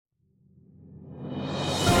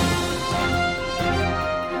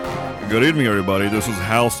Good evening, everybody. This is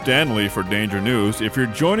Hal Stanley for Danger News. If you're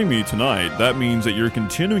joining me tonight, that means that you're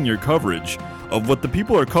continuing your coverage of what the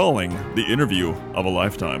people are calling the interview of a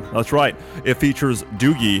lifetime. That's right. It features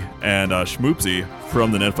Doogie and Shmoopsy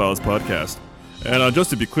from the Net Files podcast. And just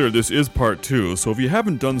to be clear, this is part 2, so if you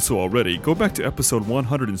haven't done so already, go back to episode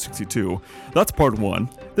 162. That's part 1.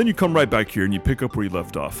 Then you come right back here and you pick up where you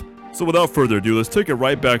left off. So without further ado, let's take it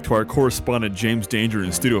right back to our correspondent James Danger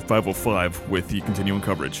in Studio 505 with the continuing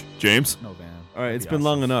coverage. James? No, man. All right, it's been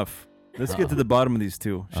long enough. Let's get to the bottom of these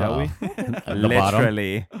two, shall we?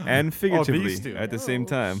 Literally and figuratively two. at the same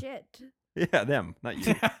time. Shit. Yeah, them, not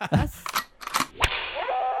you. Us.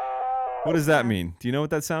 What does that mean? Do you know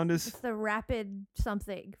what that sound is? It's the rapid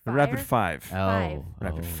something. The Fire? rapid 5. Five.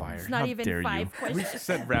 Rapid fire. It's not How even dare 5 We questions.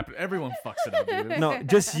 said rapid. Everyone fucks it up, dude. No,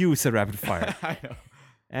 just you said rapid fire. I know.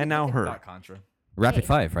 And now her. Not Contra. Rapid Hey.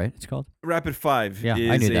 5, right? It's called. Rapid 5 Yeah,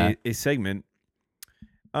 I is knew that. a segment.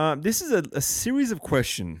 This is a series of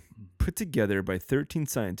questions put together by 13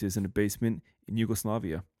 scientists in a basement in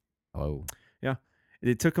Yugoslavia. Oh.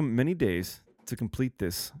 It took them many days to complete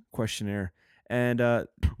this questionnaire. And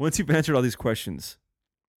once you've answered all these questions,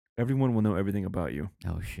 everyone will know everything about you.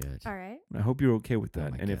 Oh, shit. All right. I hope you're okay with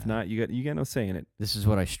that. my And if God. not, you got no say in it. This is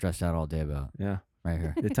what I stressed out all day about. Yeah. Right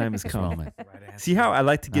here. The time has This come. moment. See how I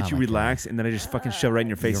like to get Oh you my God. relaxed and then I just fucking shove it right in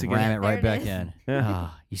your face You again? ram it right There it back is. in. Yeah.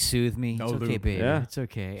 Ah, you soothe me. No It's okay, lube. baby. Yeah. It's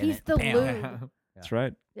okay. And He's then the bam. lube. That's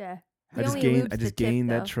right. Yeah. I He just only gained lubes I the just tip, gained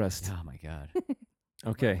that though. trust. Oh, my God.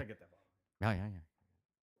 Okay. Yeah.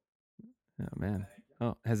 Oh man.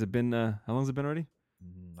 Oh, has it been how long has it been already?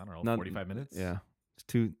 I don't know, Not- 45 minutes? Yeah.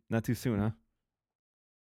 It's not too soon, huh?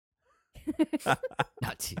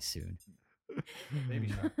 Not too soon.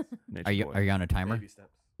 Baby steps. Nature Are you boy. on a timer? Baby steps.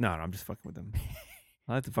 No, I'm just fucking with them.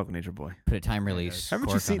 I like to fuck with Nature Boy. Put a time release Haven't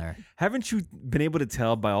you cork seen- on there. Haven't you been able to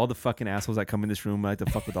tell by all the fucking assholes that come in this room I like to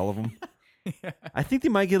fuck with all of them? Yeah. I think they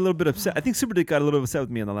might get a little bit upset. I think Super Dick got a little upset with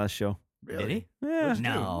me on the last show. Did he? Yeah. What'd you do?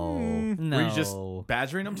 No. Mm. No. Were you just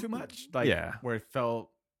badgering him too much? Like, Yeah. Where it felt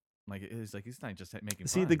like it was like he's not just making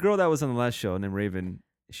See, fun. the girl that was on the last show named Raven,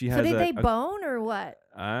 she has So did a, they a- bone or what?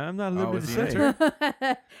 I'm not at Oh, liberty is to he say.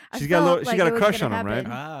 into I She's got a felt little- she like got a it was crush gonna on him, right?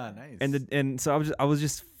 happen. nice. And so I was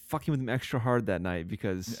just fucking with him extra hard that night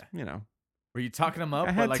because, you know. Were you talking him up,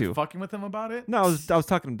 I but had like to. fucking with him about it? No, I was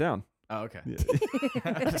talking him down. Oh, okay.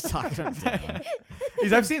 Just talking him down.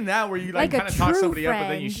 Because I've seen that where you like Like a kind of talk true somebody up, but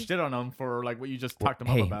then you friend. shit on them for like what you just talked him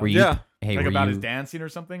up Hey, about. were you? Yeah. Hey, like were about you? his dancing or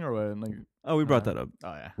something, or what? Like, Oh, we brought that up.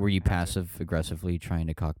 oh yeah. Were you passive aggressively trying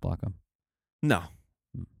to cock block him? No.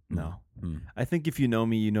 Mm. No. Mm. I think if you know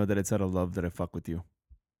me, you know that it's out of love that I fuck with you.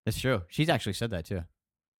 That's true. She's actually said that too.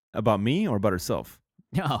 About me or about herself?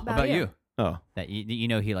 No, about you. you. Oh. That you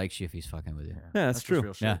know he likes you if he's fucking with you. Yeah, that's just true.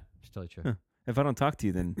 real shit. Yeah, it's totally true. Huh. If I don't talk to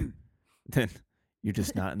you, then you're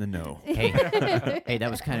just not in the know. Hey, hey,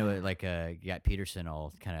 that was kind of like you got Peterson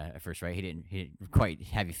all kind of at first, right? He didn't quite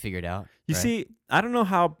have you figured out. You right? see, I don't know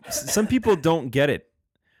how some people don't get it.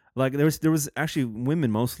 Like there was actually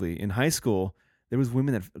women mostly in high school. There was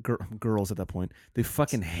women that girls at that point. They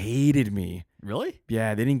fucking hated me. Really?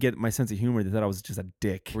 Yeah, they didn't get my sense of humor. They thought I was just a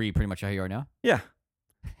dick. Were you pretty much how you are now? Yeah,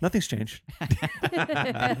 nothing's changed.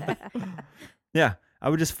 Yeah, I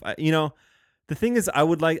would just the thing is, I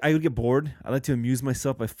would get bored. I like to amuse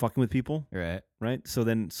myself by fucking with people, Right. right? So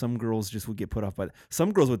then some girls just would get put off by it.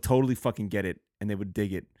 Some girls would totally fucking get it and they would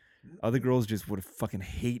dig it. Other girls just would fucking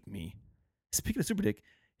hate me. Speaking of Super Dick,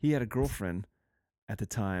 he had a girlfriend at the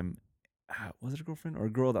time. Was it a girlfriend or a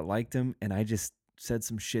girl that liked him? And I just said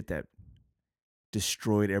some shit that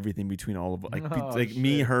destroyed everything between all of us. Oh,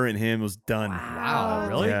 Me, shit. her, and him was done. Wow,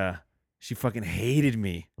 really? Yeah. She fucking hated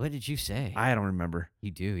me. What did you say? I don't remember.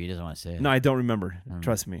 You do. He doesn't want to say it. No, I don't remember. Mm.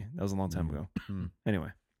 Trust me. That was a long time ago. Mm. Anyway.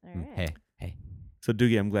 All Mm. right. Hey. So,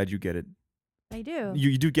 Doogie, I'm glad you get it. I do.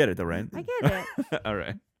 You do get it, though, right? I get it. All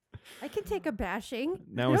right. I can take a bashing.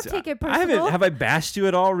 Now You it's- don't take it I personal. have I bashed you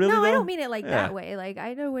at all, really? no, I though? don't mean it like Yeah. that way. Like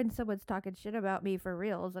I know when someone's talking shit about me for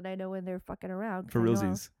reals, and I know when they're fucking around. 'cause For I know-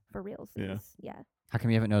 realsies. For reals. Yeah. Yeah. How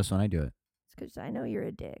come you haven't noticed when I do it? It's because I know you're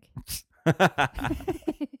a dick.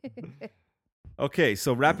 Okay,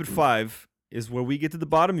 so rapid 5 is where we get to the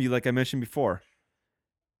bottom of you, like I mentioned before.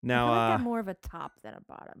 I Now, feel like I'm more of a top than a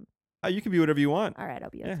bottom. you can be whatever you want. All right, I'll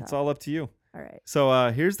be a Yeah, top. it's all up to you. All right. So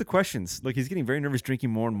here's the questions. Look, he's getting very nervous, drinking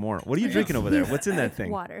more and more. What are you drinking over there? What's in that thing?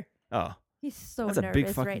 Water. Oh, He's so that's a nervous big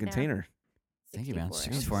fucking right container. Thank you, man.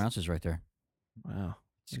 64 64 ounces right there. Wow.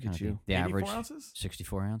 It's Look kinda at you. The 84 average. ounces?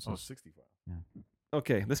 64 ounces. Oh, 64.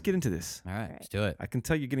 Okay, let's get into this. All right, Alright. let's do it. I can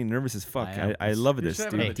tell you're getting nervous as fuck. I am. I love You this, should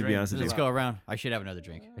have dude, another to be drink. honest with Let's you. go around. I should have another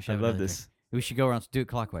drink. I love this. We should go around. Do it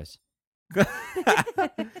clockwise.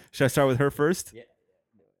 Should I start with her first?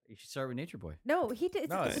 You should start with Nature Boy. No, he did.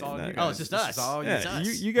 No, it's all you guys. Oh, it's just This us. is all Yeah, you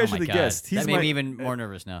guys. you guys Oh are my the God. guest. That made me even more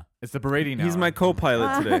nervous now. It's the berating now. He's my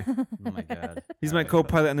co-pilot today. Oh my God. He's my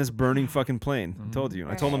co-pilot on this burning fucking plane. I told you.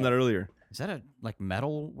 I told him that earlier. Is that a like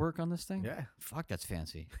metal work on this thing? Yeah. Fuck, that's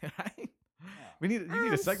fancy. Right? You need a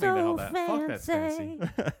I'm segment about so that. Fuck, that's fancy.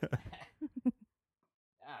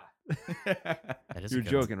 That is a You're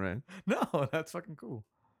good one. joking, right? No, that's fucking cool.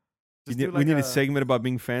 We Just need, do we like need a segment about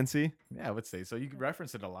being fancy. Yeah, I would say so. You can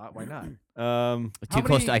reference it a lot. Why not? Too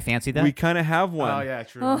close to I fancy that? We kind of have one. Oh yeah,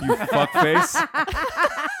 true. You fuckface.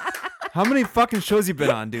 How many fucking shows you been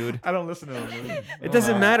on, dude? I don't listen to them. It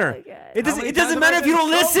doesn't matter. my God. It doesn't. many It doesn't times have matter I if you don't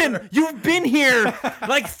been listen. sober? You've been here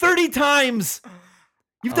like 30 times.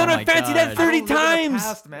 You've done Oh a my fancy God. that I 30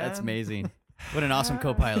 times. That's amazing. What an awesome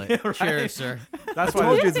co-pilot. Right. Cheers, sir. That's I why.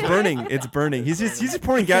 told you it's burning. It's burning. He's just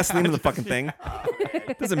pouring gasoline in the fucking thing.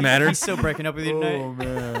 Doesn't matter. He's still breaking up with you tonight. Oh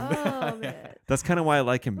man. Oh man. That's kind of why I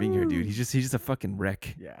like him being here, dude. He's just a fucking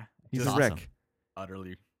wreck. Yeah. He's Just a wreck. awesome.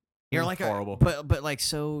 Utterly. You're like horrible. but like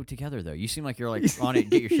so together though. You seem like you're like on it.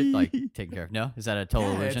 Get your shit like taken care of. No, is that a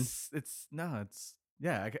total illusion? It's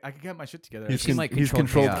yeah. I can get my shit together. He's, seem like he's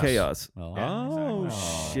controlled controlled chaos. Oh, Oh,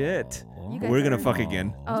 exactly. shit. You guys We're gonna are- fuck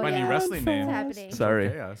again. Oh, my new yeah, wrestling name. It's happening. Sorry.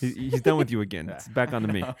 Chaos. He's done with you again. Yeah. It's back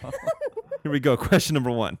onto me. Here we go. Question number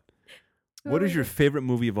 1. Who What are is we your doing? favorite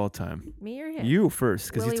movie of all time? Me or him? You first,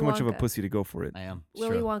 because Willy he's too much of a Wonka. pussy to go for it. I am.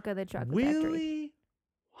 Willy Sure. Wonka, the Chocolate Factory. Willy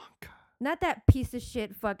Wonka. Not that piece of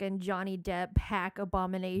shit fucking Johnny Depp hack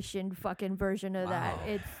abomination fucking version of that. Wow.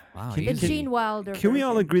 It's Wow. Can- the he's- Gene Wilder. Can we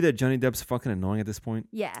all version. agree that Johnny Depp's fucking annoying at this point?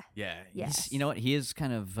 Yeah. Yeah. Yes. You know what? He is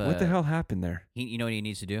kind of. What the hell happened there? You know what he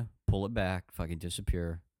needs to do? Pull it back. Fucking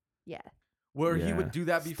disappear. Yeah. Where he Yeah. would do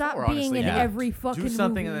that before. Stop being honestly. in Yeah. every fucking Do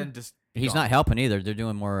something movie. and then just. be He's gone. not helping either. They're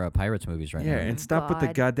doing more Pirates movies right Yeah, now. and stop with the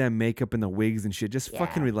God. goddamn makeup and the wigs and shit. Just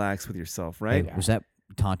fucking Yeah. relax with yourself, Hey, right? was that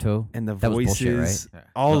Tonto? And the That was bullshit, voices, right?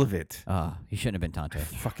 all Well, of it. He shouldn't have been Tonto. I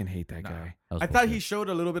fucking hate that Nah. guy. That was I thought he bullshit. showed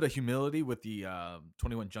a little bit of humility with the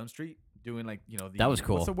 21 Jump Street doing like the That was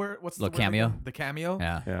cool. What's the word? What's the Little word cameo? again? The cameo.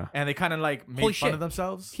 Yeah. Yeah. And they kind of like made Holy fun shit. of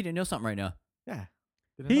themselves. He didn't know something right now. Yeah.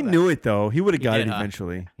 He knew it though. He would have He got did, it huh?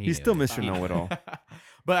 eventually. He He's knew still it. Mr. Know It All.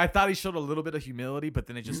 But I thought he showed a little bit of humility, but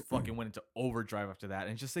then it just fucking went into overdrive after that.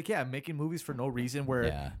 And just like, yeah, making movies for no reason where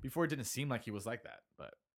Yeah. before it didn't seem like he was like that.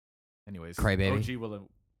 But anyways, Crybaby. OG Willy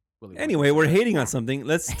Wonka. Anyway, we're hating on something.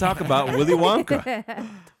 Let's talk about Willy Wonka.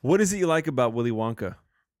 What is it you like about Willy Wonka?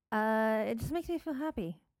 It just makes me feel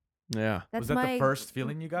happy. Yeah. That's Was that my the first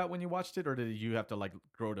feeling you got when you watched it, or did you have to like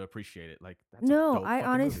grow to appreciate it? Like, that's a No, dope I fucking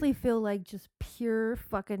honestly movie. feel like just pure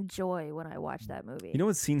fucking joy when I watch that movie. You know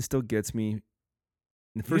what scene still gets me?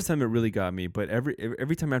 The first time it really got me, but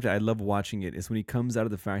every time after I love watching it is when he comes out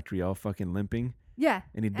of the factory all fucking limping Yeah.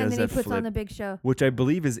 and he And does then he that puts flip, on the big show. which I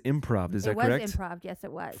believe is improv. Is It that was correct? improv. Yes,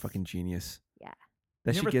 it was. Fucking genius. Yeah.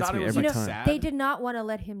 That You shit never gets thought me it was, every like, time. sad? They did not want to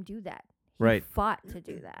let him do that. He Right. fought to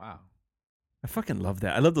do that. Wow. I fucking love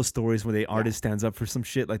that. I love those stories where the artist stands up for some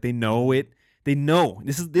shit like they know it. They know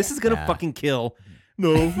this is gonna Yeah. fucking kill.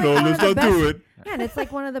 No, let's not do it. Yeah, and it's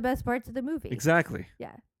like one of the best parts of the movie. Exactly.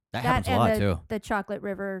 Yeah. That happens a and lot the, too. the Chocolate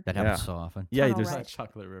River. That happens so often. Yeah, Tunnel there's ride.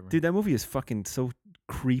 Chocolate River. dude. That movie is fucking so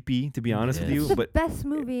creepy. To be honest with is. you, It's the but best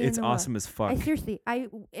movie. it's in the world. awesome as fuck. I seriously,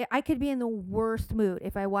 I could be in the worst mood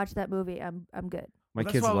if I watch that movie. I'm good. My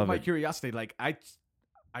Well, kids that's why love my it. curiosity. Like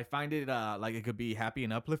I find it like it could be happy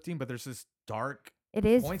and uplifting, but there's this dark. It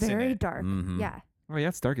is Points in very it. dark. Mhm. Yeah. Oh yeah,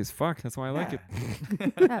 it's dark as fuck. That's why I like it.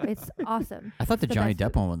 No, it's awesome. I thought the It's Johnny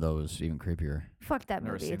best Depp one was even creeper, Fuck that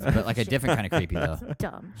Never movie. seen It's that. but like a shit. different kind of creepy though. It's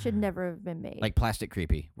dumb. Should never have been made. Like plastic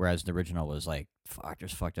creepy, whereas the original was like, fuck,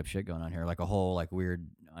 there's fucked up shit going on here, like a whole like weird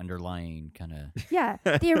underlying kind of. yeah,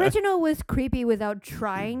 the original was creepy without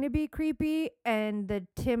trying to be creepy, and the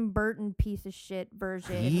Tim Burton piece of shit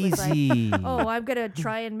version was like, Easy. oh, I'm gonna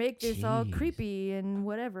try and make this all Jeez. creepy and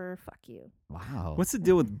whatever. Fuck you. Wow. What's the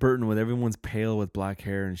deal with Burton with everyone's pale with black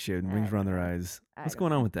hair and shit and I rings don't around their know. eyes? I What's don't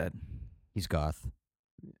going on know. with that? He's goth.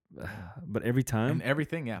 But every time, and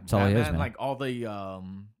everything, yeah. That's all he is, Batman, man. like all the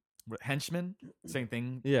henchmen, same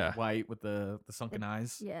thing. Yeah. White with the sunken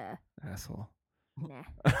eyes. Yeah. asshole. Nah.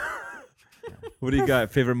 What do you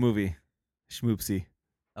got? Favorite movie? Shmoopsy.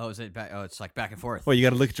 Oh, is it back? Oh, it's like back and forth. Well, you got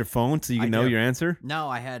to look at your phone so you I can know do. your answer. No,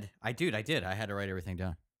 I did. I had to write everything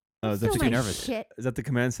down. Oh, is that, So the, too much nervous. shit. is that the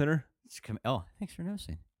command center? Oh, thanks for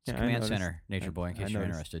noticing. It's Yeah, I Command noticed. Center, Nature Boy, in I case you're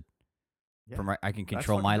noticed. interested. Yeah. From right, I can That's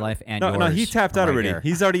control fucking my dope. life and No, yours. no, he tapped from out right already. here.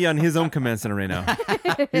 He's already on his own command center right now.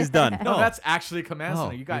 He's done. No, Oh. that's actually command Oh,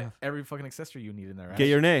 center. You got yeah. every fucking accessory you need in there. Get actually.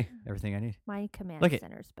 your nay. everything I need. My command Look it.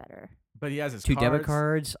 center's better. But he has his 2 cards. debit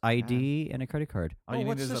cards, ID, and a credit card. All you Oh, need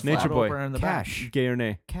what's is a this Nature photo Boy. opener in the back. Cash. Gay or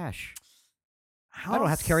nay? Cash. How I don't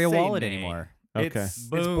have to carry a say wallet nay. anymore. Okay. It's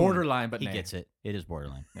Boom. borderline, but He nay. gets it. It is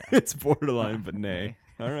borderline. It's borderline, but nay.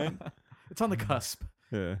 All right. It's on the cusp.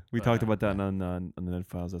 Yeah, we But, talked about that on the Net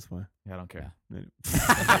Files. That's why. Yeah, I don't care.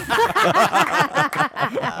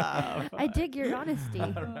 I dig your honesty.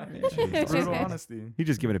 Brutal honesty. He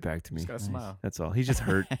just giving it back to me. Just gotta smile. That's all. He's just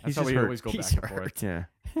hurt. That's He's how just we hurt. always go He's back and hurt. forth. Yeah.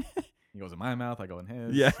 He goes in my mouth, I go in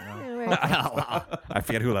his. Yeah. you know. I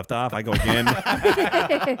forget who left off. I go again.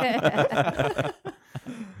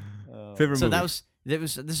 Favorite So movie.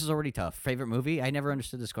 this is already tough. Favorite movie? I never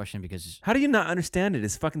understood this question because How do you not understand it?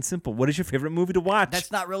 It's fucking simple. What is your favorite movie to watch?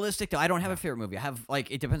 that's not realistic. Though I don't have a favorite movie. I have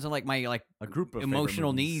like it depends on like my like A group of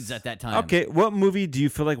emotional favorite movies. needs at that time. Okay, what movie do you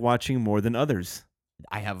feel like watching more than others?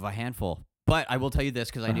 I have a handful, but I will tell you this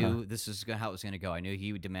because I Uh-huh. knew this is how it was going to go. I knew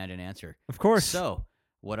he would demand an answer. Of course. So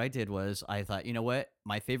what I did was I thought, you know what,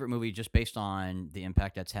 my favorite movie, just based on the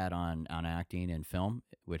impact that's had on acting and film,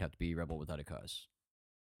 would have to be Rebel Without a Cause.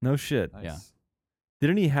 No shit. Nice. Yeah.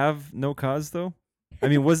 Didn't he have no cause though? I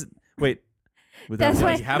mean, was wait. That's cause.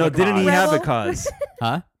 why- He have No, a didn't he cause. have a Rebel? cause?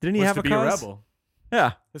 Huh? Didn't he Was have to a be cause? a rebel.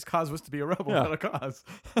 Yeah. His cause was to be a rebel, Yeah. not a cause.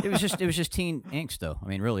 It was just teen angst though. I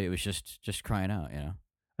mean, really, it was just crying out. You know.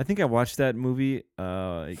 I think I watched that movie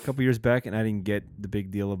a couple years back, and I didn't get the big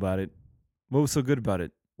deal about it. What was so good about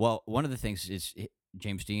it? Well, one of the things is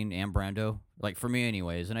James Dean and Brando, like for me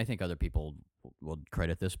anyways, and I think other people will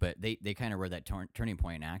credit this, but they kind of were that turning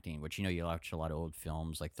point in acting, which, you know, you watch a lot of old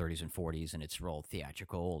films like 30s and 40s, and it's real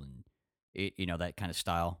theatrical and, you know, that kind of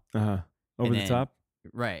style. Over And the then- top.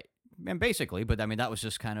 Right. And basically, but I mean, that was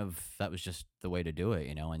just the way to do it,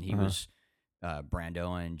 you know, and he Uh-huh. was,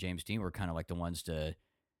 Brando and James Dean were kind of like the ones to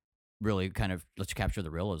really kind of, let's capture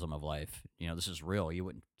the realism of life. You know, this is real. You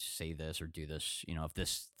wouldn't say this or do this, you know, if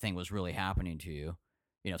this thing was really happening to you.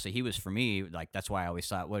 You know, so he was, for me, like, that's why I always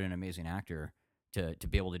thought, what an amazing actor to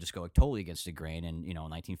be able to just go totally against the grain. And, you know,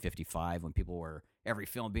 in 1955, when every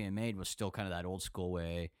film being made was still kind of that old school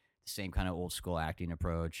way, the same kind of old school acting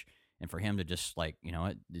approach. And for him to just, like, you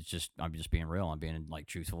know, it's just, I'm just being real. I'm being, like,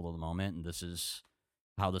 truthful to the moment. And this is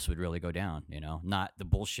how this would really go down, you know, not the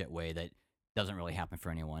bullshit way that doesn't really happen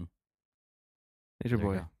for anyone. Nature There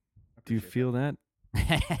you boy, do you feel that?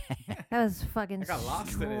 That was fucking I got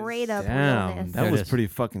lost in his- straight up Damn, realness. that There it was is. pretty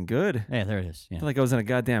fucking good. Yeah, there it is. I Yeah. felt like I was in a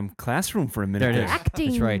goddamn classroom for a minute. There it there. is. Acting.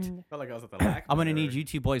 That's right. Felt like I was at the lac. I'm going to need you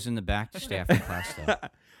two boys in the back to stay after class, though.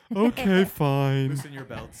 Okay, fine. Loosen your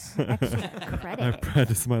belts. Extra credit. I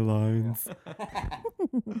practiced my lines.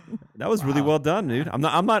 That was really well done, dude. I'm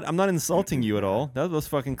not insulting you at all. That was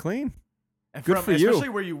fucking clean. And Good for you. Especially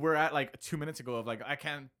where you were at like 2 minutes ago of like, I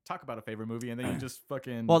can't talk about a favorite movie, and then you just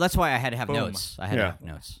fucking. Well, that's why I had to have Boom. notes. I had Yeah. to have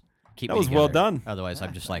notes. Keep That me was well together. done. Otherwise, I'm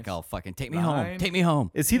Yeah, just like, nice. oh, fucking take me home. Line. Take me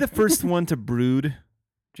home. Is he the first one to brood,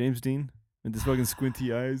 James Dean? With this fucking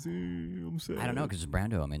squinty eyes. I'm sad. I don't know, because it's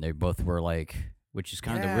Brando. I mean, they both were like, which is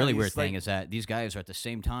kind of the Yeah, really he's weird thing like- is that these guys are at the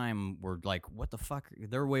same time were like, what the fuck?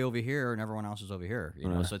 They're way over here, and everyone else is over here. You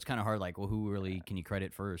know, Right. so it's kind of hard. Like, well, who really can you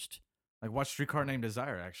credit first? like watch Streetcar Named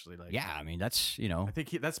Desire. Actually, like Yeah, I mean, that's, you know, I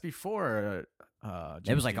think that's before. it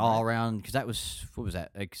James was like Dean, all right? around because that was what was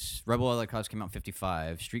that? Like Rebel Without a Cause came out in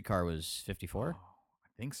 55. Streetcar was 54. Oh,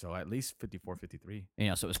 I think so. At least 54, 53. You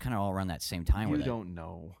know, so it was kind of all around that same time. You where don't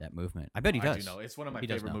know. that movement. I bet he I does. do know. It's one of my He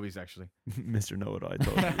does favorite know. movies, actually. Mr. Know-It-All, I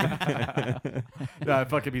told you. Yeah,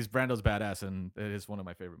 fucking he's Brando's badass, and it is one of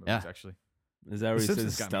my favorite movies, Yeah. actually. Is that where The he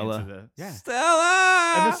Simpsons says got me into Stella? the- yeah.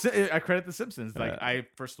 Stella! And I credit The Simpsons. Like Uh, I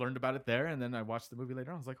first learned about it there, and then I watched the movie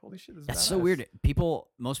later on. I was like, "Holy shit, this is That's so badass. weird.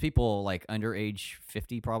 Most people like under age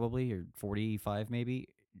 50 probably or 45 maybe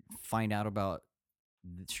find out about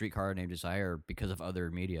the Streetcar Named Desire because of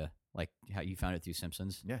other media, like how you found it through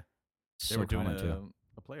Simpsons. Yeah. It's They so were doing common too.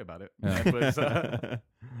 a play about it. Yeah. It was,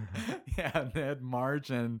 yeah, Ned,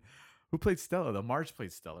 Marge, and who played Stella? The Marge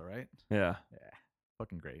played Stella, right? Yeah. Yeah,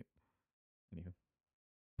 fucking great. Anywho,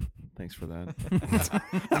 Thanks for that.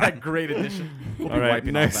 that great addition. We'll be All right,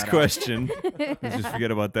 wiping all next that out. question. Let's just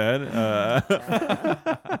forget about that.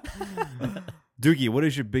 Doogie, what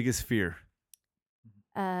is your biggest fear?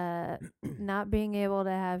 Not being able to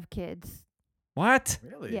have kids. What?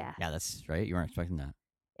 Really? Yeah. Yeah, that's right. You weren't expecting that.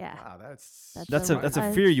 Yeah. Wow, that's That's So a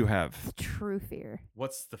I- fear you have. It's true fear.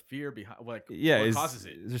 what's the fear behind? Like, Yeah, what is, causes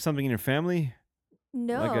it? is there something in your family?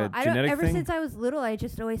 No, Like a I don't. genetic Ever thing? since I was little, I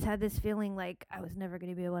just always had this feeling like I was never going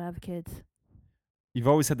to be able to have kids. You've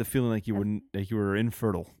always had the feeling like you I've- wouldn't, like you were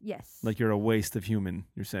infertile, Yes. like you're a waste of human.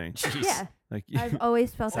 You're saying, yeah, like I've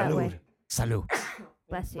always felt that way. Salut.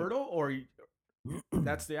 Bless you. Fertile, or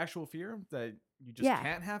that's the actual fear that you just Yeah.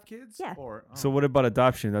 can't have kids? Yeah. Or So what about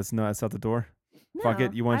adoption? That's out the door. Fuck No,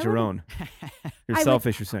 it, you want I your wouldn't- own. You're I would-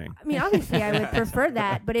 selfish, you're saying. I mean, obviously, I would prefer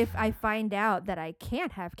that. But if I find out that I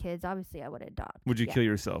can't have kids, obviously, I would adopt. Would you Yeah. kill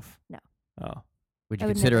yourself? No. Oh. Would I you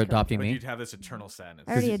would consider never kill adopting But me? you'd have this eternal sadness.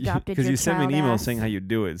 I already adopted Because your you sent me an child email ass. saying how you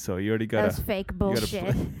do it, so you already got That was to. fake gotta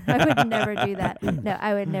bullshit. I would never do that. No,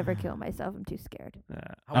 I would never kill myself. I'm too scared.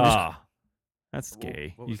 That's Wha-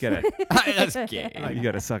 gay. what You was gotta, That's gay. Like- you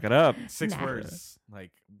gotta suck it up. 6 Nah. words.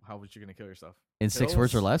 Like, how would you gonna kill yourself? In 6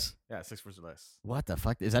 words or Pills? less? Yeah, 6 words or less. What the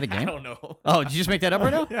fuck? Is that a I game? don't know. Oh, did you just make that up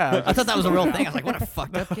right now? Yeah, I thought that was a real thing. I was like, what a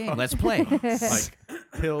fucked up game. Let's play. Like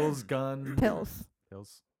pills, gun, Pills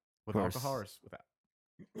pills with Course. alcohol or without.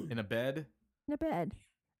 In a bed. in a bed.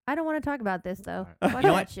 I don't want to talk about this though. Alright. Fuck You know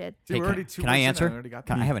that what? shit. Dude, Hey, we're can- already 2 can I words in, answer? I already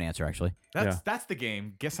got I that. have an answer, actually. That's the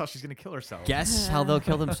game. Guess how she's gonna kill herself. Guess how they'll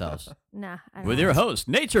kill themselves. Nah, I don't With like your it. host,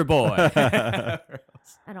 Nature Boy. I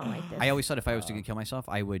don't like this. I always thought if I was to kill myself,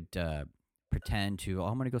 I would pretend to,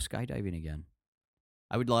 I'm going to go skydiving again.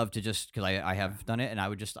 I would love to just, because I have done it, and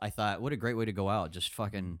I thought, what a great way to go out. Just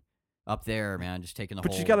fucking up there, man, just taking the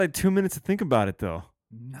But whole. you got like 2 minutes to think about it, though.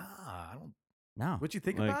 Nah, I don't. No. What'd you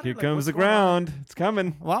think Like, about here it? Like, comes what's the going on? ground. It's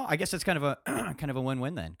coming. Well, I guess it's kind of a kind of a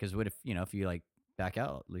win-win then, because what if you like back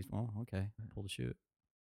out at least? Well, okay, pull the chute.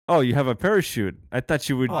 Oh, you have a parachute. I thought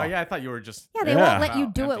you would. Oh yeah, I thought you were just. Yeah, they Yeah. won't let you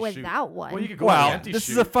Wow, do it empty chute. without one. Well, you could go on Wow, the empty this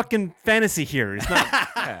chute. is a fucking fantasy here. It's not,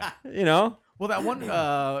 Yeah. you know. Well, that one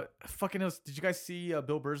fucking else. Did you guys see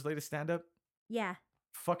Bill Burr's latest stand-up? Yeah.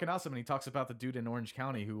 Fucking awesome, and he talks about the dude in Orange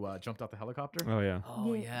County who jumped out the helicopter. Oh yeah.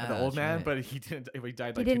 Oh Yeah. yeah, The old that's man, right. but he didn't. He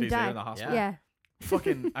died He like 2 didn't days later die. in the hospital. Yeah.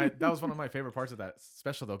 Fucking, that was one of my favorite parts of that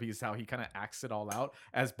special though, because how he kind of acts it all out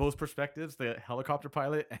as both perspectives: the helicopter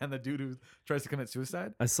pilot and the dude who tries to commit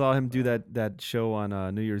suicide. I saw him do that show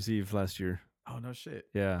on New Year's Eve last year. Oh no shit!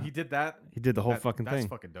 Yeah. He did that. He did the whole That- fucking that's thing.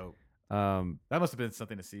 fucking dope. Um, That must have been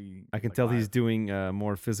something to see. I can like, tell he's live. doing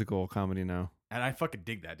more physical comedy now. And I fucking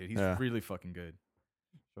dig that dude. He's Yeah. really fucking good.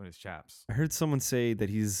 Showing his chaps. I heard someone say that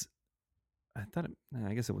he's. I thought.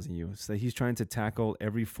 I guess it wasn't you. It's that he's trying to tackle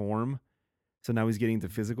every form. So now he's getting into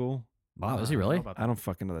physical. Wow, is I he don't know really? about that. I don't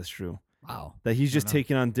fucking know that's true. Wow, That he's just know.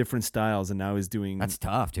 taking on different styles and now he's doing that's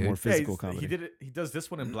tough, dude. more Yeah, physical he's- comedy. He did it. He does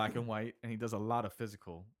this one in black and white, and he does a lot of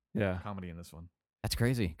physical Yeah. comedy in this one. That's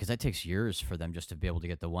crazy because that takes years for them just to be able to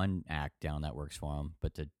get the one act down that works for them.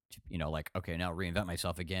 But to like, okay, now reinvent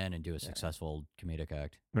myself again and do a successful comedic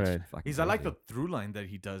act. That's Right. fucking I like crazy. the through line that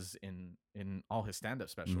he does in all his stand up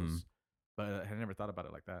specials, Mhm. but I had never thought about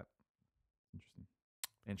it like that.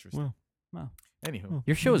 Interesting. Well, Wow. Anywho,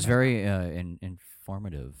 Your show is very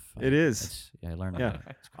informative. It is. Yeah, I learned. Yeah.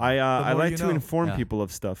 that. I more like you to know. inform Yeah. people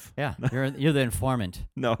of stuff. Yeah, you're the informant.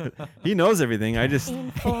 No, he knows everything. I just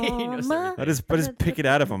Informer. I just pick it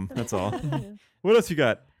out of him. That's all. What else you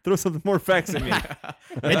got? Throw something more facts at me.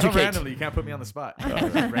 Educate. randomly. You can't put me on the spot.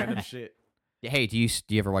 Just random shit. Hey, do you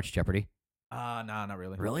ever watch Jeopardy? Nah, not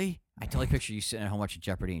really. Really? I totally picture you sitting at home watching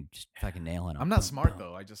Jeopardy and just fucking nailing them. I'm not smart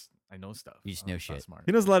though. I know stuff. You just I'm know not shit. Smart.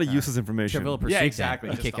 He knows a lot of useless information. Trivial Pursuit. Yeah, then. exactly.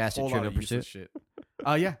 You Just kick a ass at whole lot Trivial of useless Pursuit. shit.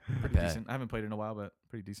 Yeah, pretty bet. decent. I haven't played it in a while, but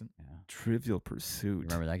pretty decent. Yeah. Trivial Pursuit.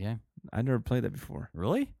 Remember that game? I never played that before.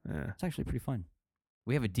 Really? Yeah. It's actually pretty fun.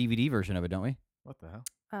 We have a DVD version of it, don't we? What the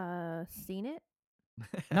hell? Seen it?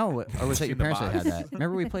 No, or was that your In the parents that had box. that?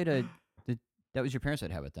 Remember we played that was your parents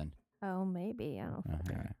that have it then? Oh, maybe. I don't Oh, know.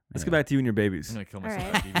 all right. Let's get back to you and your I'm babies. gonna kill All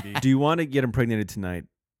myself right. with DVD. Do you want to get impregnated tonight?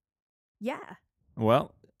 Yeah.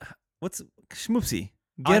 Well, what's Shmoopsy?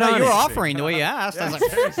 I Get thought on you were it. offering the way you asked. I was like,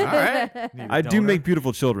 seriously. all right. Need a I do donor? make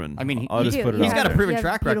beautiful children. I mean, I'll You just do. put it You He's out got a there. proven have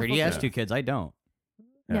track record. beautiful He has kids. 2 kids. I don't.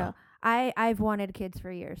 Yeah. No. I've wanted kids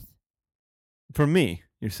for years. From me,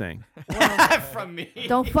 you're saying. From me.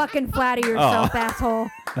 Don't fucking flatter yourself, Oh. asshole.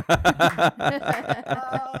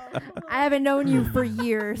 I haven't known you for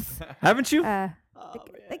years. Haven't you?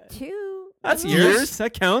 Like 2. That's years. years.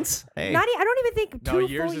 That counts. Hey. Not. I don't even think No,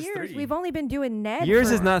 2 years full is years. 3. We've only been doing Ned. Years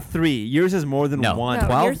for, is not 3. Years is more than No, one. No.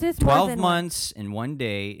 12, yours is more 12 than one. months and 1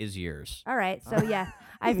 day is years. All right. So yeah,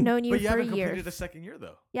 I've known you But you for haven't completed years. the second year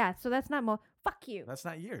though. Yeah. So that's not more. Fuck you. That's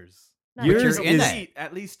not years. No, Years you're So in is. that. complete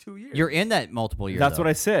at least 2 years. You're in that multiple years. That's what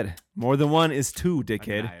I said. More than one is 2, I dickhead.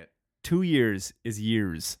 deny it. 2 years is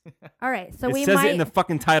years. All right. So it we says might it in the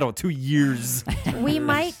fucking title. 2 years. we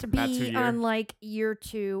might Not 2 be year. on like year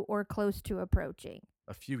 2 or close to approaching.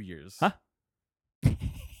 A few years. Huh?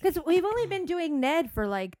 Because we've only been doing Ned for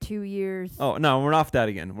like 2 years. Oh no, we're off that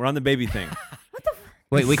again. We're on the baby thing. What the?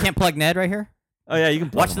 Wait, we can't plug Ned right here? Oh yeah, you can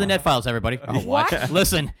plug Watch them the all. Ned files, everybody. What?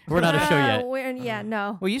 Listen, we're not a show yet. Yeah.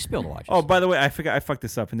 No. Well, you spilled the watch. Oh, by the way, I forgot. I fucked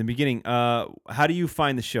this up in the beginning. How do you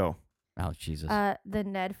find the show? Oh, Jesus. The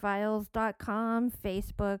nedfiles.com,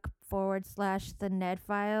 Facebook /the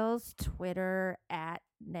nedfiles, Twitter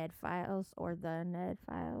Ned Files or the Ned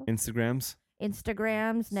Files. Instagrams.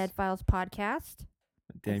 Instagrams, Ned Files podcast.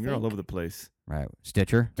 Damn, you're all think. over the place. Right.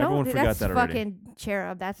 Stitcher. Everyone Don't. forgot That's that already. fucking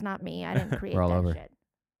Cherub. That's not me. I didn't create We're all that over. shit.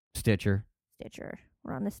 Stitcher. Stitcher.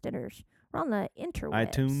 We're on the Stitters. We're on the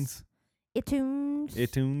interwebs. iTunes.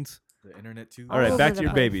 iTunes. The internet too. All right, over back the to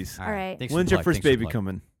your place. babies. All right. Thanks for When's the your plug, first thanks for the baby plug.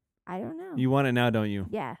 coming? I don't know. You want it now, don't you?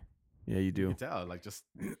 Yeah. Yeah, you You do. can tell, like just.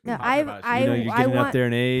 No, talking about it. You know, you're getting up want- there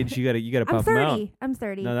in age. You gotta I'm puff them out. 30. I'm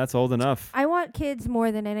 30. No, that's old enough. I want kids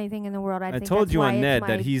more than anything in the world. I think told that's you why on it's Ned my...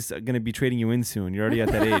 that he's gonna be trading you in soon. You're already at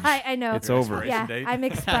that age. I know. It's Your over. expiration Yeah, date? I'm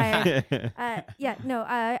expired. Yeah, no,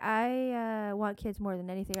 I want kids more than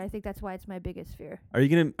anything. I think that's why it's my biggest fear. Are you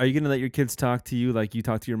gonna let your kids talk to you like you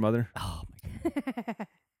talk to your mother? Oh my god.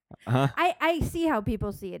 Huh? I see how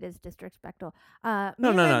people see it as disrespectful. No.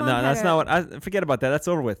 That's not what. Forget about that. That's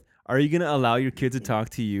over with. Are you gonna allow your kids to talk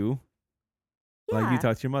to you like you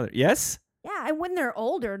talk to your mother? Yes. Yeah, and when they're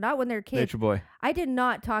older, not when they're kids. Nature boy. I did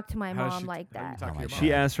not talk to my How does mom she- like how do you that. talk to Oh my your God. mom?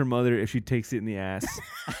 She asked her mother if she takes it in the ass.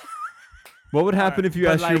 What would happen Alright, if you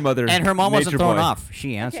but asked your like- mother? And her mom wasn't Nature thrown boy? off.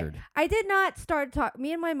 She answered. I did not start talk.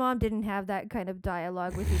 Me and my mom didn't have that kind of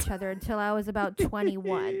dialogue with each other until I was about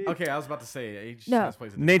 21. Okay, I was about to say age. No. has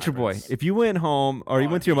plays a Nature boy. difference. If you went home or you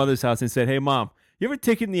Oh, went to your mother's house and said, "Hey, mom, you ever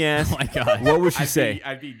take it in the ass?" Oh my god. What would she I'd say?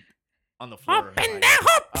 I'd be on the floor. like-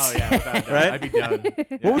 Oh yeah, without a doubt. Right? I'd be done.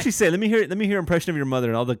 What would she say? Let me hear an impression of your mother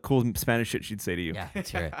and all the cool Spanish shit she'd say to you. Yeah, let's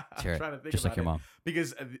hear it. Let's hear I'm trying to it. think Just like about your it. mom.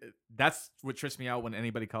 Because that's what trips me out when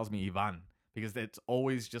anybody calls me Ivan. Because it's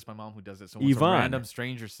always just my mom who does it. So when some Ivan. random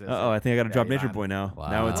stranger says, I think I gotta Yeah, drop Nature Ivan. Boy now. Wow.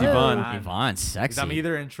 Now it's Whoa. Yvonne. Ivan. Yvonne, because sexy. I'm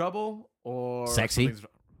either in trouble or Sexy? something's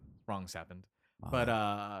wrong's happened. Wow. But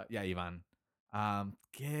yeah, Ivan.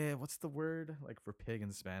 Yeah, what's the word like for pig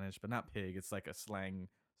in Spanish? But not pig. It's like a slang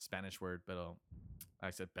Spanish word. But I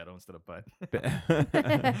said pedo instead of butt.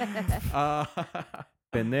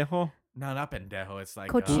 Pendejo, No, not pendejo. It's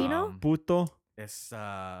like Cochino? puto, It's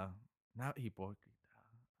not hipocrita.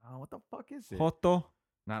 What the fuck is it? joto.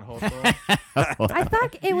 Not hoto. I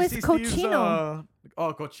thought it was She used, cochino.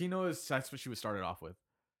 cochino is that's what she was started off with.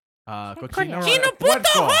 Coño. Cochino. Cochino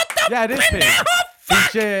puerco. Yeah, it is pig.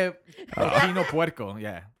 Pinche cochino puerco.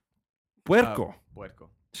 Yeah. Puerco. Puerco.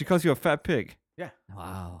 She calls you a fat pig.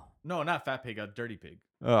 Wow. No, not fat pig. A dirty pig.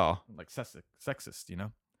 Oh. Like sexist. You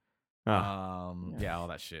know. Oh. Yeah, all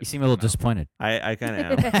that shit. You seem a little No. disappointed. I kind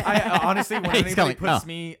of am. I honestly, when He's anybody going, puts "No."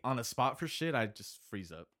 me on the spot for shit, I just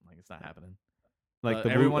freeze up. Like it's not happening. Like the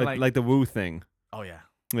woo, everyone, like the woo thing. Oh yeah.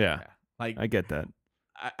 Yeah, Like I get that.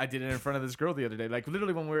 I did it in front of this girl the other day. Like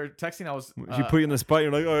literally when we were texting, I was. She put you in the spot.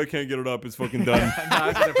 You're like, oh, I can't get it up. It's fucking done.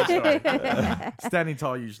 No, that's a different story. Standing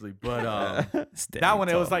tall usually, but that one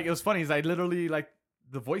it was like it was funny. Is I literally like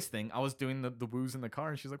the voice thing. I was doing the woos in the car,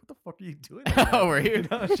 and she's like, "What the fuck are you doing?" Oh, were you?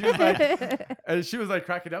 She was like, and she was like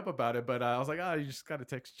cracking up about it. But I was like, "Oh, you just gotta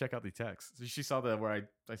check out the text." So she saw where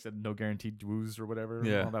I said no guaranteed woos or whatever.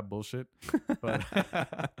 Yeah. all that bullshit. But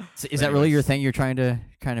So is that really your thing? You're trying to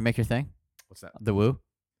kind of make your thing? what's that? The woo?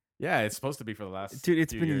 Yeah, it's supposed to be for the last. Dude,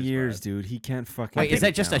 it's few been but- years, dude. He can't fucking. Wait, is keep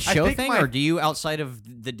that just a it down. show think thing, my- or do you outside of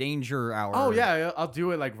the danger hour? Oh yeah, I'll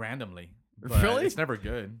do it like randomly. But Really? It's never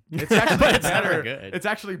good. It's actually It's better. never good. It's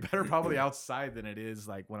actually better probably outside than it is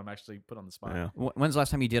like when I'm actually put on the spot. Yeah. When's the last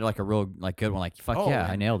time you did like a real like good one? Like fuck Oh, yeah, I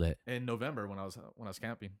man. nailed it. In November when I was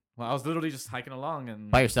camping. Well, I was literally just hiking along and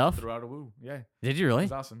By yourself? threw out a woo. Yeah, it Did you really?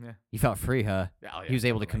 was awesome. Yeah. You felt free, huh? Yeah, oh, yeah, He was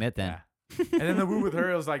able to totally. commit then. Yeah. And then the woo with her,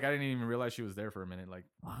 it was like I didn't even realize she was there for a minute. Like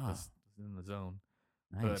Wow. just in the zone.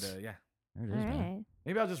 Nice. But yeah, There it All is, man. right.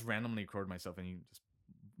 maybe I'll just randomly record myself and you just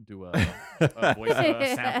do a voice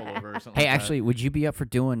sample over or something. Hey, like that. actually, would you be up for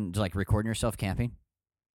doing like recording yourself camping?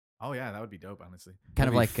 Oh yeah, that would be dope. Honestly, Kind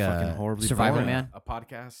of That'd be like fucking horribly Survivor boring. Man? a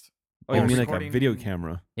podcast. Oh, you Oh, mean like a recording- video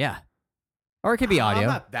camera? Yeah. Or it could be I'm audio.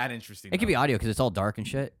 not that interesting. It could though. be audio because it's all dark and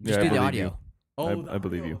shit. Just Yeah, I do the believe audio. you. Oh, I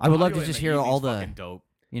believe you. I would love audio to just in hear the all easy the- fucking dope.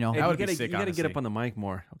 You know, That Hey, would you be gotta, sick, you gotta get up honestly. on the mic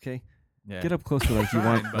more, okay? Yeah. Get up closer like you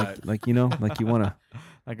want, Trying, like, but- like you know, like you wanna.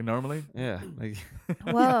 like normally. Yeah, like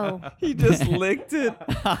Whoa. he just licked it,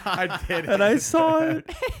 I did, and I saw it.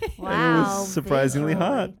 Wow. surprisingly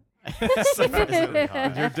hot. Surprisingly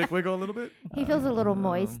hot. Did your dick wiggle a little bit? He feels a little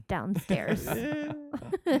moist downstairs.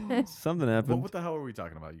 Something What, happened. what the hell are we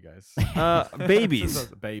talking about, you guys? Babies,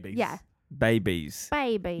 Babies. Yeah. babies.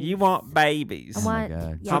 Baby. You want babies? I Oh my want.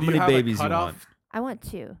 God. Yeah, How do many you have a babies you cutoff? want? I want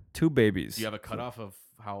 2. 2 babies. Do you have a cutoff of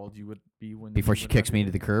how old you would be when before you she would kicks have me a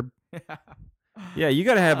into the baby? curb. Yeah, you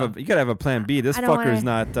gotta have a plan B. This I don't fucker's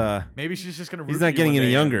wanna- not. Maybe she's just gonna. He's root not for getting you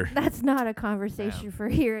any one day younger. That's not a conversation for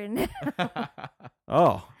here and now.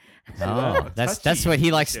 Oh, Oh, that's what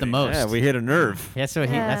he likes the most. Yeah, we hit a nerve. That's what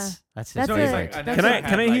he. Yeah. That's his That's favorite. it.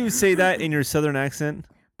 Can I hear you say that in your southern accent?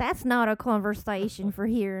 That's not a conversation for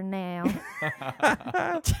here and now.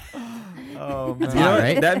 Oh It's man. not, what?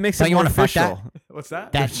 right? That makes Don't it you more wanna fuck that? official. What's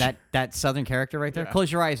that? That southern character right there. Yeah.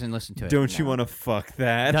 Close your eyes and listen to it. Don't you want to fuck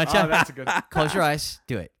that? Don't Oh, you? that's a good. Close your eyes.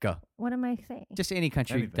 Do it. Go. What am I saying? Just any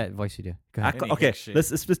country Anything. that voice you do. Go ahead. Any Okay, hick shit. let's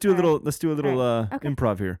do a All little right. Okay.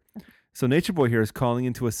 improv here. So Nature Boy here is calling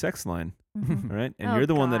into a sex line, Mhm. all right? And Oh, you're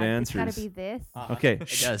the one that God, answers. It's gotta be this. Okay, It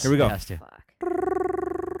does. here we go. It has to. Fuck.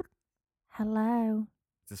 Hello,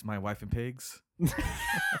 Is this my wife and pigs?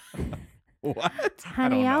 What?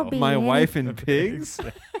 honey. I'll know. be My any- wife and pigs?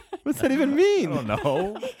 What's that even mean? I don't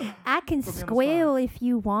know. I can Put me on the squeal if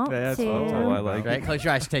you want Yeah, that's to. fine. Oh, I like Right. it. Close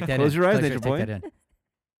your eyes. Take that in. Close your eyes, Close Nature Boy. Take that in.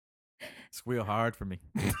 Squeal hard for me.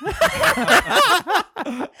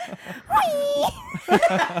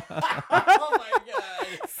 Oh my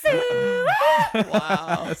god.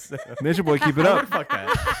 Wow. Nature Boy, keep it I up. would fuck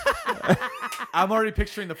that. I'm already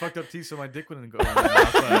picturing the fucked up teeth, so my dick wouldn't go in my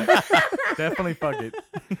mouth, but definitely fuck it.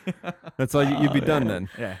 That's all you'd be done then.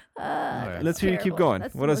 Yeah. That's Let's hear you keep terrible. going.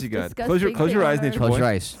 That's What the else you most got? Close your disgusting eyes, thing Nature I've Close Boy. your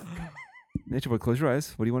eyes. Nature Boy, close your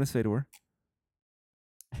eyes. What do you want to say to her?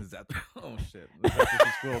 Is that? Oh shit. That's what she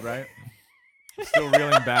squealed, right? Still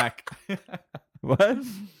reeling back. What?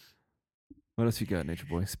 What else you got, Nature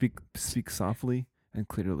Boy? Speak softly and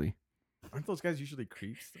clearly. Aren't those guys usually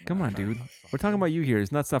creeps? Come on, dude. We're talking about you here.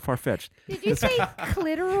 It's not that far fetched. Did you say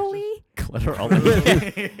clitorally?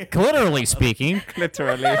 Literally speaking.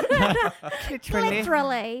 Literally.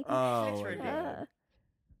 Clitorally. Oh my god. Uh,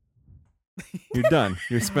 You're done.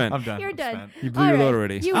 You're spent. I'm done. You're I'm done. spent. You blew your Alright, load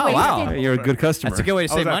already. You Oh, wasted, wow. Hey, you're a good customer. That's a good way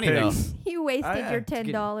to I was save at money, though. Pigs. You wasted yeah, your it's good.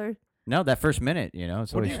 $10. No, that first minute, you know,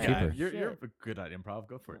 it's What do always you cheaper. got? You're good at improv.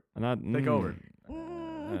 Go for it. Not, Take over.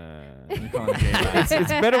 Mm. I'm calling it gay. it's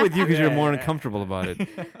better with you because you're Yeah, more yeah. uncomfortable about it.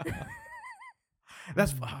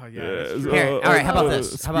 That's yeah. That's true. Here, all right. How about Uh,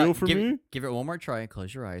 this? How squeal about for give, me? give it one more try and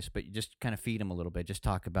close your eyes, but you just kind of feed him a little bit. Just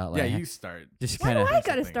talk about Yeah, like you start. just Why kind do of. I gotta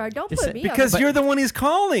something. start? Don't Just put say- me Because on. you're the one he's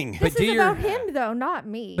calling. But This do is your- about him though, not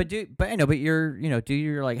me. But I know, but you're do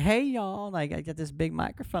your like, hey y'all, like I got this big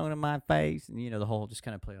microphone in my face, and the whole just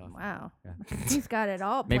kind of play off. Wow, Yeah. he's got it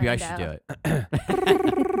all. Maybe I planned should out. do it.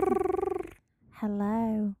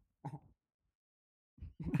 Hello.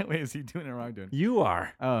 Wait, is he doing it or am I doing it? You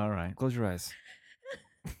are. Oh, all right. Close your eyes.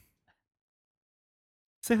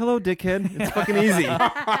 Say hello, dickhead. It's fucking easy.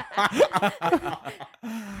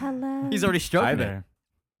 Hello. He's already Hi stroking it. there.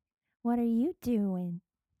 What are you doing?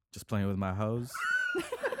 Just playing with my hose.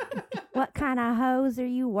 What kind of hose are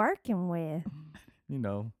you working with? You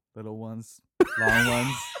know, little ones, long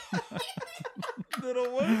ones.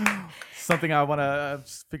 Little one. Something I want to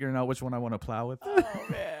figuring out which one I want to plow with. Oh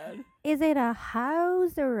man. Is it a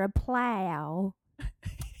hose or a plow?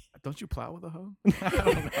 Don't you plow with a hoe? I don't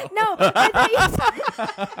know. No,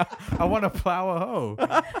 I I want to plow a hoe.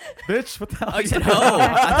 Bitch, what the hell? Oh, he said hoe.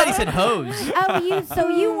 I thought he said hose. so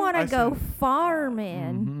you want I to go said-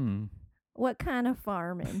 farming? Mhm. What kind of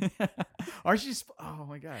farming? Aren't you? Oh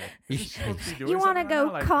my god. You Isn't she supposed to be doing You want to something go right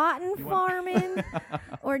now? Like, cotton you want- farming,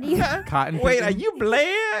 or do you? cotton? Wait, are picking? you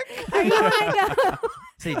black? Or you want to go?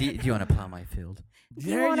 Say, do you want to plow my field?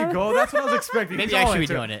 There wanna- you go. That's what I was expecting. Maybe He's I all should be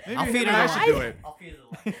into doing it. Maybe I'll him feed and him I the should do it. I'll feed it.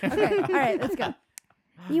 Okay, all right, let's go.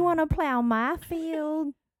 You want to plow my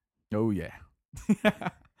field? Oh yeah.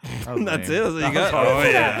 That's it. That's what you got. Oh,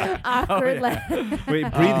 yeah. Awkward. yeah. laugh.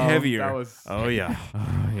 Wait, breathe heavier. That was. Oh yeah.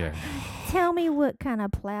 Oh yeah. Tell me what kind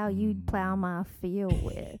of plow you'd plow my field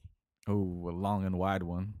with. Oh, a long and wide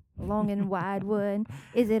one. Long and wide one.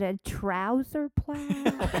 Is it a trouser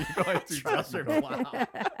plow? Trouser plow.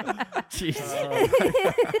 Jesus.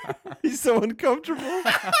 He's so uncomfortable.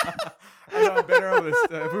 I know, I'm better on this.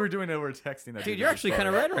 If we were doing it, we're texting. Dude, you're actually kind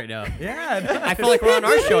of red right now. Yeah. I feel like we're on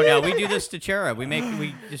our show now. We do this to Chera. We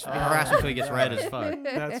just harass him until he gets red as fuck.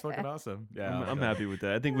 That's fucking awesome. Yeah. I'm happy with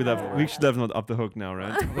that. I think we should have him off the hook now,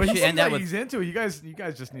 right? We should end that with. He's into it. You guys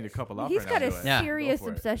just need to couple up. He's right got now a to it. Yeah. serious Go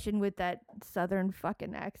for it. obsession with that southern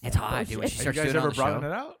fucking accent. It's hot, dude. When bullshit. she Have starts you guys doing it ever on the brought show.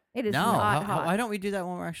 it out? It is No, not hot. why don't we do that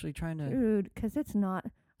when we're actually trying to? Dude, because it's not.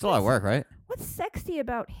 It's a lot of work, right? What's sexy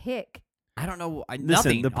about hick? I don't know. Listen,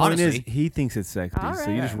 Nothing. the point honestly. is he thinks it's sexy, All so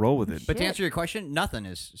you right. just roll with it. But to Shit. answer your question, nothing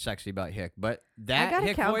is sexy about Hick. But that I got a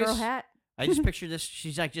Hick cowgirl voice, hat. I just picture this.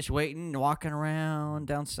 She's like just waiting, walking around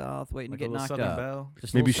down south, waiting Like to a get little knocked Southern up. belle?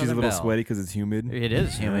 Just Maybe she's a Southern little belle. sweaty because it's humid. It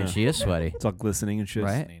is humid. Yeah. She is sweaty, It's all glistening and shit.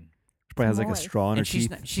 right? She probably has like a Moist. straw in her And she's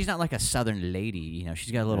teeth. she's not like a southern lady.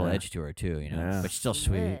 She's got a little Yeah. edge to her too. Yeah. But she's still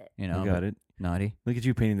sweet. Shit. You but got it. naughty. Look at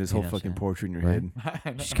you painting this whole You know what I'm fucking saying? portrait in your Right.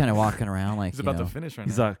 head. Just kind of walking around like He's about you know, to finish right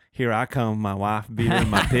He's now. like, here I come, my wife beater and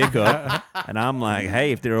my pickup. And I'm like,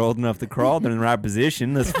 hey, if they're old enough to crawl, they're in the right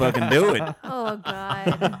position. Let's fucking do it. Oh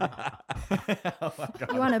God. Oh my God,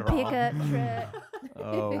 You want a Crawl. pickup truck?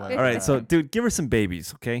 Oh my All right, God. so, dude, give her some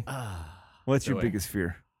babies, okay? What's Do your it. biggest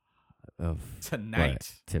fear? of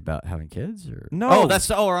Tonight. what? About having kids or No.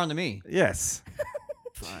 Oh, we're on to me. Yes.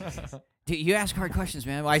 Dude, you ask hard questions,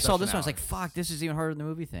 man. I saw Such this an one. I was like, hour. fuck, this is even harder than the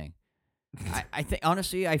movie thing. I think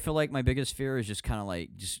honestly, I feel like my biggest fear is just kind of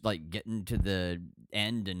like getting to the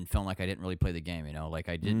end and feeling like I didn't really play the game. You know, like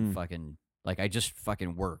I didn't fucking I just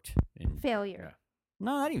fucking worked. And Failure.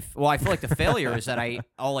 no, not even. Well, I feel like the failure is that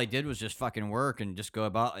all I did was just fucking work and just go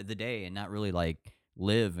about the day and not really like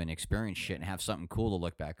live and experience shit and have something cool to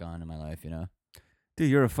look back on in my life. You know. Dude,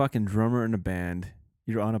 you're a fucking drummer in a band.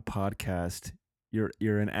 You're on a podcast.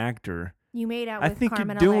 You're an actor. You made out I with think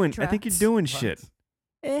Carmen you're doing. Electra. I think you're doing shit.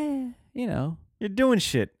 You know. You're doing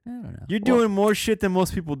shit. I don't know. You're Well- doing more shit than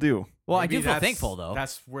most people do. Well, I Maybe do feel that's- thankful though.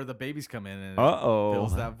 That's where the babies come in and Uh-oh.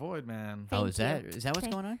 fills that void, man. Oh, Thank is that you. what's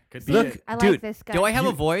Thank- going on? Could be Look, it. I dude, like this guy. Do I have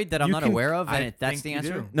a void that I'm you not can- aware of, I and that's think the you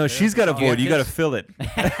answer? do. No, she's got a Do you void. You have got to fill it.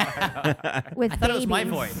 with I thought it was my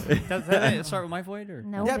babies. void. Does that start with my void or?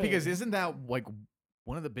 No. Yeah, baby. because isn't that like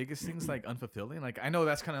one of the biggest things like unfulfilling? Like I know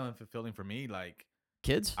that's kind of unfulfilling for me. Like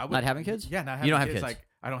Kids? I would, Not having kids? Yeah, not having You don't have kids. kids. Like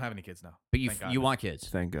I don't have any kids now. But you Thank God. you want kids?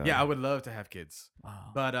 Thank God. Yeah, I would love to have kids, Wow.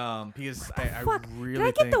 but because I Fuck. really Can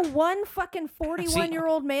I get think the one fucking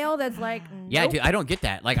 41-year-old male that's like, Yeah, nope. dude, I don't get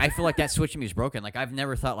that. Like, I feel like that switch in me is broken. Like, I've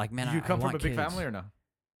never thought, like, man, Do you I come from want a big kids. family or no?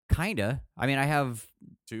 Kinda. I mean, I have.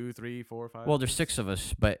 2, 3, 4, 5. Well, there's 6 of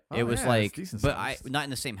us, but Oh, it was yeah, like, it's decent but size. not in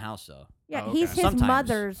the same house though. Yeah, Oh, okay. he's his Sometimes.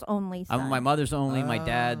 mother's only son. I'm my mother's only, my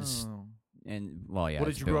dad's, Oh. and well, yeah. What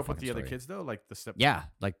it's did a you big grow old up with fucking the other story. kids though? Like the step. Yeah,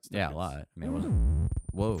 like Step yeah, a kids. lot. I mean, it wasn't.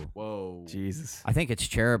 Whoa. Whoa. Jesus. I think it's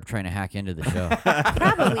Cherub trying to hack into the show.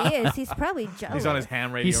 Probably is. He's probably jealous. He's on his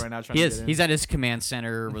ham radio right now trying to get in. He's at his command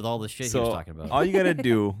center with all the shit he was So talking about. all you got to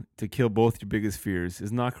do to kill both your biggest fears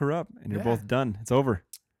is knock her up, and you're Yeah. both done. It's over.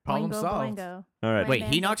 Problem Boingo, solved. boingo. All right. Wait,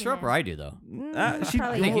 man, he knocks thank her you, up, or man. I do though? She,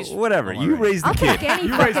 Probably I think will. he's- whatever. Don't You worry. raised the I'll kid. take any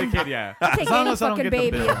You raise the fucking, kid, yeah. I'll take As long any as I don't fucking get the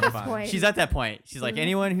baby bill, at I'm this fine. point. She's at that point. She's like,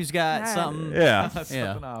 anyone who's got Alright. something. Yeah. That's Yeah.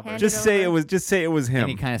 flipping off. Hand Just it say over. it was. Just say it was him.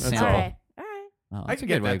 Any kind of That's sample. all. All right. All right. Oh, I that's a can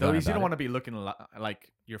good get way that of though. going You don't about want it. to be looking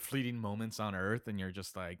like your fleeting moments on Earth, and you're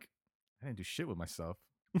just like, I didn't do shit with myself.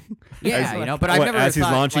 Yeah, you know, but I've What, never as he's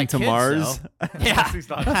thought, launching like, to kids, Mars. though. Yeah. He's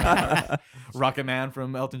not- Rocket Man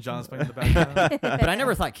from Elton John's playing in the background. But I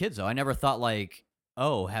never thought kids though. I never thought like,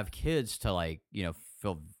 oh, have kids to like, you know,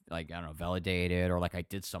 feel like I don't know, validated or like I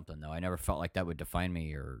did something though. I never felt like that would define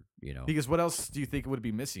me or you know. Because what else do you think would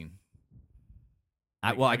be missing?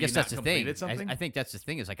 Like, Well, I have you guess not that's the thing. completed something? I think that's the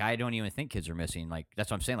thing is like I don't even think kids are missing. Like that's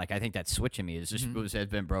what I'm saying. Like I think that switch in me is just has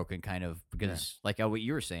been broken kind of because like what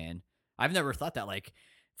you were saying. I've never thought that like,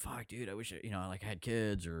 fuck, dude. I wish like I had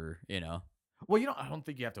kids or you know. Well, I don't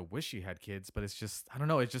think you have to wish you had kids, but it's just I don't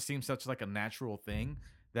know. It just seems such like a natural thing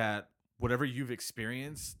that whatever you've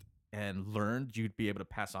experienced and learned, you'd be able to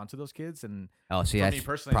pass on to those kids. And Oh, see, for me that's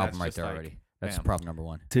personally, problem that's right just there like, already. That's bam. problem number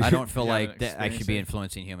one. Did I you- don't feel You like haven't that I should be experienced it?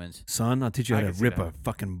 influencing humans. Son, I'll teach you I how can to see rip that. a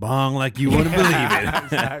fucking bong like you wouldn't believe it.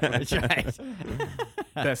 Exactly. That's right.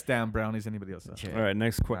 Best damn brownies anybody else. Sure. All right,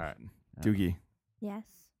 next All question. right. Doogie, Yes.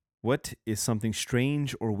 what is something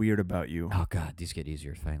strange or weird about you? Oh God, these get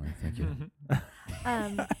easier finally. Thank you.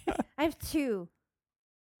 I have two.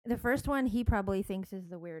 The first one he probably thinks is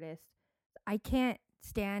the weirdest. I can't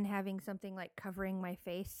stand having something like covering my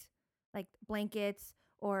face, like blankets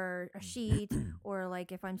or a sheet, or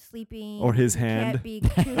like if I'm sleeping. Or his he hand. Can't be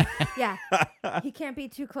too, yeah, he can't be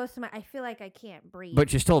too close to my. I feel like I can't breathe.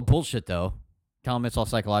 But you're still bullshit though. Tell them it's all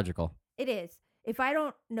psychological. It is. If I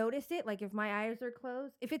don't notice it, like if my eyes are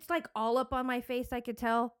closed, if it's like all up on my face, I could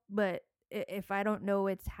tell. But if I don't know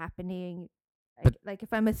it's happening, But- like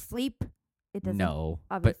if I'm asleep, it doesn't. No,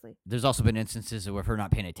 obviously. But there's also been instances of her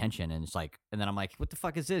not paying attention, and it's like, and then I'm like, what the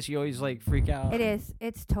fuck is this? You always like freak out. It is.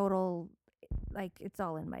 It's total. Like it's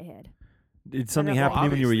all in my head. Did something Well, happen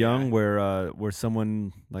to you when you were obviously, young where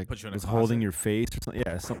someone like Put you in a was holding closet? your face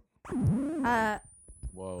or something? Yeah.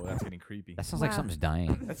 Whoa, that's getting creepy. That sounds like Wow. something's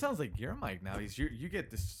dying. That sounds like your mic now. You get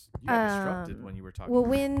this. You got disrupted Um, when you were talking. Well,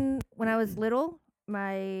 when I was little,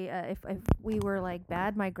 my if we were like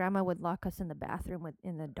bad, my grandma would lock us in the bathroom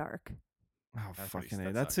in the dark. Oh, That's fucking that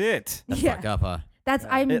A. That's sucks. it. That's Yeah. fucked up, huh? That's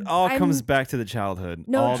Yeah. I'm. It all I'm, comes back to the childhood.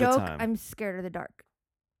 No all joke. the time. I'm scared of the dark.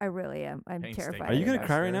 I really am. I'm Painstaking. terrified. Are you of the gonna dark.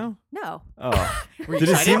 cry right now? No. Oh, Were you did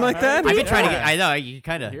it excited? seem like that? I've been trying to Yeah. get. I know you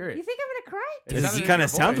kind of. Hear You it. think I'm gonna cry? It He sounded in kinda your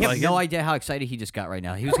sounded voice. You like have no idea how excited he just got right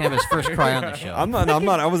now. He was gonna have his first cry on the show. I'm not.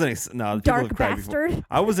 I wasn't. No, people Dark have cried before. bastard.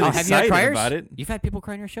 I wasn't Have you had excited criers? about it. You've had people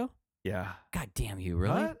cry on your show? Yeah. God damn you,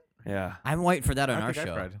 really? What? Yeah. I'm waiting for that on I our think I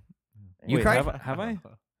show. cried. You Wait, cried? Have I? Oh.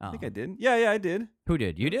 I think I did. Yeah, I did. Who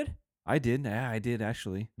did? You did? I did. Yeah, I did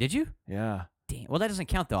actually. Did you? Yeah. Damn. Well, that doesn't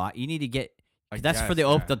count though. You need to get. I That's for guess, the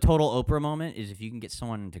yeah. the total Oprah moment is if you can get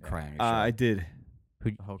someone to cry on your show. I did.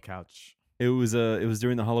 The whole couch. It was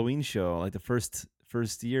during the Halloween show, like the first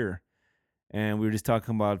year, and we were just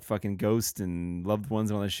talking about fucking ghosts and loved ones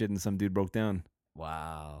and all that shit, and some dude broke down.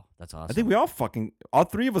 Wow, that's awesome. I think we all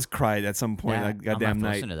three of us cried at some point that I'm goddamn gonna have to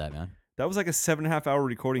night. listen to that, man. That was like a 7.5 hour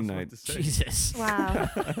recording I was night. about to say. Jesus. Wow.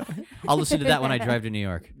 I'll listen to that when I drive to New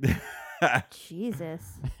York. Jesus.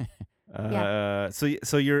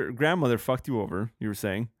 So your grandmother fucked you over. You were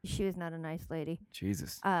saying, She was not a nice lady.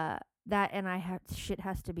 Jesus. That and shit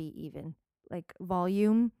has to be even. Like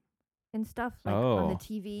volume and stuff. Like on the Oh.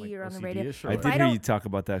 TV Like or on the OCD-ish radio. or I what? did I hear you don't- talk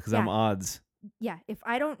about that because Yeah. I'm odds. Yeah, if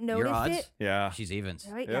I don't Your notice odds? it, Yeah. She's evens.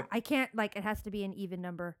 right? Yep. Yeah, I can't, like, it has to be an even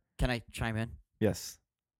number. Can I chime in? Yes.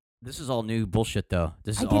 This is all new bullshit, though.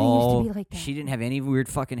 This I is didn't used to all. be like that. She didn't have any weird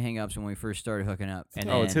fucking hangups when we first started hooking up. And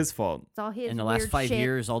Oh, it's then his fault. It's all his in the last weird 5 shit.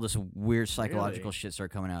 years, all this weird psychological Really? shit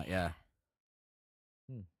started coming out. Yeah.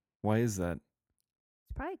 Why is that?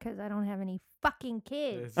 It's probably because I don't have any fucking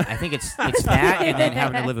kids. I think it's that and then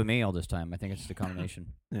having to live with me all this time. I think it's the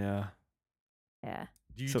combination. Yeah. Yeah.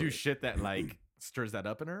 Do you So- do shit that like stirs that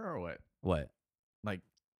up in her or what? What? Like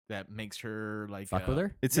that makes her like Fuck with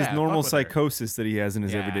her? It's Yeah, his fuck normal with her. psychosis that he has in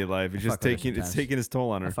his Yeah. everyday life. It's I just fuck with her taking sometimes. his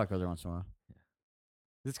toll on I her. fuck with her once in a while.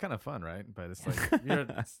 It's kind of fun, right? But it's like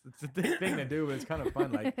it's a big thing to do, but it's kind of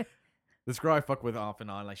fun. Like this girl I fuck with off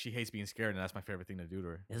and on, like she hates being scared, and that's my favorite thing to do to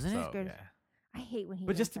her. Isn't it? So, Good. yeah. I hate when he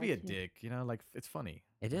But does just to that be a too. dick, you know, like it's funny.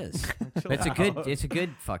 It is. Chill But out. it's a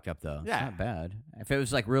good fucked up though. Yeah. It's not bad. If it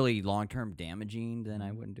was like really long term damaging, then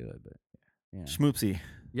I wouldn't do it. But yeah. Schmoopsy.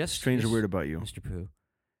 Yes. Strange or yes, weird about you? Mr. Pooh.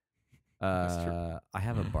 Mr. I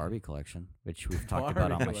have a Barbie collection, which we've talked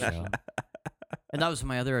about on Barbie my show. collection. And that was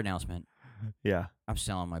my other announcement. Yeah. I'm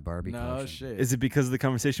selling my Barbie No collection. shit. Is it because of the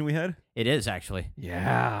conversation we had? It is actually.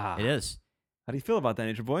 Yeah. It is. How do you feel about that,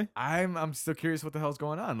 Nature Boy? I'm still curious what the hell's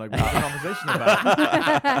going on. Like, what's the conversation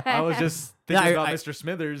about? I was just thinking No, about I- Mr.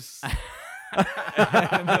 Smithers.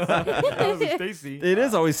 That was Stacy. It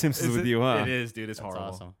is always Simpsons Is with it? you, huh? It is, dude. It's That's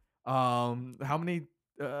horrible. awesome. How many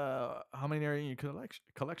are in your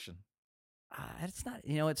collection? It's not.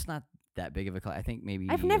 It's not that big of a. I think maybe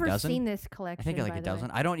I've a never dozen. seen this collection. I think like by a the way.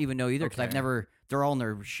 dozen. I don't even know either because I've Okay. never. They're all in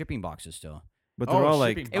their shipping boxes still. But they're Oh, all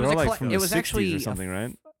like shipping they're box. all It was a like colle- from it the was 60s actually or a something,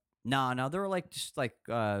 right? No, they were like just like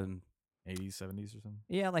 80s, 70s, or something.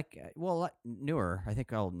 yeah, like well, a lot newer. I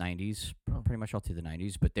think all 90s, Oh. pretty much all through the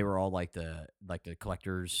 90s. But they were all like the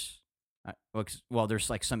collectors. Well, there's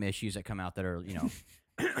like some issues that come out that are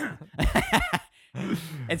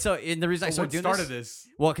and so the reason I So started what doing started this. this?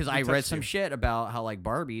 Well, because Who I read touched some you? shit about how like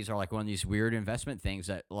Barbies are like one of these weird investment things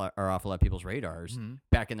that are off a lot of people's radars. Mhm.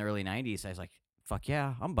 Back in the early 90s, I was like, fuck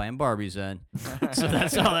yeah, I'm buying Barbies then. So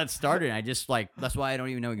that's how that started. And I just like, that's why I don't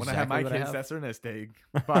even know When exactly I have my what kids, I have. that's their nest egg.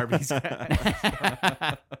 Barbies.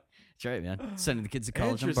 That's right, man. Sending the kids to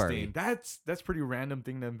college on Barbie. Interesting. That's pretty random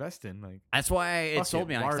thing to invest in. Like, That's why it Fuck sold it,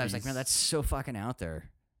 me on it. 'Cause I was like, Barbies. man, that's so fucking out there.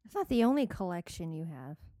 It's not the only collection you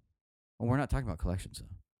have. Well, we're not talking about collections,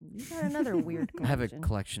 though. You got another weird I have collection. a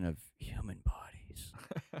collection of human bodies.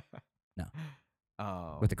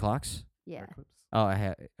 oh, With the clocks? Yeah. Oh, I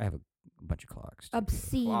have a bunch of clocks. too.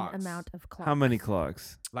 Obscene Clocks. amount of clocks. How many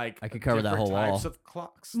clocks? like I could cover that different whole wall. types of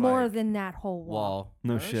clocks. More like, than that whole wall. Wall.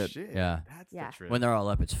 No oh, shit. Yeah. That's Yeah. the trip. When they're all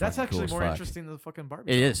up, it's That's fucking actually cool as more fuck. interesting than the fucking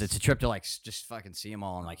Barbie. It is. dolls. It's a trip to like just fucking see them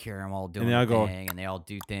all and like hear them all doing they all their go- thing, and they all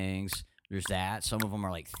do things. There's that. Some of them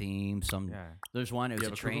are like themed. Some Yeah. there's one. It You was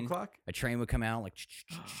have a train. clock A train would come out like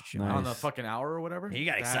on the Nice. fucking hour or whatever. He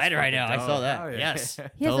got That's excited right fucking now. I saw dope. that. Oh, yeah. Yes.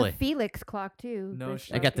 He has Totally. a Felix clock too. No the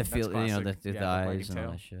shit. I got the That's feel, the classic. the Yeah, the eyes wagging and all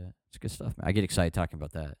tail. that shit. It's good stuff, man. I get excited talking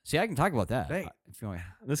about that. See, I can talk about that. Hey. If you want.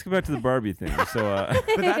 Let's go back to the Barbie thing. So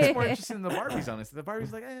But that's more interesting than the Barbies, honestly. The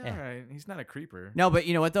Barbie's like, Yeah. all right, he's not a creeper. No, but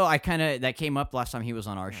you know what though? I kind of that came up last time he was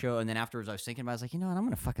on our show, and then afterwards I was thinking about. It, I was like, you know what? I'm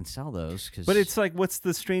gonna fucking sell those because. But it's like, what's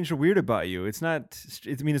the strange or weird about you? It's not.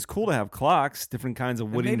 I mean, it's cool to have clocks, different kinds of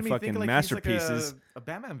It wooden made me fucking think like masterpieces. He's like a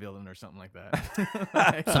Batman villain or something like that.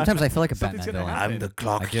 Like, sometimes I feel like a something's Batman gonna villain. happen.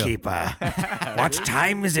 clock do. keeper. What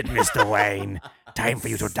time is it, Mr. Wayne? Time for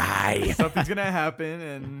you to die. Something's gonna happen,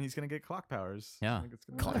 and he's gonna get clock powers. Yeah. Like, it's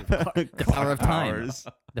gonna The power of time. Powers.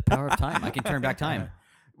 The power of time. I can turn back time.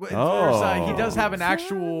 He does have an Turn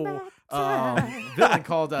actual back time. villain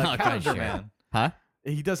called Oh, God, Calendar sure. Man. Huh?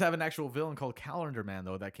 He does have an actual villain called Calendar Man,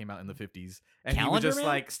 though, that came out in the 50s. And he would Calendar just, Man?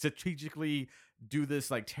 like, strategically do this,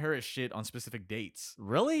 like, terrorist shit on specific dates.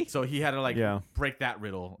 Really? So he had to, like, Yeah. break that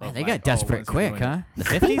riddle. Man, of, they like, got desperate when's he quick, doing it? huh? The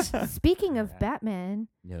 50s? Speaking of Yeah. Batman,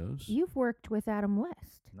 Yes. you've worked with Adam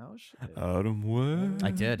West. No shit. Adam West. I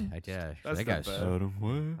did. Actually. That's That the guy's. best. Adam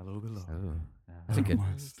West. Hello, below. Oh, that's a good.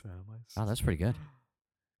 Oh, that's pretty good.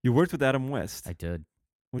 You worked with Adam West. I did.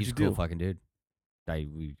 What'd He's you a cool do? fucking dude.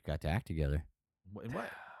 We got to act together In what?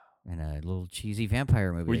 in a little cheesy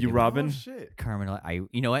vampire movie. Were you together. Robin? Oh, shit. Carmen,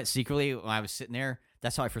 you know what? Secretly, when I was sitting there,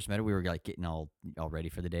 that's how I first met him. We were like getting all ready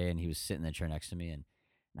for the day, and he was sitting in the chair next to me, and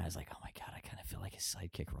I was like, "Oh my god, I kind of feel like a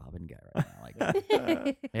sidekick Robin guy right now."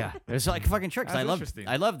 Like, yeah, it was like a fucking trick. 'Cause That's I loved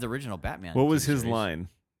interesting. the original Batman. What was TV his series. line?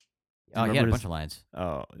 Oh, he remember had a his- bunch of lines.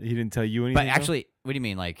 Oh, he didn't tell you anything. But though? actually, what do you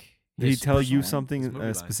mean? Like, did he his tell you personal line? something His movie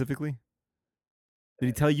line. specifically? Did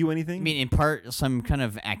he tell you anything? I mean, in part, some kind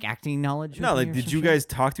of acting knowledge. no. with Like, me or did some you shit? guys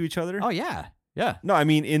talk to each other? Oh yeah, yeah, No, I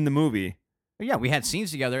mean in the movie. yeah. We had scenes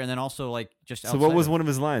together, and then also like just. So what was outside one of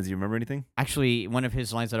his lines? Do you remember anything? Actually, one of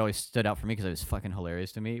his lines that always stood out for me because it was fucking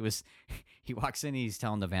hilarious to me. It was he walks in, he's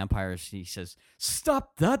telling the vampires, he says,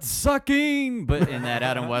 "Stop that sucking," but in that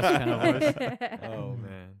Adam West kind of voice. Oh,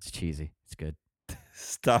 man. It's cheesy. It's good.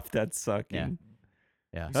 Stop that sucking.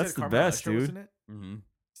 Yeah. You That's said the Carmen best, Electra was dude. in it? Mm-hmm.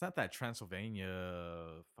 It's not that Transylvania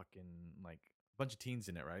fucking, like, bunch of teens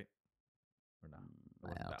in it, right? Or not? It I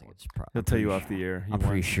wasn't don't that think one. it's. He'll tell you off the air. He I'm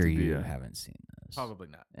pretty wants it sure to be you a- haven't seen this. Probably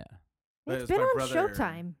not. Yeah. But It's it's been my on brother-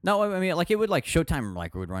 Showtime. No, I mean, like it would like Showtime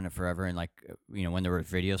like would run it forever, and like when there were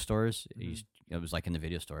video stores, it was like in the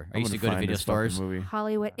video store. I I'm used to gonna go to find video this fucking stores. Movie.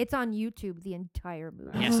 Hollywood. It's on YouTube, the entire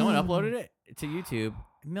movie. Yeah, someone uploaded it to YouTube.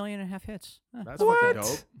 1.5 million hits. Huh. That's What? fucking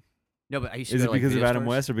dope. No, but I used to Is go it to, like, because of video Adam stores.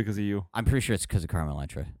 West or because of you? I'm pretty sure it's because of Carmen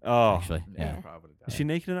Electra. Oh, Actually, yeah. Probably is she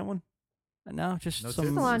naked in that one? No, just No some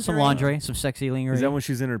tits? some Lingerie. lingerie, some sexy lingerie. Is that when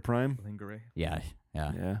she's in her prime? Lingerie. Yeah.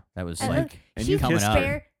 Yeah. That was And like And she's you coming kissed up.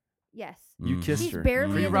 her. Yes. You Mhm. kissed She's her.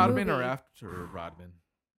 barely Pre in the Rodman or movie. after Rodman?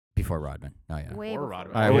 Before Rodman. Oh yeah. Way Or before.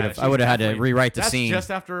 Rodman. I Oh, would yeah, have she's I would have had to definitely- rewrite the That's scene. just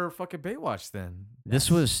after fucking Baywatch then. This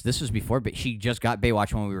was before, but she just got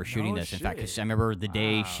Baywatch when we were shooting No this. In fact, 'cause shit. I remember the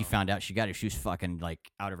day she Wow. found out she got it. She was fucking like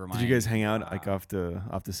out of her mind. Did you guys hang out like Wow. off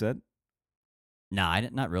the set? Nah, I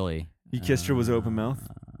didn't, not really. You kissed her, was it open mouth?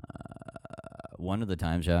 One of the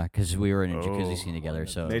times, yeah, because we were in a jacuzzi Oh. scene together.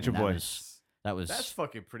 So Nature that boy. That was That's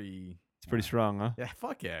fucking pretty. It's pretty strong, huh? Yeah,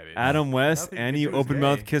 fuck yeah, it is. Adam West Nothing and you he can do is open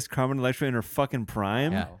mouth gay. kissed Carmen Electra in her fucking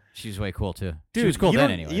prime. yeah. She's way cool too. Dude, she was cool you then,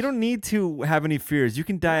 don't, anyways. You don't need to have any fears. You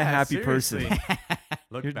can die a Yeah, happy seriously. person.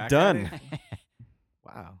 Look You're back done. At it.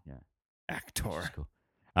 Wow. Actor. She's cool.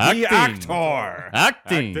 The actor.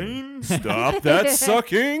 Acting. Stop that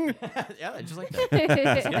sucking. Yeah, just like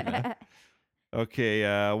that.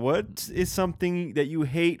 Okay, what is something that you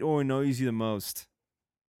hate or annoys you the most?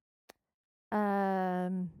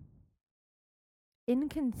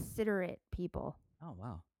 Inconsiderate people. Oh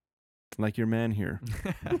wow, Like your man here.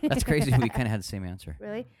 that's crazy. We kind of had the same answer.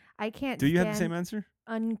 Really? I can't. Do you have the stand same answer?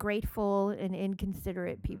 Ungrateful and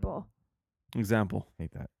inconsiderate people. Example.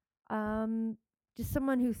 Hate that. Just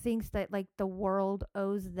someone who thinks that like the world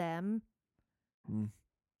owes them, Mm.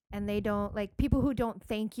 and they don't like people who don't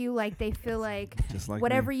thank you. Like they feel like Just like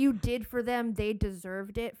whatever me. you did for them, they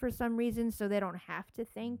deserved it for some reason, so they don't have to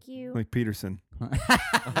thank you. Like Peterson.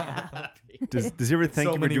 Does he ever thank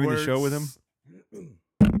So you for many doing the show with him? words.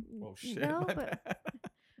 Oh shit. No, my but- bad.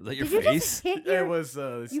 Is that your Did you face? just hit It your? was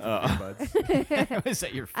You- earbuds. Was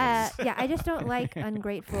that your face? Yeah, I just don't like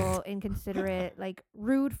ungrateful, inconsiderate, like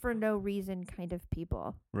rude for no reason kind of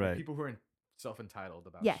people. Right. People who are self-entitled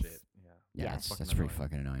about Yes. shit. Yeah. yeah, yeah. that's Fucking pretty annoying.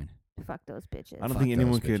 fucking annoying. Fuck those bitches. I don't Fuck think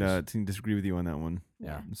anyone those could bitches. disagree with you on that one.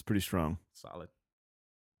 Yeah, It's pretty strong. Solid.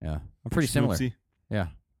 yeah, I'm pretty similar. Shmoopsy? Yeah.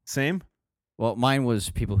 Same? Well, mine was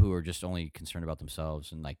people who are just only concerned about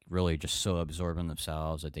themselves and like really just so absorbed in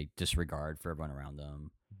themselves that they disregard for everyone around them.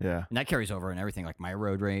 Yeah. And that carries over and everything. Like my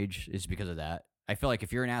road rage is because of that. I feel like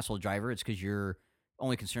if you're an asshole driver, it's because you're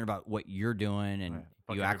only concerned about what you're doing and Right.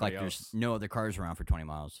 Fuck you act like everybody there's else. no other cars around for 20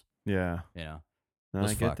 miles. Yeah. You know? No,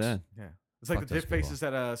 Those I get fucks. that. Yeah. It's like Fuck the those dick people. faces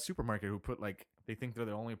at a supermarket who put like they think they're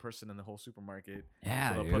the only person in the whole supermarket. Yeah,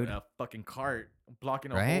 So they'll dude. put a fucking cart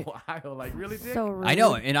blocking a Right? whole aisle. Like really, dick? So rude. I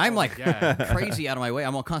know, and I'm Oh, like yeah. crazy out of my way.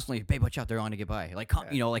 I'm all constantly, babe, watch out, they're on to get by. Like,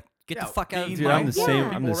 Yeah. you know, like get Yeah, the fuck out of being Dude, I'm the Yeah. same.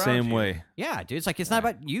 I'm the People around same you. way. Yeah, dude. It's like it's not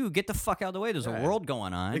about you. Get the fuck out of the way. There's a Yeah. world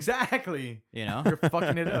going on. Exactly. You know, You're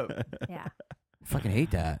fucking it up. Yeah. fucking hate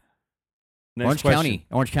that. Next Orange question. County.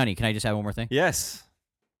 Orange County. Can I just add one more thing? Yes.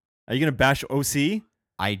 Are you gonna bash OC?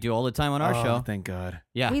 I do all the time on our Oh, show. thank God.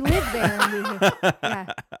 Yeah. We live there. And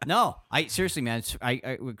yeah. No, I seriously, man. So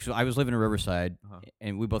I was living in Riverside, Uh-huh.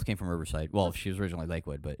 and we both came from Riverside. Well, she was originally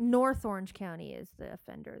Lakewood, but North Orange County is the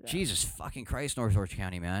offender. Though. Jesus fucking Christ, North Orange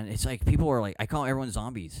County, man. It's like people are like, I call everyone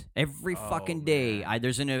zombies every fucking day. man.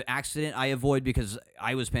 There's an accident I avoid because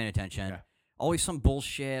I was paying attention. Yeah. Always some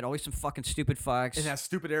bullshit. Always some fucking stupid fucks. In that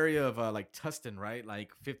stupid area of like Tustin, right?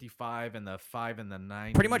 Like 55 and the 5 and the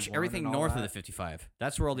 9. Pretty much everything north of the 55.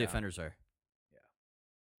 That's where all the Yeah. offenders are.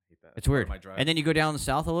 Hate that. It's That's part weird. of my drive. And then you go down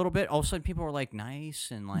south a little bit. All of a sudden, people are like nice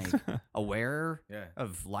and like aware yeah.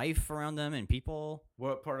 of life around them and people.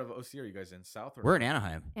 What part of OC are you guys in? South or We're in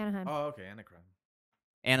Anaheim. Anaheim. Oh, okay, Anaheim.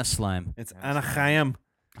 Anna slime. It's Yeah, Anaheim.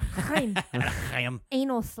 Anaheim. Anaheim.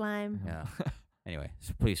 Anal slime. Yeah. Anyway,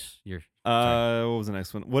 so please, you're. What was the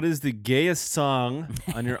next one? What is the gayest song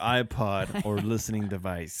on your iPod or listening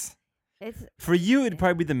device? It's For you, it'd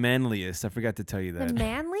probably be the manliest. I forgot to tell you the that.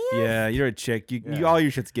 manliest. Yeah, you're a chick. You Yeah. all your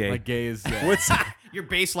shit's gay. Like gay is. What's Your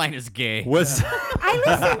baseline is gay. what's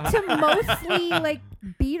I listen to mostly like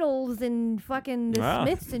Beatles and fucking the Wow.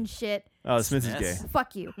 Smiths and shit. Oh, Smith is gay. Smiths.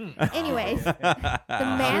 Fuck you. Anyways, the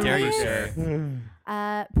How dare you, manliest.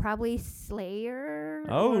 sir? Probably Slayer.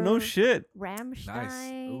 Oh, no or shit. Rammstein.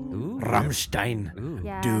 Nice. Ooh. Rammstein. Ooh.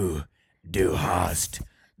 Yeah. Du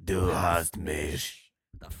hast mich.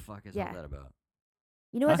 What the fuck is Yeah. all that about?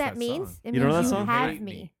 You know what That's that that means? song. It You know means that you song? have Hate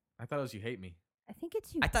me. I thought it was You Hate Me. I think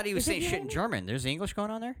it's you. I thought he was Is it saying you shit hate in me? German. There's English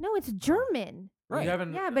going on there? No, it's German. Right. You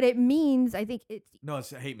haven't. Yeah, but it means I think it's No, it's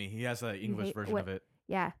Hate Me. He has an English hate- version what- of it.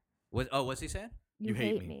 yeah. What's he saying? You,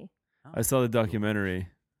 hate hate me. me. I saw the documentary.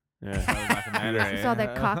 Yeah. You saw the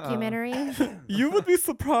cockumentary. You would be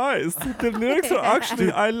surprised. The lyrics are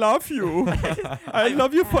actually "I love you, I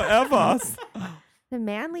love you forever." The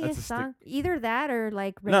manliest song, either that or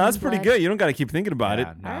like. No, that's Raining pretty Blood. good. You don't got to keep thinking about it.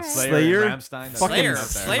 Nah, Alright. Slayer, Rammstein. that's fucking Slayer. up there.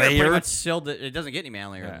 Slayer pretty Slayer. much sealed it. It doesn't get any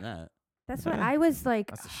manlier Yeah. than that. That's what I was like.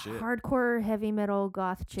 That's the shit. Hardcore heavy metal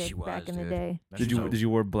goth chick She back was, in the dude. day. That's Did you dope. did you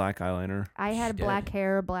wear black eyeliner? I had She did. black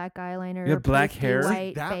hair, black eyeliner. You had black pasty hair?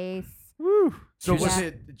 white That- face. Woo. So She was was-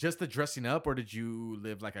 it just the dressing up, or did you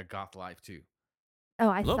live like a goth life too? Oh,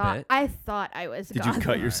 I Little thought bit. I thought I was. Did you goth.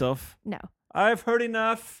 cut yourself? No, I've heard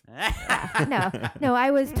enough. no,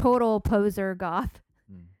 I was total poser goth.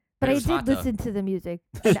 But It I was did hot, though. listen to the music.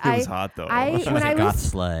 It And was hot though. I- She when was I a goth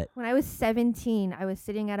was- slut. When I was 17, I was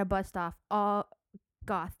sitting at a bus stop, all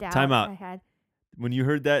gothed out. Time out. I had. When you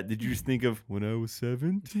heard that, did you just think of when I was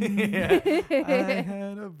 17? I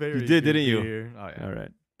had a very did, good didn't you? beer. Oh, yeah. All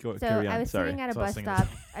right. Go, So carry on. I was Sorry. sitting at a So I was bus singing stop.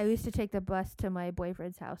 I used to take the bus to my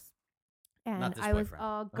boyfriend's house, and this I was boyfriend.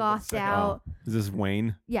 all was about to gothed say, out. Is this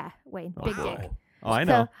Wayne? Yeah, Wayne, Oh, big wow. dick. Oh, I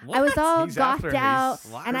know. So I was all He's after gothed me. out,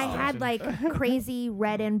 He's and I locked had in. like crazy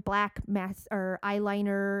red and black or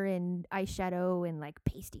eyeliner and eyeshadow and like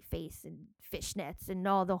pasty face and fishnets and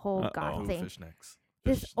all the whole Uh-oh. goth Ooh, thing. fishnecks.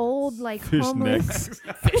 This old like Fish homeless.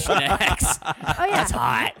 Fishnecks. Oh yeah, That's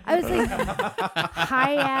hot. I was like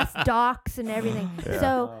high ass docks and everything. Yeah.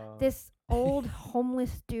 So this old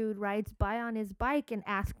homeless dude rides by on his bike and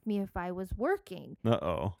asked me if I was working.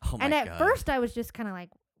 Uh-oh. Oh my And at God. first I was just kind of like,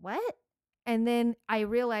 what? And then I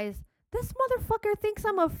realized this motherfucker thinks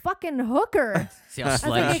I'm a fucking hooker. See how I was slutty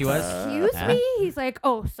like, she was? excuse Yeah. me? He's like,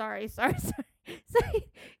 oh, sorry. So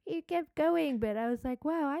he kept going, but I was like,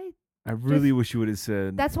 wow, I really wish you would have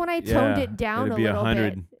said. that's when I toned Yeah, it down it'd a be little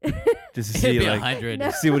 100. bit. Just to It'd see be like 100. No.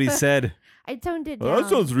 see what he said. I toned it down. Well, that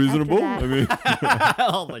sounds after reasonable. that. I mean,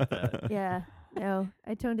 I like that. Yeah, no,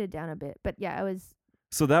 I toned it down a bit, but yeah, I was.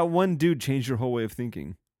 so that one dude changed your whole way of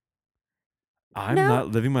thinking. I'm No. not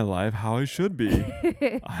living my life how I should be.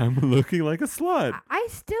 I'm looking like a slut. I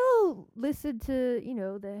still listen to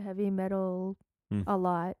the heavy metal Hmm. a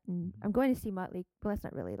lot, and I'm going to see Motley. Well, that's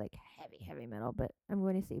not really like heavy metal, but I'm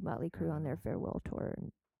going to see Motley Crue on their farewell tour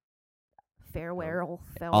and farewell.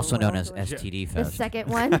 Also known as tour. STD the Fest. second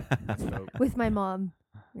one That's dope. with my mom.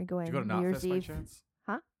 We're Did going you go to New Year's Knotfest by Eve. chance?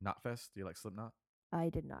 Huh? Knotfest? Do you like Slipknot? I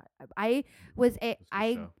did not. I was a. It was a good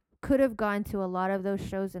I show. could have gone to a lot of those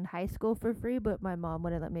shows in high school for free, but my mom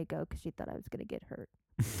wouldn't let me go because she thought I was gonna get hurt.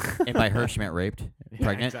 And by her, she meant raped. Yeah,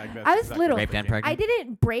 Pregnant? exactly. I was little. Raped and I pregnant?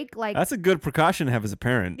 didn't break like. That's a good precaution to have as a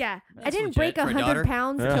parent. Yeah, I That's didn't legit break for a 100 daughter.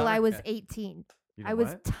 pounds Yeah. till I was Yeah. 18. You I know was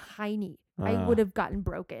what? tiny. I Ah. would have gotten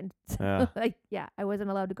broken. So, Yeah. like, yeah, I wasn't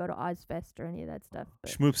allowed to go to Ozfest or any of that stuff.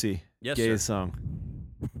 But Shmoopsy, Yes, gayest sir. song.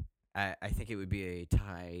 I think it would be a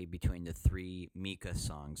tie between the 3 Mika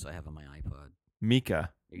songs I have on my iPod.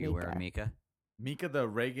 Mika. Are you aware of Mika? Mika, the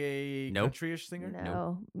reggae Nope. countryish singer?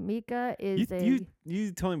 no, Mika is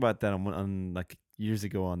You told me about that on like years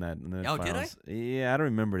ago on that. On the Oh, did I? files. Yeah, I don't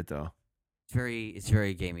remember it though. It's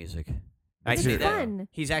very gay music. I It's see that. fun.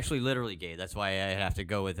 He's actually literally gay. That's why I have to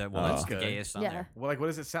go with it. Well, Oh. that's the Good. gayest on Yeah. there. Well, like, what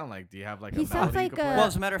does it sound like? Do you have like He a sounds melody you like can play? Well,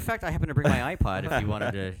 as a matter of fact, I happen to bring my iPod if you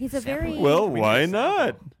wanted to. He's a sample very- it. Well, We need why a sample.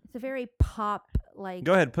 not? It's a very pop like.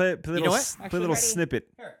 Go ahead, play a know little, what? play a Actually, little ready? snippet.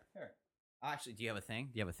 Here. Actually, do you have a thing?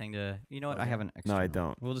 Do you have a thing to? You know what? I have an. No, I external.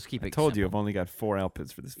 don't. We'll just keep I it. told you I've simple. only got 4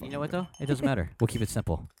 outputs for this. You fucking know what thing. though? It doesn't matter. We'll keep it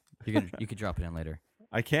simple. You could drop it in later.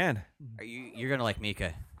 I can. You're gonna like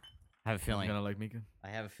Mika. I have a You feeling. gonna like Mika? I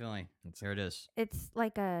have a feeling. Here it is. It's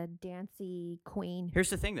like a dancey queen. Here's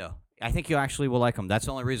the thing, though. I think you actually will like them. That's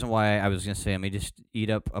the only reason why I was gonna say. Let me just eat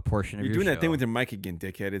up a portion of You're your doing that thing show. with your mic again,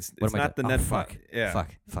 dickhead. It's What am I not the doing? net Oh, fuck. Yeah.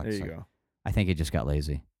 Fuck. There you sorry. go. I think it just got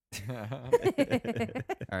lazy. All All right,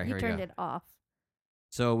 you here we turned go. it off.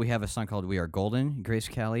 So we have a song called "We Are Golden," Grace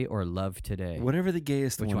Kelly, or "Love Today." Whatever the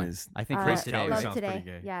gayest Which one one? is. I think Uh, Grace Kelly Today. Love sounds today. pretty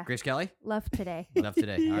gay. Yeah. Grace Kelly, Love today. "Love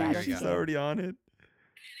Today." All right, Yeah, here we she's go. She's already on it.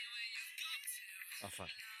 Oh fuck.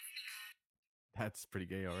 That's pretty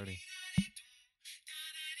gay already.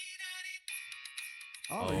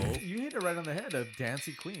 Oh. Oh, you hit it right on the head. A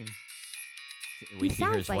dancey queen. We He can hear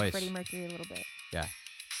sounds his like voice. Freddie Mercury a little bit. Yeah.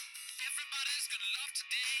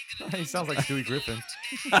 He sounds like Stewie Griffin.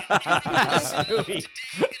 Stewie.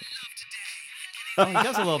 Oh, he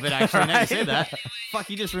does a little bit actually. Now you say that. Fuck,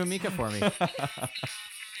 you just ruined Mika for me.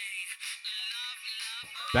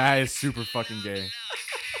 That is super fucking gay.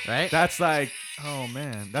 Right? That's like, oh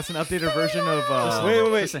man, that's an updated version of. Wait.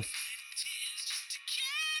 Listen.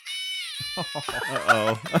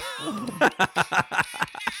 Uh-oh.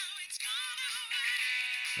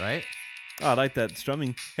 Right? Oh, I like that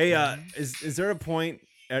strumming. Hey, is there a point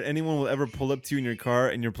anyone will ever pull up to you in your car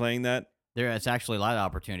and you're playing that? It's actually a lot of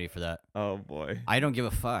opportunity for that. Oh boy, I don't give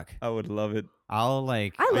a fuck. I would love it. I'll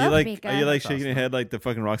like. I Are you love like Mika. are you like That's shaking your awesome. head like the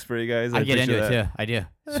fucking Roxbury guys? I get picture into it that. too. I do.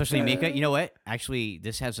 Especially Mika. You know what? Actually,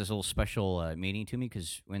 this has this little special meaning to me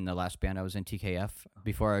because when the last band I was in, TKF,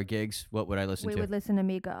 before our gigs, what would I listen We to? would listen to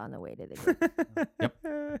Mika on the way to the gig.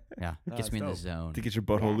 Yeah, it Oh, gets me in the that's dope. zone. To get your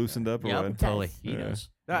butthole Yeah. loosened up or Yep, what? totally. does. He Yeah. knows.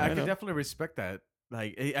 Yeah, I I can know. definitely respect that.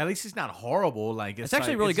 Like, at least it's not horrible. Like, It's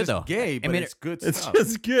actually really good, just though. Gay, but mean, it's good It's stuff.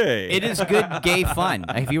 just gay. It is good gay fun.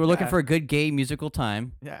 If you were looking for a good gay musical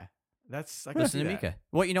time, Yeah, that's. I can listen see to that. Mika.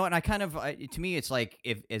 Well, you know what? I kind of, to me, it's like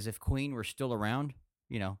as if Queen were still around.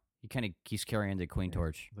 You know, he kind of keeps carrying the Queen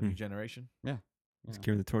torch. The new generation. You Let's know.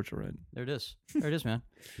 carry the torch right. There it is. There it is, man.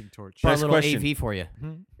 King Torch. Brought a Next little question. AV for you.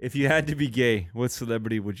 If you had to be gay, what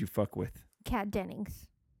celebrity would you fuck with? Kat Dennings.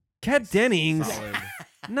 Kat Dennings. Solid.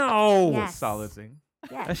 No. Yes. Solid thing.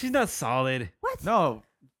 Yeah. She's not solid. What? No.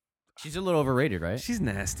 She's a little overrated, right? She's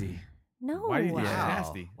nasty. No. Why do you think she's Wow.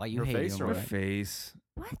 nasty? Why you Her hate face you or Her more? what? face.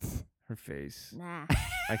 What? Her face. Nah.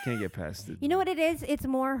 I can't get past it. You know what it is? It's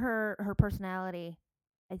more her personality.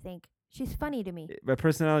 I think she's funny to me. By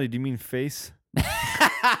personality, do you mean face?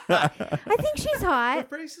 I think she's Her hot.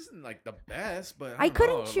 face isn't like the best, but I don't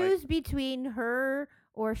couldn't know, like- choose between her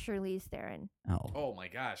or Charlize Theron. Oh, oh my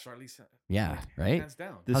gosh, Charlize. yeah, right? Hands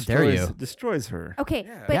down. How dare you. Destroys her. Okay,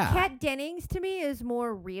 Yeah. but Yeah. Kat Dennings to me is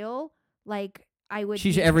more real. Like I would.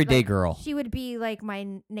 She's be, an everyday like, girl. She would be like my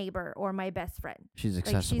neighbor or my best friend. She's Like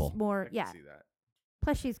accessible. she's more. I can Yeah. see that.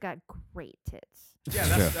 Plus, she's got great tits. Yeah, It's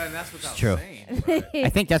that's, true. and that's what I was true. saying. but- I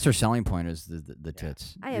think that's her selling point is the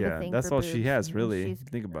tits. I have Yeah, a thing that's for all she boobs, has, and really. she's-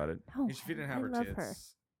 Think about it. Oh, if she didn't have I her love tits. her.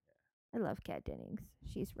 I love Kat Dennings.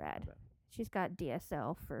 She's rad. bet. She's got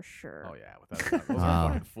DSL for sure. Oh yeah, without a doubt. Those Wow.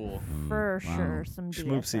 are fucking full. For wow. sure, some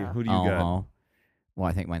Schmoopsy, DSL. who do you got? Oh, well,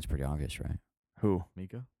 I think mine's pretty obvious, right? Who?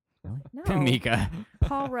 Mika. No, Mika.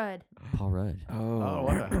 Paul Rudd. Paul Rudd. Oh,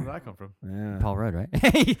 where did that come from? yeah. Paul Rudd, right?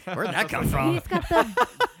 Where'd that come from? He's got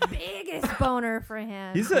the biggest boner for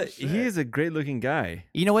him. He is a great looking guy.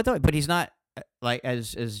 You know what though? But he's not like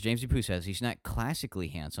as James Pooh says. He's not classically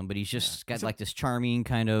handsome, but he's just got He's a- like this charming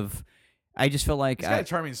kind of. I just feel like He's got a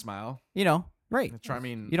charming smile, you know, right? a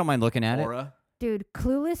charming You don't mind looking at it. aura. Dude,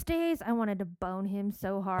 Clueless days, I wanted to bone him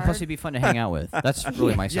so hard. Plus, he'd be fun to hang out with. That's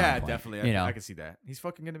really my selling Yeah, point. definitely. You know, I can see that. He's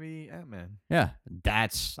fucking gonna be Ant-Man. yeah,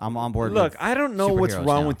 I'm on board. Look, with I don't know what's superheroes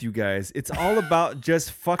wrong now. with you guys. It's all about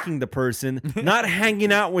just fucking the person, not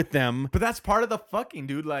hanging out with them. But that's part of the fucking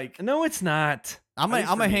dude. Like, No, it's not. I'm at a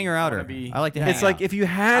least for me, hanger I outer. wanna be- I like to hang It's like out. if you I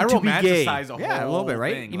had to be gay. romanticize a whole Yeah, a little bit,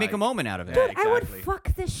 right? thing, You make a like- moment out of it. Yeah, Dude, I would exactly.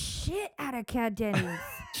 fuck the shit out of Kat Dennings.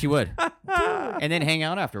 She would, and then hang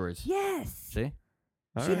out afterwards. Yes. See?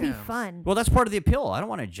 All She'd right. be Damn. fun. Well, that's part of the appeal. I don't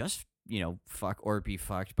want to just fuck or be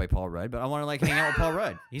fucked by Paul Rudd, but I want to like hang out with Paul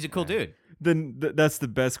Rudd. He's a cool dude. Then that's the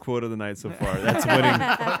best quote of the night so far. That's winning.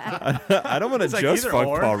 I don't want to It's like just either fuck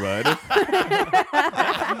or. Paul Rudd.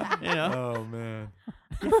 You know, Oh man.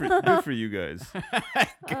 Good for you guys.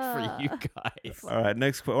 good for you guys. All right,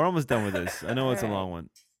 next. We're almost done with this. I know it's a All right. long one.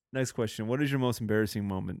 Next question. What is your most embarrassing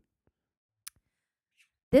moment?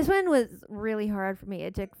 This one was really hard for me.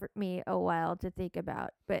 It took me a while to think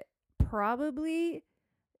about, but probably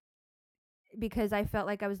because I felt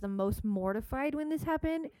like I was the most mortified when this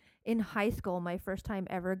happened. In high school, my first time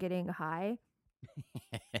ever getting high,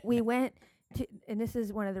 we went to, and this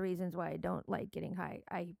is one of the reasons why I don't like getting high.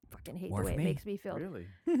 I fucking hate More the way for it me. makes me feel. Really?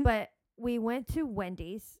 But we went to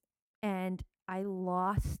Wendy's, and I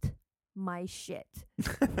lost my shit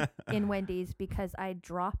in Wendy's because I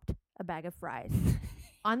dropped a bag of fries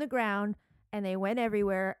on the ground, and they went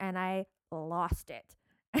everywhere, and I lost it.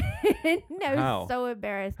 And I was How? so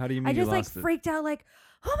embarrassed. How do you mean I you just like lost it? freaked out, like,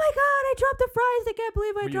 oh my god, I dropped the fries! I can't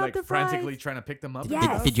believe I Were you dropped like the fries. frantically trying to pick them up? and Yes.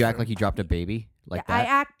 stuff, Did you act or- like you dropped a baby like I that?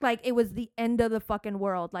 act like it was the end of the fucking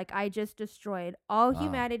world. Like I just destroyed all Wow.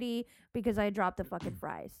 humanity because I dropped the fucking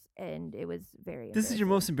fries, and it was very. This is your embarrassing.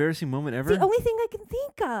 most embarrassing moment It's ever? the only thing I can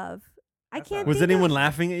think of. I That's can't. not- Was think anyone of-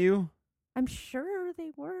 laughing at you? I'm sure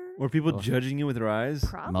they were. Were people Oh. judging you with their eyes?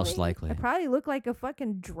 Probably. Most likely. I probably look like a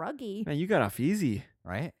fucking druggie. Man, you got off easy.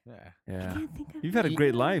 Right? Yeah. I Yeah. can't think of You've had a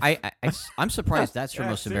great life. I'm surprised that's your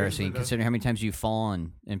Yeah, most seriously, embarrassing, though. considering how many times you've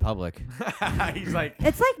fallen in public. He's like,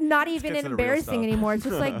 It's like not even get to the real embarrassing stuff. anymore. It's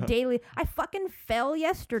just like daily. I fucking fell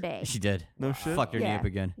yesterday. She did. No shit. Fucked her knee Yeah. up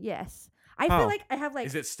again. Yes. I How? feel like I have like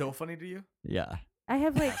is it still funny to you? Yeah. I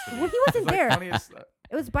have like Has to be. well he It's wasn't like there. funniest-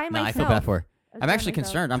 It was by No, I myself. feel bad for her. I was I'm by actually myself.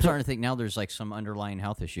 concerned. I'm starting to think now there's like some underlying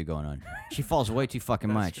health issue going on. She falls way too fucking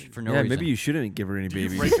That's much crazy. for no yeah, reason. maybe you shouldn't give her any Do you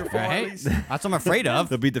babies. break your fall at Right? least? That's what I'm afraid of.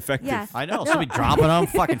 They'll be defective. Yeah. I know. No. Somebody dropping them,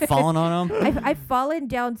 fucking falling on them, I've fallen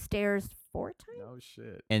downstairs 4 times. No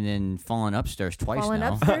shit. and then falling upstairs twice Fallen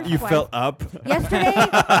now. upstairs You twice. fell up. Yesterday,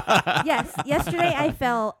 yes, yesterday I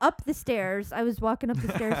fell up the stairs. I was walking up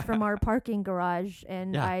the stairs from our parking garage,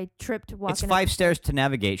 and Yeah. I tripped walking. It's up. 5 stairs to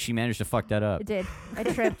navigate. She managed to fuck that up. I did. I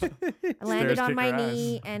tripped. I landed Stairs on kick my her ass.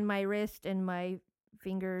 knee and my wrist and my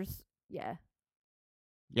fingers. Yeah.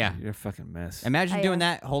 Yeah. You're a fucking mess. Imagine I, doing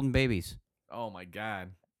that holding babies. Oh my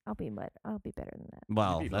god. I'll be better than that.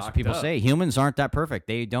 Well, be that's what locked people up. say. Humans aren't that perfect.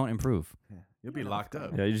 They don't improve. You'll be locked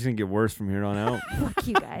up. Yeah, you're just gonna get worse from here on out. Fuck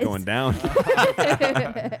you guys. Going down.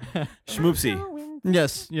 Schmoopsy.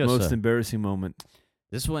 Yes. Yes. Most sir. embarrassing moment.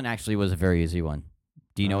 This one actually was a very easy one.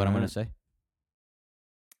 Do you know what I'm going to Alright. say?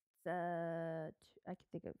 I can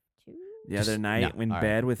think of 2. The Just- other night no, in all right.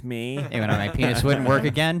 bed with me. Hey, when my penis wouldn't work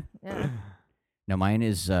again? Yeah. No, mine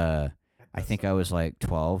is, I think I was like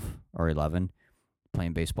 12 or 11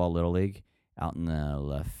 playing baseball Little League out in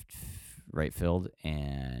the right field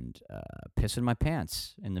and pissing my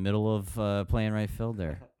pants in the middle of playing right field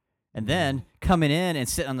there. And then coming in and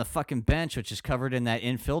sitting on the fucking bench, which is covered in that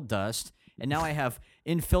infield dust. And now I have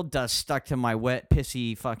infield dust stuck to my wet,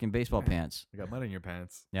 pissy fucking baseball pants. You got mud in your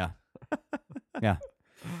pants. Yeah. Yeah.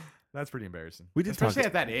 That's pretty embarrassing. We did Especially talk-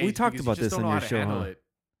 at that age. we talked because about you just this don't on know your how to show, handle huh? it.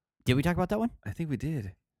 Did we talk about that one? I think we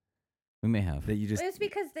did. We may have. That you just. It's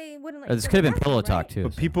because they wouldn't let Or you this go could have to been pillow the bathroom, talk, right? too.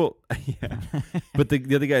 But so. people. Yeah. But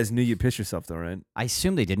the other guys knew you pissed yourself though, right? I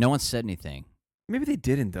assume they did. No one said anything. Maybe they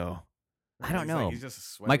didn't though. I don't He's like- know. he's just a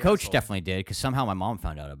sweaty My coach asshole. definitely did because somehow my mom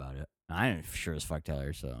found out about it. I didn't sure as fuck tell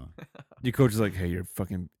her, so. Your coach is like, "Hey, your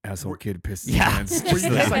fucking asshole kid pissed his Yeah. pants." Were you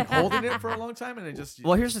just like holding it for a long time and it just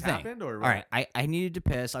Well, here's just the thing. happened, or All right, I needed to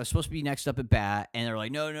piss. I was supposed to be next up at bat, and they're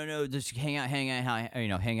like, no, just hang out,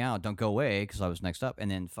 hang out, don't go away, because I was next up,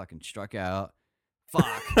 and then fucking struck out. Fuck.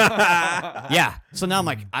 Yeah. So now I'm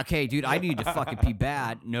like, okay, dude, I need to fucking pee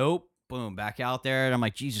bad. Nope. Boom, back out there, and I'm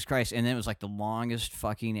like, Jesus Christ! And then it was like the longest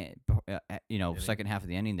fucking, second half of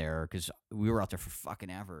the inning there, because we were out there for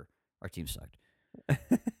fucking ever. Our team sucked.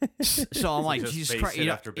 So I'm like, Just Jesus base Christ! hit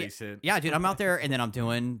after base hit. Yeah, dude, I'm out there, and then I'm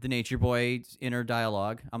doing the Nature Boy inner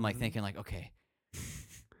dialogue. I'm like thinking, like, okay,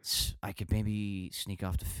 I could maybe sneak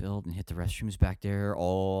off the field and hit the restrooms back there,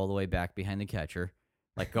 all the way back behind the catcher,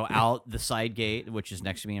 like go out the side gate, which is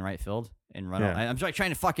next to me in right field, and run. Yeah. I'm like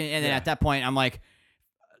trying to fucking, and then Yeah. at that point, I'm like,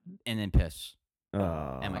 and then piss. And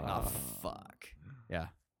I'm like, oh Oh, fuck, yeah.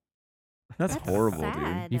 that's horrible, dude.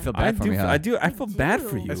 sad. You feel I bad for do. me, huh? I do. I I feel bad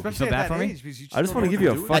for do. you. Especially feel at bad that for me? age, because you I just don't wanna know give what you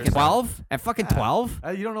to a do with fucking- At yourself. 12, at fucking 12.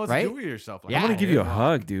 You don't know what Right? to do with yourself. Yeah. I want to give you a dude.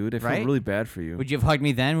 hug, dude. I feel Right? really bad for you. Would you have hugged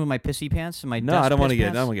me then with my pissy pants and my No, dust I don't want to piss get. I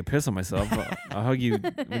pants? don't want to get pissed on myself. I'll hug you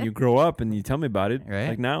when you grow up and you tell me about it. Right?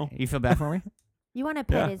 Like now. You feel bad for me? You want to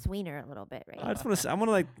pet Yeah. his wiener a little bit, right? I just want to. I want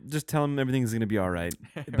to like just tell him everything's gonna be all right.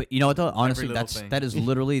 But you know what though? Honestly, little that thing. is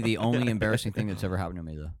literally the only embarrassing thing that's ever happened to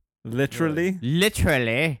me though. Literally.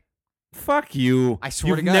 Literally. Fuck you. I swear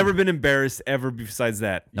You've to God. never been embarrassed ever besides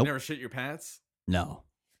that. You Nope. never shit your pants? No.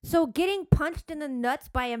 So getting punched in the nuts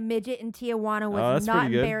by a midget in Tijuana Oh, was that's not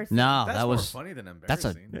pretty good. embarrassing. No, That's that more was funny than that's a-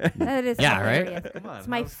 embarrassing. That is Yeah, right? hilarious. Come on. It's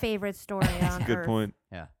my how's- favorite story on Good earth. point.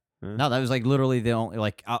 No, that was like literally the only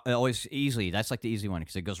like always easily. That's like the easy one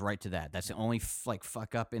because it goes right to that. That's the only like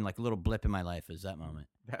fuck up and like little blip in my life is that moment.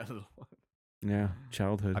 Yeah,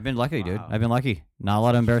 childhood. I've been lucky, dude. Wow. I've been lucky. Not a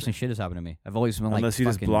lot of embarrassing shit has happened to me. I've always been like Unless you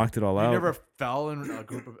just fucking- blocked it all You out. never fell in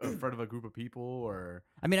front of a group of people, or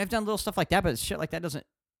I mean, I've done little stuff like that, but shit like that doesn't.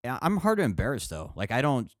 I'm hard to embarrass though. Like I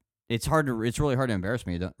don't. It's hard to. It's really hard to embarrass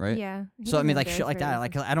me, right? Yeah. So I mean, like shit like that.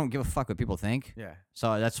 Like I don't give a fuck what people think. yeah.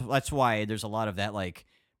 So that's why there's a lot of that like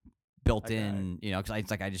built Okay. in. You know, because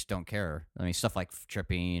it's like I just don't care. I mean, stuff like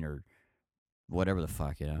tripping or whatever the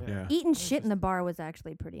fuck. You know. Yeah. Eating shit in the bar was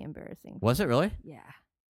actually pretty embarrassing. Was it really? Yeah.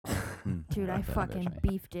 Hmm. Dude, I That fucking embarrassed me.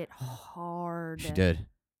 beefed it hard. She did.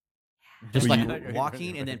 Just Were like you-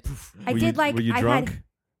 walking and then poof. I Were did you, like Were you I drunk? had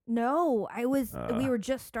no. I was. We Uh, were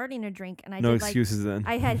just starting to drink, and I No did like excuses then.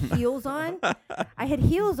 I had heels on. I had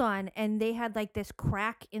heels on, and they had like this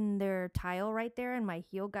crack in their tile right there, and my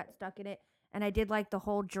heel got stuck in it. And I did like the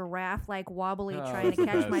whole giraffe, like wobbly, Oh, trying to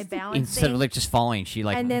that's the catch my best. balance. Instead thing. of like just falling, she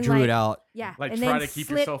like And then, drew like, it out. yeah, Like and try then to keep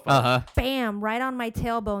slid, yourself Uh up. huh. bam, right on my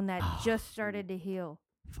tailbone that just started to heal.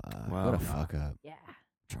 Fuck, Wow. what a fuck up. Yeah,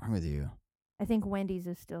 What's wrong with you? I think Wendy's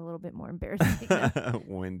is still a little bit more embarrassing.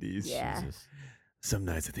 Wendy's. Yeah. Jesus. Some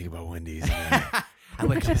nights I think about Wendy's. I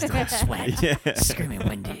wake up in a sweat, Yeah. screaming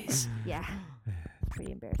Wendy's. Yeah, it's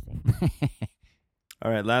pretty embarrassing.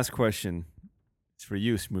 All right, last question. It's for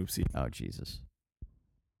you, Shmoopsy. Oh Jesus.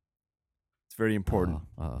 It's very important.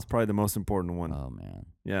 Oh, It's probably the most important one. oh man.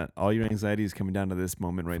 Yeah, all your anxiety is coming down to this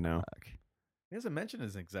moment right now. Fuck. He doesn't mention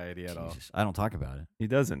his anxiety at all. Jesus. I don't talk about it. He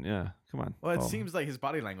doesn't. Yeah, come on. Well, it Oh. seems like his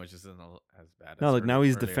body language isn't as bad. No, as like now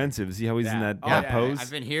he's earlier. defensive. See how he's in Yeah. that, Oh, that yeah, pose?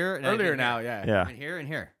 I've been here and I've Earlier been now, here. yeah. Yeah. I've been here and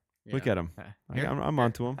here. Look Yeah. at him. Here. I'm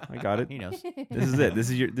onto him. I got it. He knows. This is it. This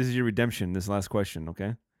is your redemption. This last question,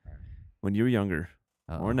 okay? When you were younger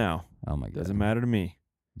Uh-oh. or now, Oh my god. doesn't matter to me.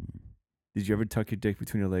 Mm. Did you ever tuck your dick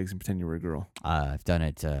between your legs and pretend you were a girl? I've done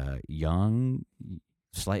it young,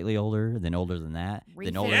 slightly older, then older than that,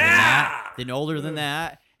 then older Recent. than that, then older than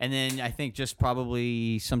that, and then I think just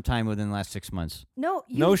probably sometime within the last 6 months. No,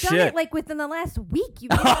 you've No done shit. it like within the last week. You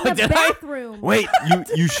did it in the Did I? bathroom. Wait,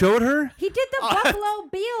 you showed her? He did the Buffalo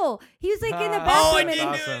Bill. He was like in the Oh, bathroom I and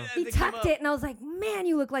didn't do it. he tucked it, and I was like, "Man,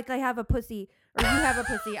 you look like I have a pussy, or you have a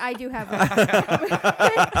pussy. I do have one."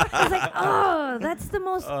 I was like, "Oh, that's the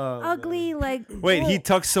most ugly." Like, Wait, he oh.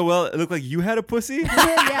 tucked so well it looked like you had a pussy?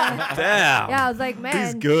 yeah, Damn. yeah. I was like, He's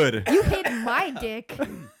 "Man, good. you hit my dick."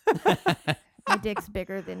 My dick's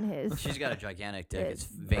bigger than his. She's got a gigantic dick. It's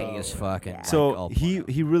It's vague big. as fuck. And Yeah. like, So all he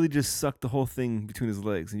porno. he really just sucked the whole thing between his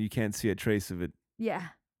legs, and you can't see a trace of it. Yeah.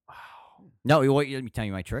 No, let me tell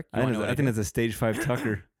you my trick. You wanna know what I I think do? that's a stage 5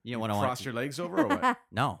 tucker. You don't want to Cross your legs over or what?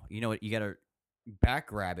 No, you know what? You gotta back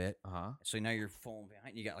grab it. Uh-huh. So now you're full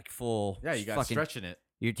behind. You got like full. Yeah, you got fucking, stretching it.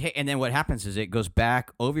 You take, and then what happens is it goes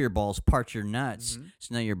back over your balls, parts your nuts. Mhm.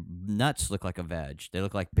 So now your nuts look like a veg. They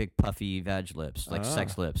look like big puffy veg lips, like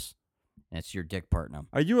sex lips. And it's your dick part now.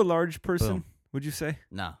 Are you a large person? Boom. Would you say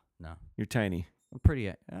No. you're tiny? I'm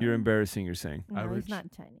pretty. You're embarrassing. You're saying No, Average? he's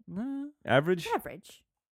not tiny. No. average? Average.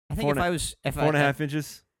 I think Four if and a- I was, if 4.5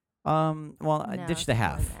 inches, well, I No, ditch it's the more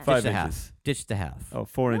half. than that. Ditch 5 the half. inches. Ditch the half. Oh,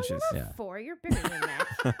 4 No, inches. you're not Yeah. 4. You're bigger than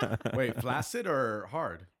that. Wait, flaccid or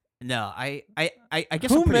hard? No, I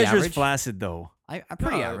guess Who I'm pretty measures average. flaccid though? I'm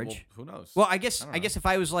pretty No, average. Well, who knows? Well, I guess I don't I know. guess if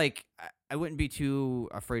I was like, I wouldn't be too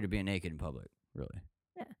afraid of being naked in public. Really,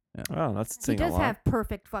 Oh, that's He saying a does lot. have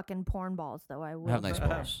perfect fucking porn balls, though. I will. I have nice say that.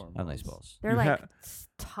 balls. Porn I have nice balls. balls. They're You like have-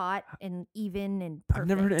 taut and even and perfect. I've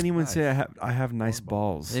never heard anyone say Nice. I have nice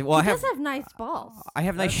balls. Well, I He have does have nice balls. I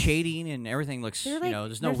have nice That's- shading and everything looks. They're You like- know,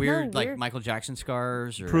 there's no there's no weird like weird- Michael Jackson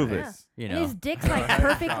scars or Prove it. Yeah. You And know. his dick's like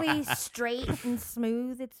perfectly straight and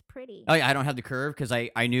smooth. It's pretty. Oh yeah, I don't have the curve because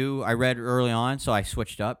I read early on, so I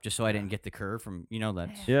switched up just so I didn't get the curve from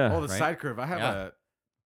that's. Yeah. Oh, the Right? side curve. I have Yeah.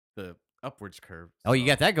 the upwards curve. Oh, you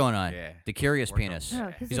so- got that going on. Yeah. The curious Working on penis, it. No,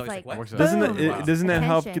 'cause He's it's always like, like, Works what? on it. Doesn't Boom. that doesn't that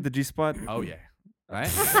help get Attention. the G spot? Oh yeah. Right?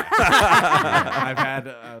 I've had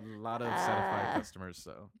a lot of satisfied customers,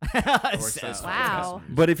 so works Satisfied out. Wow.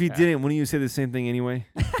 customers. But if you Yeah. didn't, wouldn't you say the same thing anyway?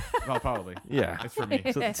 well, probably. Yeah. It's for me.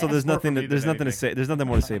 So there's more nothing. for me There's than nothing to anything. say. There's nothing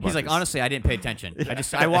more to say about. He's like, this. honestly, I didn't pay attention.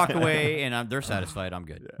 I walk away and they're satisfied. I'm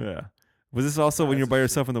good. Yeah. Was this also when you're by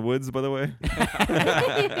yourself in the woods, by the way?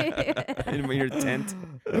 in your tent?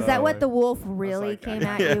 Is that what the wolf I was really like, I came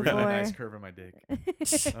got at a you really for? nice curve in my dick.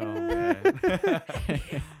 Oh man.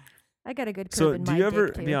 I got a good curve So in do my you ever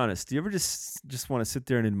dick, too. be honest? Do you ever just want to sit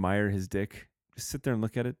there and admire his dick? Just sit there and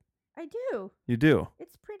look at it. I do. You do.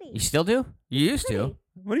 It's pretty. You still do? You used to. Pretty.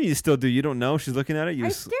 What do you still do? You don't know? She's looking at it. You I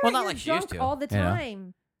s- stare Well, at not your like she used junk to, all the you know?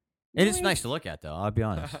 time. It is Really? nice to look at, though. I'll be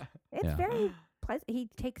honest. It's Yeah. very. he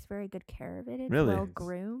takes very good care of it. It's Really? well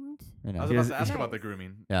groomed. You I was know. about to ask Nice. about the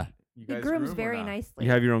grooming. Yeah. You He guys grooms groom or very not? nicely.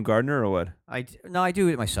 You have your own gardener or what? No, I do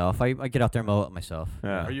it myself. I get out there and mow it myself.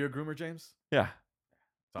 Yeah. Are you a groomer, James? Yeah.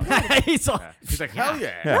 It's awesome. He's all, Yeah. He's like, hell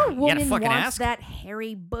yeah. Yeah. No gotta woman fucking wants ask. that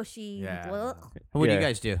hairy, bushy. Yeah. Blech. What do you Yeah.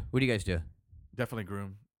 guys do? What do you guys do? Definitely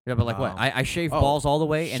groom. Yeah, but like what? Um, I shave oh, balls all the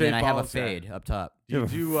way, and then shave I have a balls, yeah. fade up top. Do you You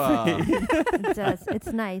do, have a It does. It's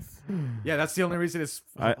nice. yeah, that's the only reason it's.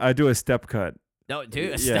 I do a step cut. No,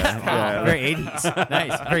 dude, Yeah, yeah. very 80s.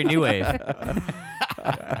 Nice, very new wave.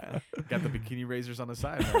 Got the bikini razors on the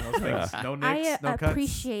side. Man. Those things. No nicks, I no cuts.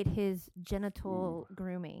 appreciate his genital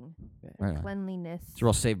grooming, Right on. cleanliness. It's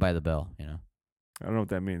real Saved by the Bell, you know. I don't know what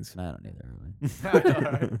that means. I don't either really.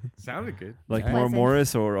 Alright. Sounded good. Like Yeah. more Pleasant.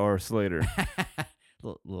 Morris or Slater.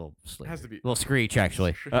 little Slater. Has to be. Little screech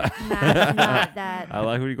actually. Not that. I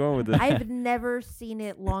like where you're going with this. I've never seen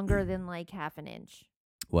it longer than like half an inch.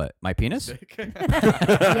 What? My penis? Sick. Yeah,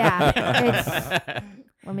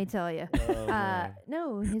 let me tell you. Oh, man.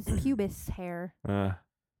 No, his pubis hair.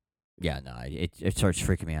 Yeah, no, it starts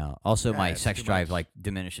freaking me out. Also, Yeah, my it's sex too drive much. like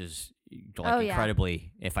diminishes like Oh, yeah.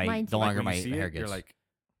 incredibly if I Mine the too. Like, longer when my you see hair it, you're gets. like,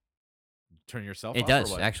 turn yourself It off, does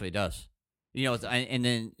or what? actually it does. You know, and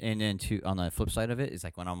then to on the flip side of it is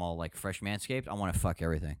like when I'm all like fresh manscaped, I want to fuck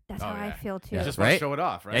everything. That's Oh, how I yeah. feel too. You just want Right? to show it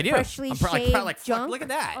off, right? I do. Freshly I'm proud shaved like fuck, junk. look at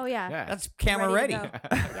that. Oh yeah. Yeah. That's camera Ready ready. to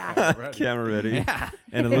Yeah. Ready. Camera ready. Yeah.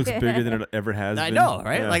 And it looks bigger than it ever has I been. know,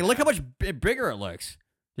 right? Yeah. Like, look how much bigger it looks.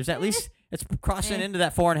 There's at least it's crossing into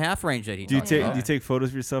that 4.5 range that he. Do you talked take about. do you take photos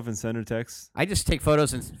of yourself and send her texts? I just take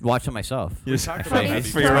photos and watch them myself. You just talked for, about that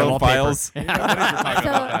for your before. own Wallpaper. files. Yeah, I think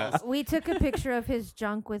we're talking about So we took a picture of his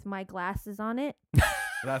junk with my glasses on it, that.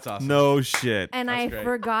 That's awesome. No shit. and That's I great.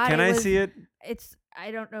 forgot. Can it I was, see it? It's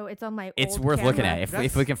I don't know. It's on my. It's old worth looking camera. at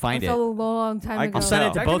if we can find It's it. a long time I ago. can I'll send it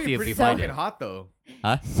tell. to That both could of be you if pretty you find fucking it. hot though.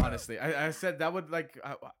 Huh? Honestly, I said that would like.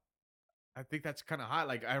 I think that's kind of hot.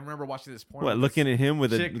 Like I remember watching this porn. What, with looking this at him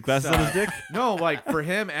with the chick, glasses on his dick? No, like for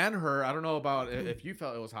him and her. I don't know about if you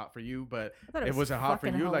felt it was hot for you, but I thought it wasn't hot for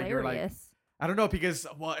fucking you. Like you're like, hilarious. I don't know because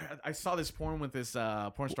well, I saw this porn with this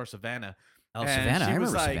porn star Savannah. Oh, And Savannah. she I was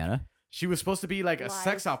remember like- Savannah. She was supposed to be like a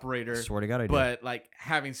sex Lies. operator, Swear to God, I did. but like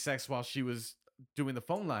having sex while she was doing the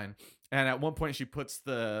phone line. And at one point, she puts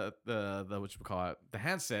the what you call it, the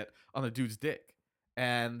handset on the dude's dick.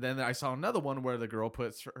 And then I saw another one where the girl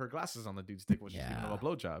puts her glasses on the dude's dick, which is giving him Yeah. a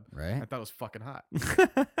blowjob. I Right? thought it was fucking hot.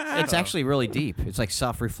 It's actually really deep. It's like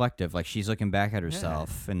self-reflective. Like she's looking back at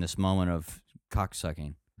herself in this moment of cock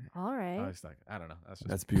sucking. All I right. was like, I don't know. That's just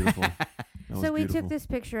That's beautiful. That was So we beautiful. took this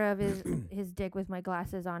picture of his dick with my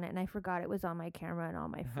glasses on it, and I forgot it was on my camera, and all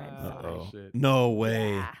my friends saw it. Oh, shit. No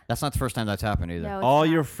way. Yeah. That's not the first time that's happened either. No, it's All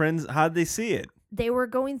not. your friends, how'd they see it? They were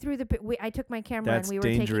going through I took my camera That's and we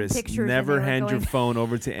were dangerous. taking pictures. Never and they were hand your going- phone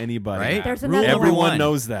over to anybody. Right? There's Rule another number Everyone one.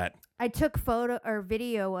 knows that. I took photo or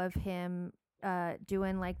video of him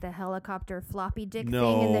doing like the helicopter floppy dick thing in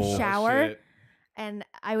No. the Oh, shower, shit. and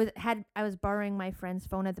I was borrowing my friend's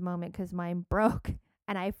phone at the moment because mine broke,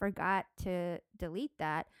 and I forgot to delete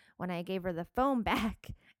that when I gave her the phone back,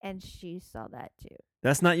 and she saw that too.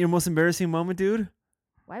 That's not your most embarrassing moment, dude?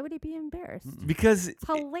 Why would he be embarrassed? Because It's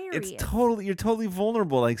hilarious. it's totally, you're totally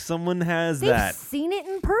vulnerable. Like someone has They've that. seen it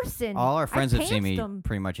in person. All our I friends have seen pantsed me them.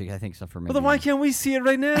 pretty much, I think, except for me. Well, then why can't we see it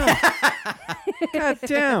right now? God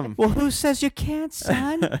damn. Well, who says you can't,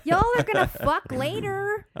 son? Y'all are gonna fuck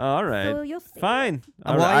later, All right. so you'll see. Fine.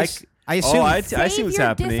 All Well, right. I assume. Oh, I Save see what's your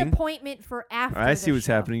happening. disappointment for after. I see the what's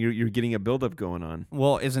show. happening. You're getting a buildup going on.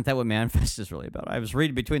 Well, isn't that what Manfest is really about? I was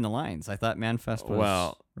reading between the lines. I thought Manfest was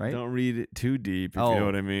Well, right. don't read it too deep, if Oh, you know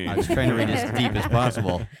what I mean. I was trying to read as deep as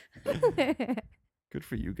possible. Good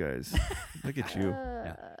for you guys. Look at you.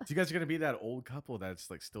 Uh, So you guys are gonna be that old couple that's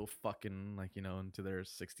like still fucking like into their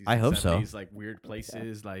 60s. I and hope so. 70s, like weird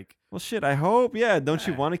places, like. Well, shit, I hope. Yeah, don't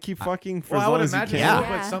you want to keep fucking for Well, as I long would as you imagine, can? so,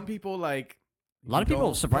 Yeah. but some people like. A lot of you people,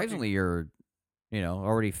 don't surprisingly, fucking- are,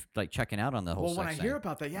 already like checking out on the whole. Well, when I sex hear thing.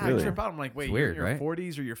 about that, yeah, Really? I trip out. I'm like, wait, weird, you're in your right?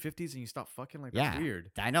 40s or your 50s and you stop fucking? Like, yeah, that's weird.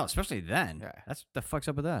 I know, especially then. Yeah. That's the fuck's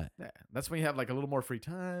up with that, Yeah, that's when you have like a little more free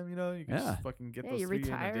time. You can Yeah. just fucking get Yeah, those you're 3 in a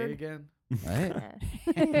day retired. again.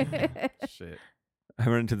 right? Shit. I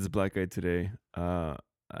ran into this black guy today.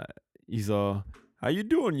 He's all, "How you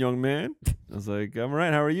doing, young man?" I was like, "I'm all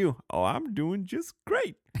right. How are you?" "Oh, I'm doing just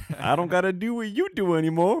great. I don't gotta do what you do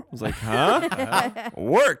anymore." I was like, "Huh?"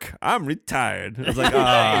 "Work. I'm retired." I was like,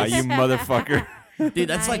 "Ah, you motherfucker." Dude,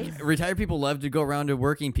 that's Nice. like retired people love to go around to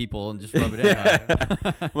working people and just rub it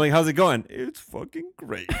in. I'm like, "How's it going?" "It's fucking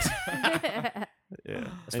great." Yeah.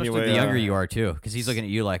 Especially Anyway, the younger you are too, because he's looking at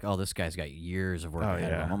you like, oh, this guy's got years of work Oh, ahead of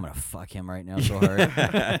yeah. him. I'm gonna fuck him right now so hard.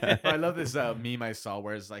 I love this meme I saw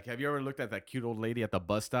where it's like, have you ever looked at that cute old lady at the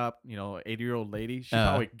bus stop? 80-year-old lady. She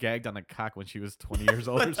probably gagged on a cock when she was 20 years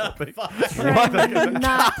old or something. Trying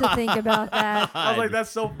not to think about that. I was like, that's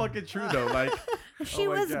so fucking true though. Like, She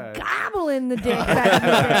my was God. gobbling the dick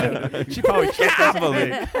back in the day. she probably checked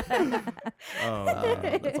us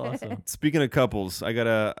That's awesome. Speaking of couples,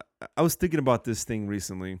 I was thinking about this thing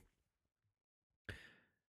recently.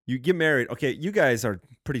 You get married. Okay, you guys are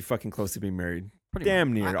pretty fucking close to being married. Pretty Damn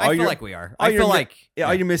much. near. I feel like we are. all I you're feel mi- like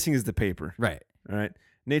all you're missing is the paper. right. All right,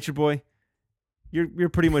 Nature Boy, you're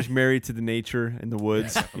pretty much married to the nature in the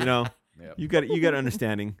woods. Yep. You got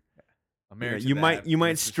understanding. I'm married to You that. might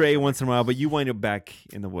That's for stray sure. once in a while, but you wind up back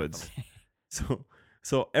in the woods.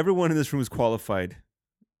 So everyone in this room is qualified,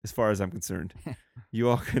 as far as I'm concerned. You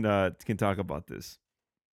all can talk about this.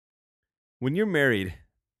 When you're married,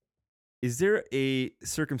 is there a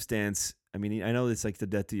circumstance? I mean, I know it's like the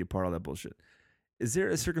death do you part, all that bullshit. Is there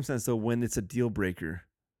a circumstance though when it's a deal breaker,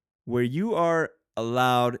 where you are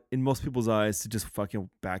allowed, in most people's eyes, to just fucking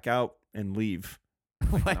back out and leave?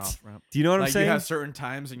 What? Off-ramp. Do you know what I'm Like saying? you have certain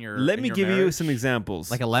times in your. Let in me your give you marriage, some examples.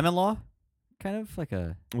 Like a lemon law, kind of like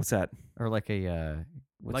a What's that? or like a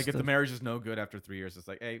what's Like if the marriage is no good after 3 years, it's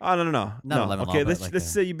like, hey, Oh no. Not a No. lemon law, Okay, but let's like let's a-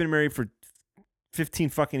 say you've been married for 15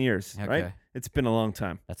 fucking years, right? Okay. It's been a long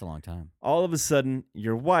time. That's a long time. All of a sudden,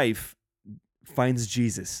 your wife finds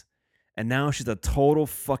Jesus, and now she's a total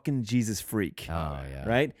fucking Jesus freak. Oh yeah.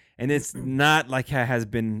 Right? And it's not like it has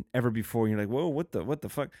been ever before. You're like, whoa, what the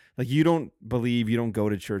fuck? Like you don't believe, you don't go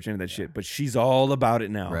to church, any of that shit, but she's all about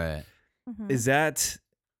it now. Right. Mhm. Is that,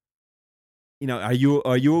 are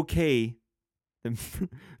you okay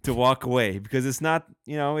to walk away? Because it's not,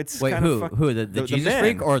 it's Wait, kind who? of Who? The Jesus man.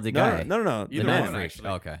 freak or the No, guy? No, Either the man. one, freak. actually.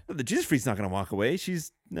 Okay. The Jesus freak's not gonna walk away.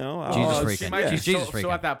 She's Jesus oh, freak. she freaking. might, She's so, Jesus so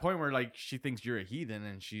freaking. at that point where like she thinks you're a heathen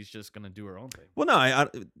and she's just gonna do her own thing. Well, no,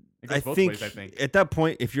 It goes I both think, ways, I think. at that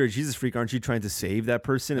point, if you're a Jesus freak, aren't you trying to save that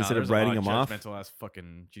person instead of writing him off? Judgmental ass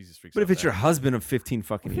fucking Jesus freaks. But if out it's your there. husband of 15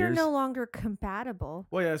 fucking If you're years, no longer compatible,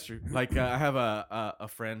 Well, yeah, that's true. Like I have a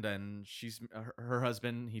friend and she's her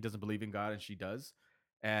husband. He doesn't believe in God and she does.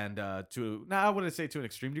 And I wouldn't say to an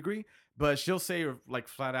extreme degree, but she'll say like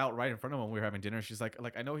flat out right in front of him when we were having dinner. She's like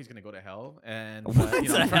I know he's gonna go to hell, and What I'm the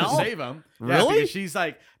trying hell? to save him. Yeah, Really? because she's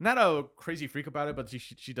like not a crazy freak about it, but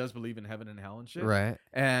she does believe in heaven and hell and shit. Right.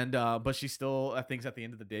 And but she still thinks at the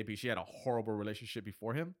end of the day, because she had a horrible relationship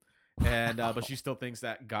before him, and but she still thinks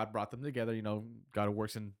that God brought them together. God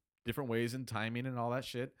works in different ways and timing and all that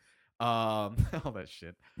shit. All that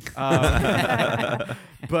shit.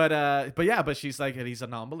 But she's like, he's a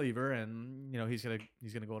non-believer, and he's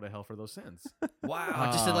gonna go to hell for those sins. Wow.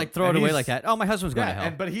 Just to like throw and it away he's- like that. Oh, my husband's going to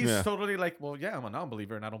hell. but he's Yeah. totally like, well, yeah, I'm a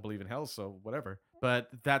non-believer and I don't believe in hell, so whatever. But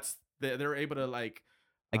they're able to like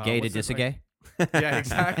A gay to what's it, diss a like- gay. yeah,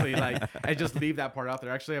 exactly. Like, I just leave that part out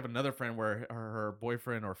there. Actually, I have another friend where her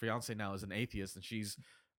boyfriend or fiance now is an atheist, and she's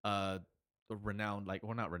a renowned, like,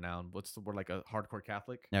 well, not renowned. What's the word? Like a hardcore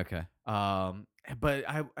Catholic. Okay. But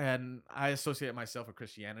I associate myself with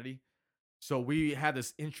Christianity, so we had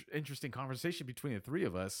this interesting conversation between the three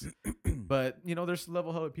of us. But there's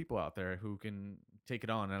level-headed people out there who can take it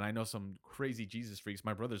on, and I know some crazy Jesus freaks.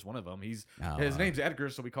 My brother's one of them. His name's Edgar,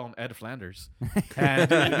 so we call him Ed Flanders, and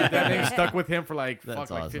that name stuck with him for like That's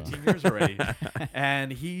like awesome. 15 years already.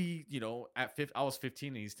 And he, I was 15,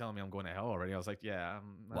 and he's telling me I'm going to hell already. I was like, yeah,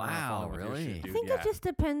 I'm not Wow, following with your really? shit, I dude. think Yeah. it just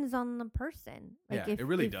depends on the person. Like Yeah, if it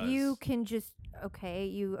really if you does. can just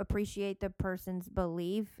you appreciate the person's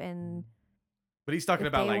belief and But he's talking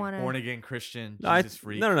if about they like wanna- born again Christian No, Jesus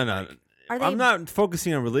freak. no. like- are they I'm not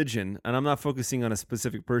focusing on religion, and I'm not focusing on a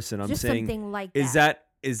specific person. I'm just saying, something like is that?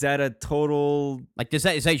 that a total? Like, is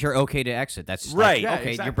that you're okay to exit? That's Right. Like, Yeah, okay,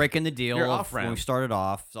 exactly. you're breaking the deal You're of off when we ramp. started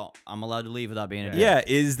off, so I'm allowed to leave without being a dick. Yeah,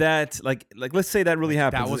 is that like let's say that really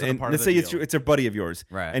happens, wasn't a and part let's of the say deal. it's a buddy of yours,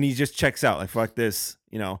 Right. and he just checks out like fuck this,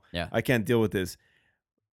 Yeah. I can't deal with this.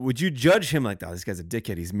 Would you judge him like, oh, this guy's a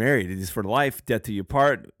dickhead? He's married. He's for life, death to you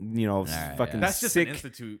part. right, Fucking yeah. That's just sick an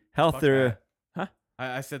institute. health Fuck or that. huh?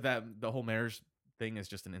 I said that the whole marriage thing is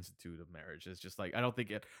just an institute of marriage. It's just like I don't think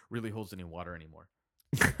it really holds any water anymore.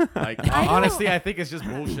 Like I honestly, don't- I think it's just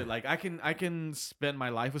bullshit. Like I can spend my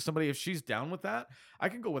life with somebody if she's down with that. I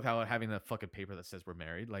can go without having a fucking paper that says we're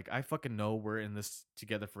married. Like I fucking know we're in this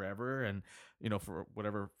together forever, and for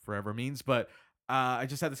whatever forever means. But I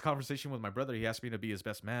just had this conversation with my brother. He asked me to be his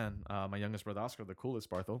best man. My youngest brother Oscar, the coolest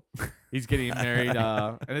Barthel. He's getting married,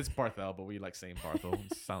 and it's Barthel, but we like saying Barthel.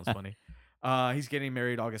 It sounds funny. He's getting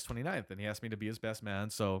married August 29th, and he asked me to be his best man.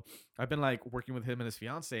 So I've been like working with him and his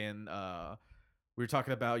fiance, and we were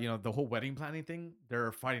talking about, the whole wedding planning thing.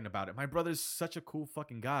 They're fighting about it. My brother's such a cool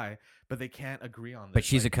fucking guy, but they can't agree on this. But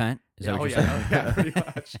she's a cunt. Is that what you're saying? Yeah, pretty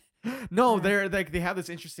much. No, they're like, they have this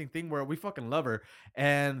interesting thing where we fucking love her,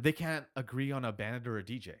 and they can't agree on a band or a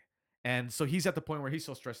DJ. And so he's at the point where he's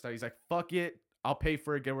so stressed out. He's like, "Fuck it, I'll pay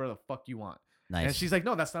for it. Get whatever the fuck you want." Nice. And she's like,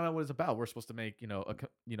 "No, that's not what it's about. We're supposed to make,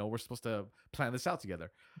 we're supposed to plan this out together."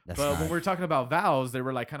 That's But not- when we were talking about vows, they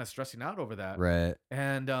were like kind of stressing out over that. right.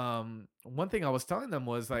 And one thing I was telling them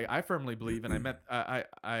was like, I firmly believe, and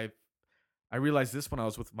I realized this when I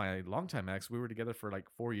was with my longtime ex. We were together for like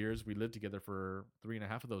 4 years. We lived together for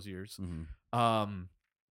 3.5 of those years. Mhm.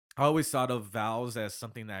 I always thought of vows as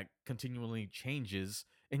something that continually changes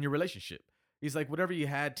in your relationship. He's like, whatever you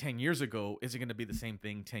had 10 years ago isn't going to be the same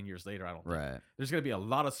thing 10 years later. I don't think. Right. There's going to be a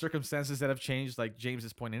lot of circumstances that have changed, like James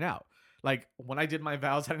is pointing out. Like when I did my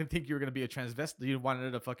vows, I didn't think you were going to be a transvestite. You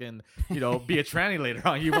wanted to fucking, be a tranny later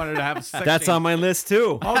on. You wanted to have sex. That's on my list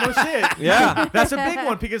too. Oh, no shit. Yeah. That's a big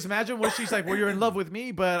one, because imagine what she's like, well, you're in love with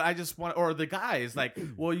me, but I just want, or the guy is like,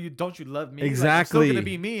 well, you love me? Like, I'm Exactly. still going to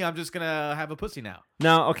be me. I'm just going to have a pussy now.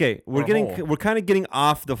 Now, okay, Or a hole. we're kind of getting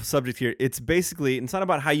off the subject here. It's basically, it's not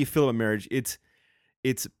about how you feel about marriage. It's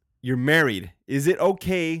you're married. Is it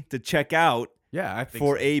okay to check out Yeah, I think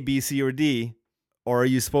for so. A, B, C, or D? Or are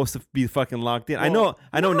you supposed to be fucking locked in? I Well,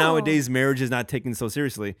 know no. nowadays marriage is not taken so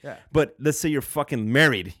seriously. Yeah. But let's say you're fucking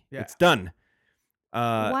married. Yeah. It's done.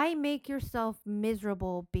 Why make yourself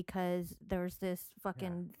miserable because there's this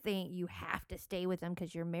fucking thing you have to stay with them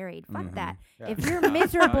because you're married? Fuck that. Yeah. If you're No,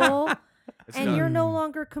 miserable It's and done. you're no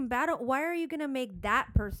longer combative, why are you gonna make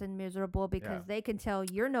that person miserable because Yeah. they can tell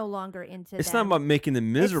you're no longer into It's them? not about making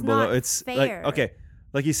them miserable. not though. It's fair. like, okay,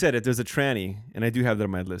 like you said, if there's a tranny, and I do have that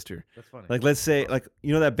on my list here. That's funny. Like, let's say, like,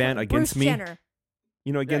 you know that band Bruce Against Me? Jenner.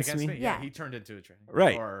 You know, Yeah, Against Me? Yeah, Yeah. he turned into a tranny.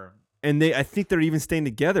 Right. Or And I think they're even staying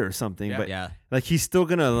together or something. Yeah. But Yeah. like, they're still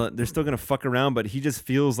gonna fuck around, but he just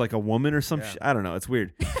feels like a woman or some Yeah. shit. I don't know. It's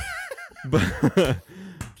weird.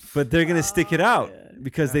 but they're gonna stick it out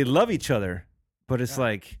because they love each other. But it's Yeah.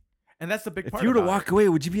 like, and that's the big if part. you were to about walk it. away,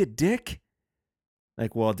 would you be a dick?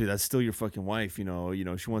 Like, well, dude, that's still your fucking wife. You know,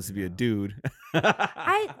 she wants to be a dude.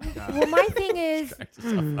 Well, my thing is, Correct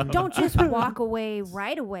yourself. don't just walk away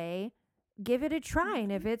right away. Give it a try,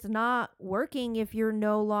 and if it's not working, if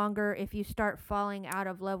you start falling out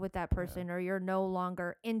of love with that person, or you're no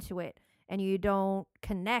longer into it, and you don't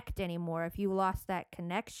connect anymore, if you lost that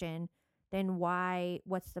connection, then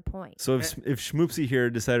what's the point? So if Shmoopsy here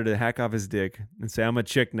decided to hack off his dick and say, I'm a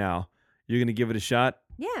chick now, you're gonna give it a shot?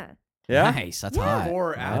 Yeah. Yeah. Nice. That's Yeah. hot.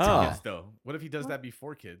 Before after Wow. kids, though. What if he does that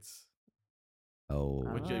before kids? Oh.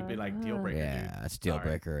 Would you be like deal breaker? Yeah, dude? that's deal Sorry.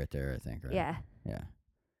 breaker right there, I think. Right? Yeah. Yeah.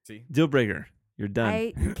 See, Deal breaker. You're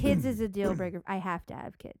done. Kids is a deal breaker. I have to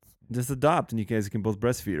have kids. Just adopt, and you guys can both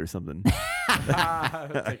breastfeed or something.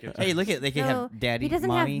 Take it. Hey, look at they can No, have daddy, He doesn't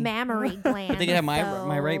mommy. have mammary glands. They can have my so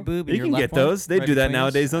right boob. And You your can left get one those. They right do that between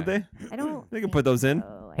us. nowadays, don't they? I don't. They can put those in.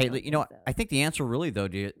 so. Hey, don't you know, think so. I think the answer really though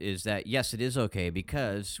is that yes, it is okay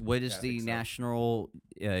because what is Yeah, I the think so. national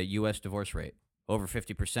U.S. divorce rate? Over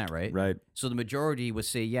 50%, right? Right. So the majority would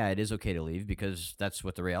say, yeah, it is okay to leave because that's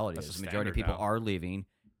what the reality That's is. the The majority of standard people now. are leaving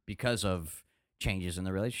because of changes in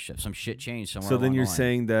the relationship. Some shit changed somewhere. So then along you're the line.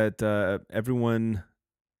 saying that everyone,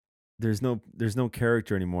 there's no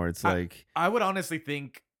character anymore. It's like, I would honestly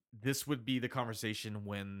think this would be the conversation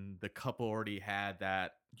when the couple already had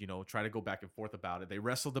that, try to go back and forth about it. They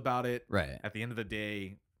wrestled about it. right? At the end of the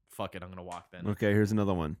day, fuck it, I'm gonna walk then. okay, here's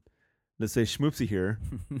another one. Let's say Shmoopsy here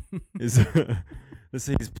is, let's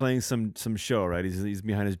say he's playing some show, right? He's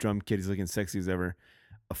behind his drum kit. He's looking sexy as ever.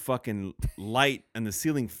 A fucking light on the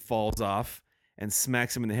ceiling falls off and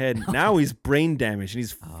smacks him in the head. Now he's brain damaged and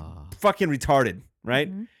he's Oh. fucking retarded,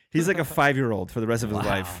 right? Mhm. He's like a 5-year-old for the rest of his Wow.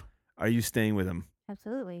 life. Are you staying with him?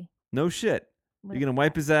 Absolutely. No shit. What You're if- gonna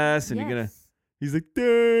wipe his ass and you're gonna. Yes. He's like, Duh.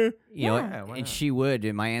 You know, Yeah. Yeah, why and not? she would.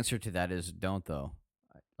 And my answer to that is don't though.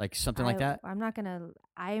 Like something like that. I'm not gonna.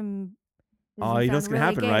 I'm. this Oh, is you know what's sound gonna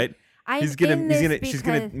really happen, gay. right? I'm She's gonna in she's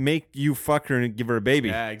gonna because make you fuck her and give her a baby.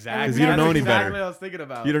 Yeah, exactly. 'Cause you don't know any That's exactly better. what I was thinking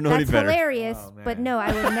about. You don't know any That's better. hilarious, Oh, but man. no, I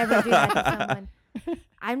would never do that to someone.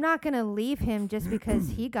 I'm not gonna leave him just because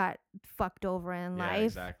he got fucked over in Yeah, life.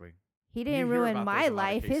 exactly. He didn't hear ruin about my those in a lot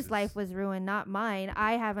of life. His cases. life was ruined, not mine.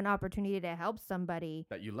 I have an opportunity to help somebody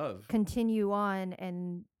That you love. continue on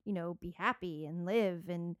and be happy and live,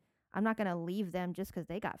 and I'm not gonna leave them just because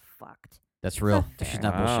they got fucked. That's real. not She's fair.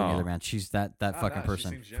 not bullshitting Wow. either, man. She's that Oh, fucking no, she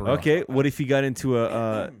person. seems For genuine. real. Okay, what if he got into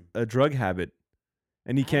a drug habit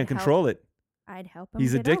and he can't I'd help. control it? I'd help him.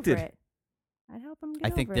 He's get addicted. Over it. I'd help him. Get I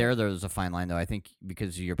think over it. there's a fine line though. I think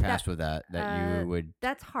because of your past with that you would.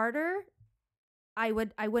 That's harder. I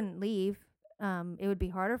wouldn't leave. it would be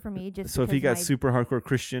harder for me just. So if he got because super hardcore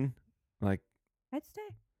Christian, like, I'd stay.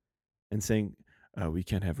 and saying, we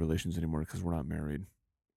can't have relations anymore because we're not married.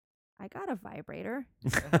 I got a vibrator.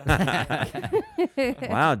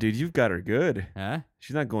 Wow, dude, you've got her good. Huh?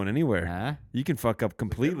 She's not going anywhere. Huh? You can fuck up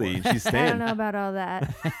completely. one. And she's I don't staying. know about all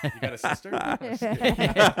that. You got a sister?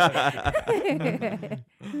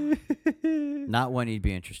 Not one you'd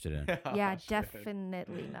be interested in. Yeah, Oh, shit.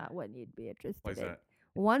 definitely not one you'd be interested Why's in. that?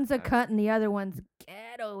 One's a cunt and the other one's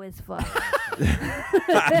ghetto as fuck.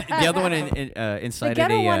 The other one incited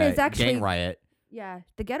ghetto one a is actually- gang riot. Yeah,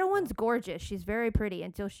 the ghetto one's gorgeous. She's very pretty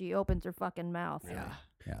until she opens her fucking mouth. Yeah.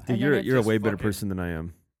 Dude, And then you're it's a just way better fucking- person than I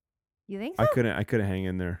am. You think so? I couldn't hang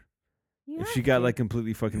in there. You If have she got to. like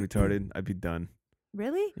completely fucking retarded, I'd be done.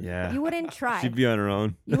 Really? Yeah. You wouldn't try. She'd be on her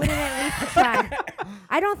own. You wouldn't at least try.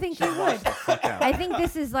 I don't think you would. Fuck out. I think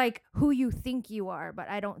this is like who you think you are, but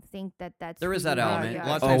I don't think that that's. There who is that you element. really A are.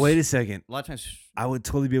 lot of Oh, times- wait a second. A lot of times. I would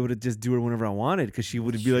totally be able to just do her whenever I wanted because she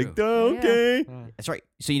would be like, True. "Oh, Yeah. okay. That's right.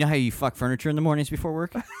 So you know how you fuck furniture in the mornings before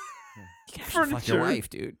work? You can actually fuck your Furniture? wife,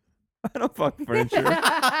 dude. I don't fuck furniture.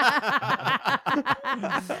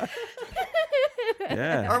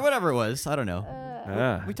 Yeah. Or whatever it was. I don't know.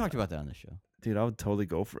 Yeah. We talked about that on the show. Dude, I would totally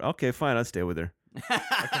go for. Okay, fine. I'd stay with her.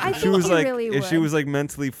 I If she think was you like, really if she would. was like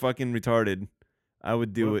mentally fucking retarded, I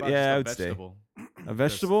would do What it. about Yeah, I would just a vegetable? stay. A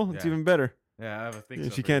vegetable? It's yeah. even better. Yeah, I have a thing. Yeah, so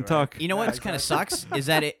she for can't you, right? talk. You know what Yeah, kind of exactly. sucks is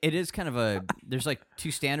that it is kind of a there's like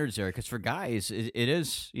two standards there because for guys it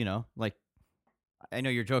is like I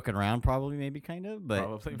know you're joking around probably maybe kind of but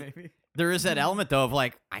Probably, maybe. there is that element though of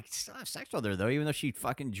like I still have sex with her though even though she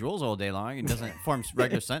fucking drools all day long and doesn't form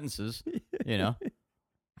regular sentences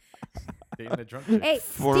Dating a drunk chick. Hey,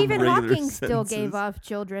 Form Stephen regular Hawking still gave sentences. off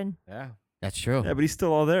children. Yeah. that's true. Yeah, but he's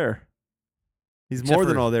still all there. He's Except more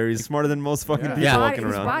than for- all there. He's smarter than most fucking Yeah. people Yeah. walking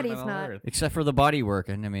His around. body's On not. Earth. Except for the body work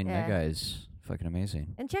and I mean that Yeah. guy's fucking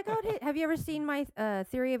amazing. And check out have you ever seen my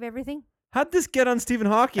theory of everything? How'd this get on Stephen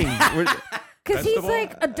Hawking? Because he's Vegetable?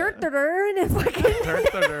 like a dirt and a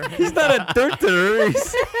fucking. He's not a dirt.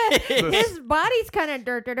 His body's kind of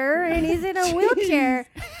dirt and he's in a wheelchair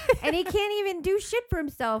and he can't even do shit for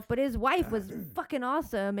himself. But his wife was fucking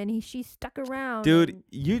awesome and she stuck around. Dude,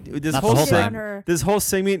 and this Not the whole whole cheated on time. her. this whole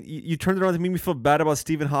segment, you turned it around to make me feel bad about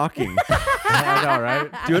Stephen Hawking. I know,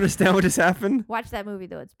 right? Do you understand what just happened? Watch that movie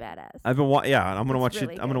though; it's badass. I've been I'm gonna It's watch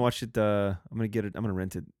really it. I'm gonna good. watch it. I'm gonna get it. I'm gonna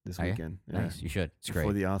rent it this Are ya? weekend. Yeah. Nice. You should. It's Before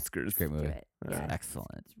great. the Oscars. It's a great Do movie. it. Yeah, Excellent.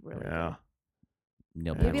 it's really Yeah.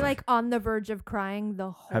 Neil Yeah. Maybe Patrick. like on the verge of crying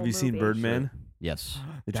the whole. Have you seen movie. Birdman? Yes.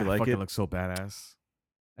 Did That you like fucking it? looks so badass.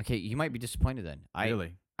 Okay, you might be disappointed then.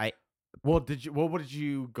 Really? I- Well, what did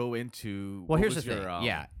you go into? Well, What here's the was your, thing.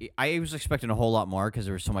 Yeah, I was expecting a whole lot more because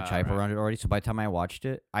there was so much hype right. around it already. So by the time I watched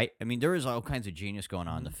it, I mean, there was all kinds of genius going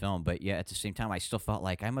on in the film, but yeah, at the same time, I still felt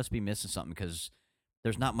like I must be missing something because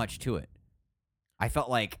there's not much to it. I felt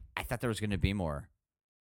like I thought there was going to be more,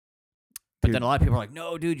 but Dude. then a lot of people are like,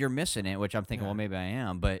 "No, dude, you're missing it," which I'm thinking, Yeah. well, maybe I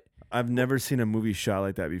am, but I've never seen a movie shot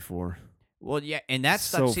like that before. well, yeah, and that's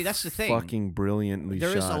So see, that's the thing. Fucking brilliantly There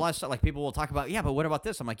shot. is a lot of stuff like people will talk about. Yeah, but what about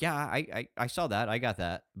this? I'm like, yeah, I saw that, I got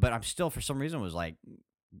that, but I'm still for some reason was like.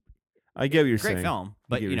 I get what you're Great saying. film,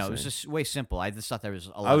 but get what you know, you're it was saying. just way simple. I just thought there was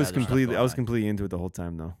a lot. I was of other stuff completely going on. completely into it the whole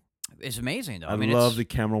time though. It's amazing though. I, I mean, love it's, the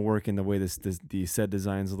camera work and the way the set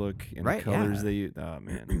designs look and Right, the colors yeah. they use. Oh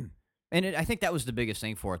man. and I think that was the biggest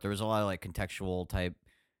thing for it. There was a lot of like contextual type.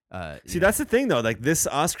 See, that's the thing though. Like this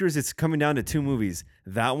Oscars, it's coming down to two movies.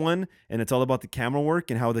 That one, and it's all about the camera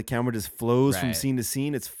work and how the camera just flows from Right. scene to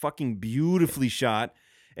scene. It's fucking beautifully shot.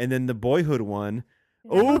 And then the Boyhood one,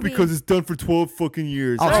 That movie- because it's done for 12 fucking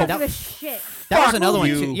years. Oh, I so don't that- give a shit. that was fuck another one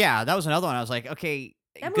you. too. Yeah, that was another one. I was like, okay,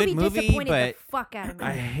 That good movie movie, disappointed but the fuck out of me.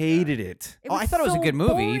 I hated it. oh, I thought it was a so good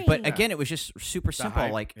movie. But boring. again, it was just super simple.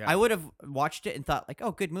 hype, Like yeah. I would have watched it and thought like,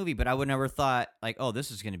 oh, good movie, but I would never thought like, oh,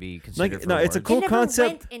 this is going to be considered. Like for no, it's a awards. cool never concept,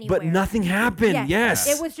 went but anywhere. nothing happened. Yes.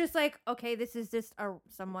 It was just like, okay, this is just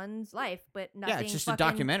someone's life, but nothing. Yeah, it's just a fucking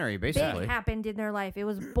documentary basically. Big happened in their life. It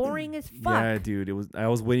was boring as fuck. Yeah, dude. It was. I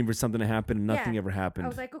was waiting for something to happen, and nothing Yeah. ever happened. I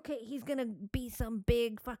was like, okay, he's gonna be some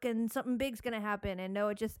big fucking something big's gonna happen, and no,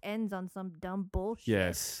 it just ends on some dumb bullshit.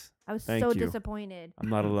 yes, I was Thank so you. disappointed. I'm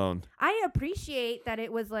not alone. I appreciate that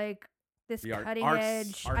it was like this The cutting arts-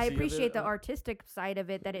 edge. artsy I of appreciate it, the artistic side of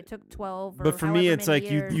it that it took 12 or But for me, however it's many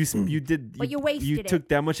like years. you did. But you wasted it. took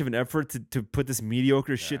that much of an effort to put this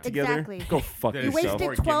mediocre shit together. Exactly. Go fuck Did You it yourself. more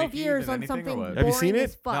wasted 12 gimmicky years than on anything, or something what? boring Have you seen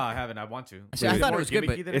as it? fuck. No, I haven't. I want to. See, I Is thought it more was good,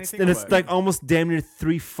 but gimmicky than It's anything, and or it's what? like almost damn near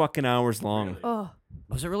 3 fucking hours long. Oh,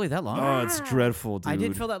 Was it really that long? Oh, it's Yeah. dreadful, dude. I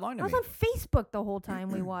didn't feel that long to I was me. on Facebook the whole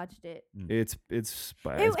time we watched it. It's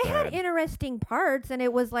bad. It It's had bad. interesting parts, and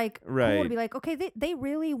it was like cool Right. to be like, okay, they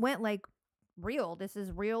really went like real. This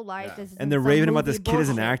is real life. Yeah. This is And they're some raving about movie this kid as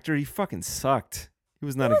an bullshit. actor. He fucking sucked. He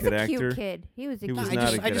was He not was a good cute actor. kid. He was a He cute was I not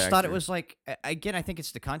just, a I good just thought it actor. was like again. I think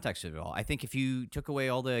it's the context of it all. I think if you took away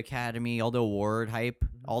all the Academy, all the award hype,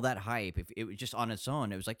 all that hype, if it was just on its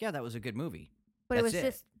own, it was like, yeah, that was a good movie. But it That's was it.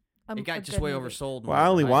 just It a got just good way movie. oversold. and Well, I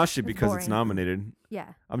only overhyped. watched it It's because it's boring. nominated. Yeah.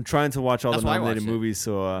 I'm trying to watch all That's the why I nominated watched it. movies,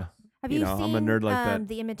 so Have you you know, seen I'm a nerd like that.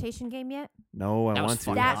 The Imitation Game yet? no, I That was want to.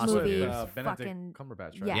 fun. That awesome. movie With, is Benedict fucking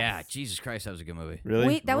Cumberbatch, right? yes. Yeah, Jesus Christ, that was a good movie.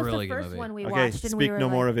 Really? That was Really the good first movie. one we Okay, watched, and we speak were no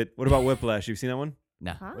like, more of it. What about Whiplash? You've seen that one?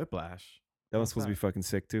 No. Huh? Whiplash. That one's What's supposed to be that? fucking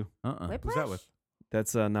sick too. Whiplash? Who's that with?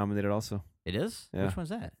 That's nominated also. It is. Yeah. Which one's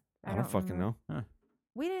that? I don't fucking remember. know.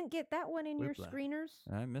 We didn't get that one in your Whiplash. screeners.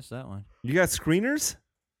 I missed that one. You got screeners?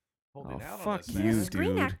 Holding Oh, out on fuck us, you, man. The Screen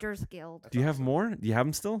dude. Actors Guild. Do you have awesome. more? Do you have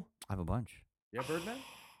them still? I have a bunch. Yeah, Birdman.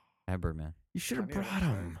 I have Birdman. You should have I need to brought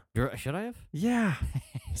try. them. Should I have? Yeah,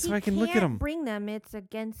 so He I can look at can't them. Bring them. It's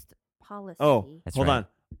against policy. Oh, That's hold right.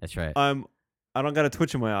 That's right. on. I don't got a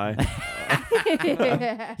twitch in my eye.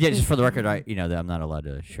 Yeah, just for the record, that I'm not allowed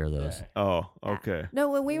to share those. Oh, okay. No,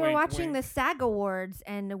 when we were Wink, watching wink. the SAG Awards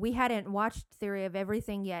and we hadn't watched Theory of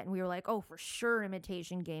Everything yet, and we were like, "Oh, for sure,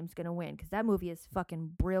 Imitation Game's gonna win because that movie is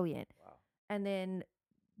fucking brilliant." Wow. And then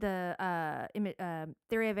the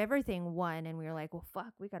Theory of Everything won, and we were like, "Well,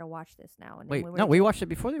 fuck, we gotta watch this now." And Wait, then no, we watched it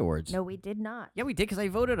before the awards. No, we did not. Yeah, we did because I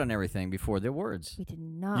voted on everything before the awards. We did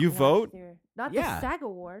not. You watch vote? Not Yeah. the SAG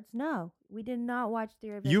Awards. No, we did not watch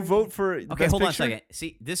Theory of You Everything. vote for Okay, Best hold on a Picture? second.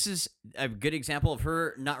 See, this is a good example of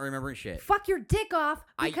her not remembering shit. Fuck your dick off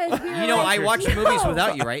because we were I like, watched no! movies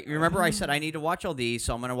without you, right? Remember, I said I need to watch all these,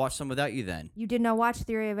 so I'm gonna watch some without you. Then, You did not watch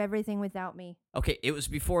Theory of Everything without me. okay, it was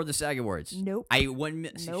before the SAG Awards. Nope. I one.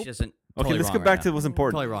 See, Nope. she doesn't. Okay, Totally let's wrong get back right to what's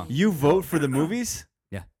important. Totally wrong. You vote for the movies?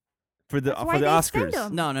 Yeah. For the That's why for the they send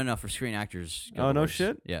Oscars. 'em. No, for Screen Actors. Guild Oh, no Awards.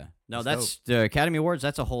 shit? Yeah. No, That's that's the Academy Awards.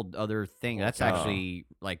 That's a whole other thing. That's Okay. actually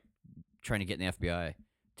like trying to get in the FBI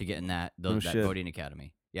to get in that No that shit. voting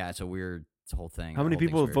academy. Yeah, it's a whole thing. How many The whole thing's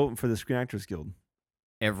people weird. vote for the Screen Actors Guild?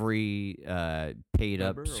 Every paid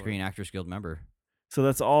up Member or Screen Actors Guild member. So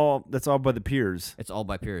that's all by the peers. It's all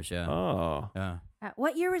by peers. Yeah. Oh. Yeah.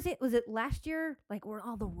 What year was it? Was it last year? Like, where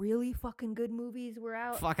all the really fucking good movies were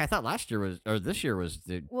out? Fuck! I thought last year was or this year was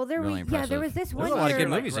the. Well, there really was there impressive. was this There's one a lot of year. good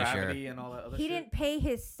movies this year. Gravity and all that other He shit. didn't pay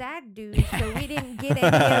his SAG dues, so we didn't get any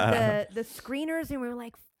of the screeners, and we were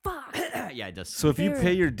like, "Fuck." Yeah, it does. So if you Fair.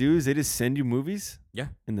 pay your dues, they just send you movies? Yeah.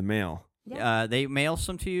 In the mail. Yeah. They mail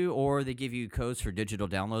some to you, or they give you codes for digital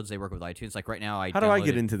downloads. They work with iTunes. Like right now, How do I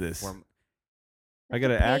get downloaded into this? for- I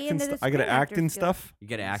gotta Pay act and into the stuff. I gotta Screen act and Actors Guild. stuff. You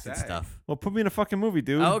got to act and SAG. stuff. Well, put me in a fucking movie,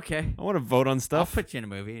 dude. Oh, okay. I want to vote on I'll stuff. put you in a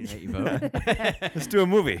movie and let you vote. Let's do a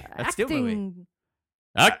movie. Let's do a movie.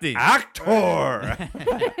 Acting. Acting. Actor.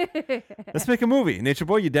 Let's make a movie. Nature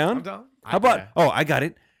Boy, you down? I'm down. How about? Oh, I got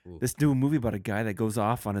it. Ooh. Let's do a movie about a guy that goes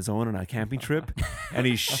off on his own on a camping trip, and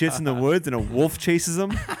he shits in the woods, and a wolf chases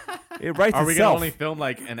him. It writes Are we gonna itself only film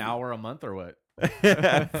like an hour a month or what?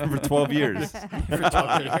 for 12 years. For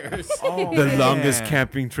 12 years. Oh, The man. longest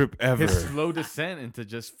camping trip ever. His slow descent into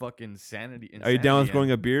just fucking sanity. Are you down with insanity,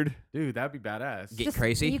 growing a beard? dude? That'd be badass. Get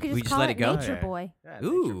crazy? You could We just just call let it it go? Nature Yeah. Boy. Yeah,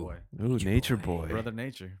 Ooh. Nature Boy. Ooh, Nature Nature Boy. Boy. Brother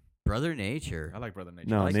Nature. Brother Nature. I like Brother Nature.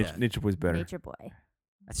 No, like Nature, that. Nature Boy's better. Nature Boy.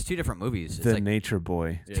 That's two different movies. It's The like Nature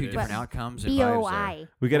Boy. Yeah, two it is. different outcomes and B O vibes there. I.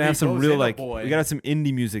 We gotta Well, have he some goes real in a like. boy. We gotta have some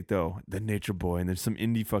indie music though. The Nature Boy, and there's some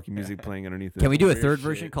indie fucking music playing underneath it. Can we do a Weird third shit.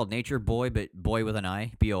 version called Nature Boy, but boy with an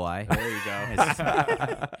I? B-O-I. There you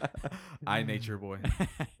go. I Nature Boy.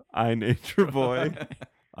 I Nature Boy.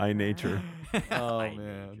 I Nature. Oh I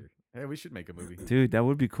man. Nature. Hey, we should make a movie. Dude, that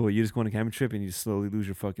would be cool. You just go on a camping trip and you just slowly lose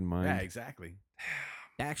your fucking mind. Yeah, exactly.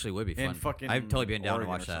 That actually would be In fun. fucking I've totally been down to Oregon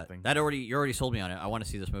watch or that. something. You already sold me on it. I want to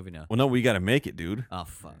see this movie now. Well, no, we gotta make it, dude. Oh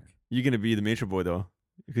fuck. You're gonna be the Nature Boy though,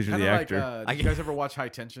 because you're Kinda the like, actor. did you guys ever watch High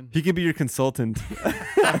Tension? He can be your consultant.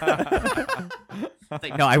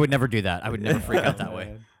 No, I would never do that. I would never freak out that way.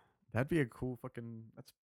 Man. That'd be a cool fucking.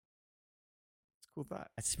 That's a cool thought.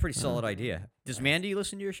 That's a pretty solid idea. Does Mandy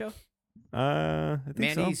listen to your show? I think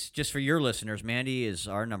Mandy's just for your listeners. Mandy is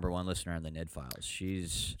our #1 listener on the Ned Files.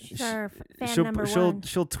 She's She's our fan so. number She'll one.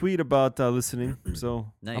 she'll tweet about listening.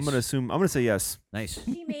 So I'm Nice. gonna assume. I'm gonna say yes. nice.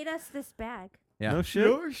 She made us this bag. Yeah. No shit.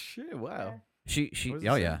 Oh shit! Wow. She. What does it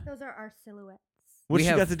Oh say? yeah. Those are our silhouettes. What's We she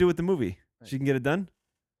have- got to do with the movie? She can get it done.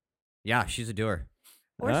 Yeah. She's a doer.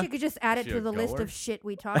 Or Huh? she could just add it She to a the list goer? of shit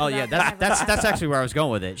we talked Oh about. yeah. forever. That's actually where I was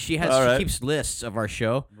going with it. She All right. keeps lists of our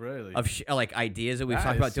show Really? of like ideas that we've That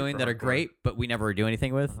talked is about doing super that are hardcore. great, but we never do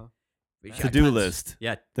anything with. Uh-huh. We To got To do tons. list.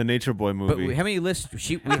 Yeah. The Nature Boy But movie. how many lists?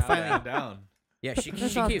 We I'm finally. down. Yeah, she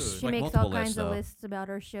That's she all- keeps she like makes multiple all kinds lists, of though. lists about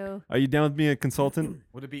our show. Are you down with being a consultant?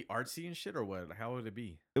 Would it be artsy and shit or what? How would it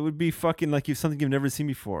be? It would be fucking like something you've never seen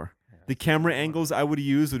before. The camera angles I would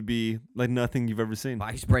use would be like nothing you've ever seen. Wow,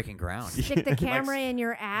 he's breaking ground. Stick the camera in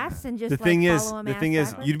your ass and just The thing is, follow him the ass thing is,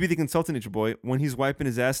 backwards? you'd be the consultant, nature boy. When he's wiping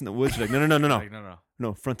his ass in the woods, you're like, no, Like, no.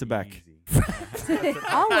 no, front to back. Easy.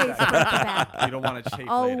 Always front to back. You don't want to chafe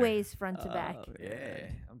later. Always front to back. Yeah,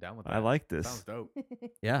 I'm down with that. I like this. Sounds dope.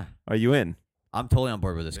 Yeah, Are you in? I'm totally on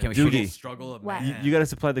board with this. Can we Doogie. shoot it? Struggle of What? man. You got to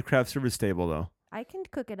supply the craft service table though. I can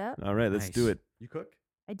cook it up. All right, let's do Nice. it. You cook?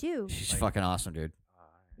 I do. She's Like- fucking awesome, dude.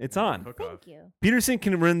 It's on. Cook off. Thank you. Peterson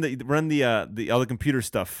can run the all the computer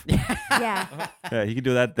stuff. Yeah. Yeah, he can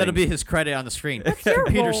do that thing. That'll be his credit on the screen. What's your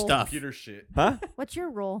Computer role? stuff. Computer shit. Huh? What's your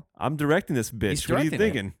role? I'm directing this bitch. He's What are you directing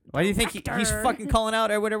it. thinking? Why do you think he's Director. fucking calling out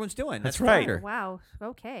what everyone's doing? That's That's right. director. Wow.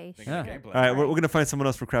 Okay. Think Yeah. of gameplay. All right, we're gonna find someone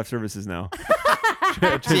else for craft services now.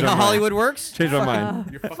 Change See my how mind. Hollywood works? Change my mind.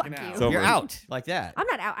 You're fucking Fuck out. you. It's over. You're out like that. I'm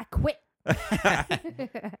not out. I quit.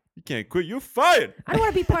 You can't quit. You're fired. I don't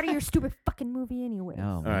want to be part of your stupid fucking movie anyway.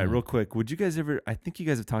 Oh, All right, real quick. Would you guys ever? I think you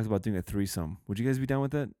guys have talked about doing a threesome. Would you guys be down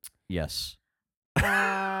with that? Yes.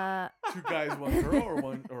 Two guys, one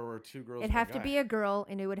girl, or two girls. It'd have to be a girl,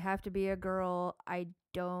 and it would have to be a girl. I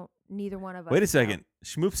don't. Neither one of us. Wait a know. second,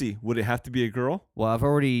 Shmoopsy. Would it have to be a girl? Well, I've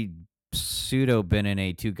already pseudo been in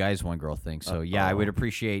a two guys, one girl thing. So, yeah, I would Uh-oh.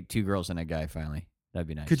 appreciate two girls and a guy finally. That'd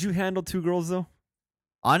be nice. Could you handle two girls though?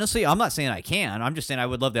 Honestly, I'm not saying I can. I'm just saying I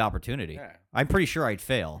would love the opportunity. Yeah. I'm pretty sure I'd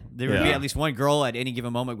fail. There would be Yeah. at least one girl at any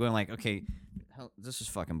given moment going like, okay, hell, this is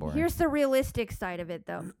fucking boring. Here's the realistic side of it,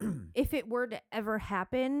 though. If it were to ever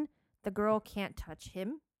happen, the girl can't touch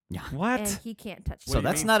him, What? and he can't touch What so do her. you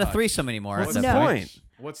that's mean not a touch? threesome anymore. What's at the that No. point. point?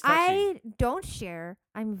 What's touching? I don't share.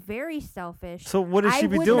 I'm very selfish. So what does I she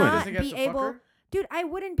be would doing? not Doesn't get be to fuck able. her? Dude, I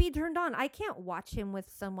wouldn't be turned on. I can't watch him with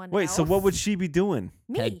someone Wait, else. so what would she be doing?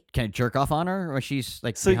 Me. Can I jerk off on her or she's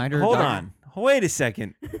like So behind her? hold dog? on. Wait a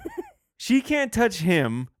second. She can't touch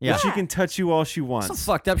him, Yeah. but she can touch you all she wants. Some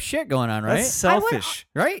fucked up shit going on, right? That's selfish.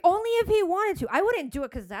 Right? Only if he wanted to. I wouldn't do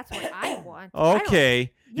it because that's what I want. I don't-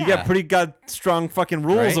 Okay. You Yeah. got pretty strong fucking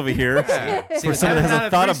rules Right? over here. Yeah. See, For but someone that that's not hasn't a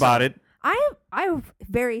thought threesome. about it. I'm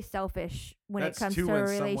very selfish when That's it comes two to a and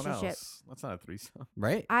someone relationship. else. That's not a threesome.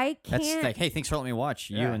 Right? I That's can't. like, hey, thanks for letting me watch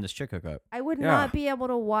you Yeah. and this chick hook up. I would Yeah. not be able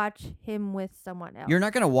to watch him with someone else. You're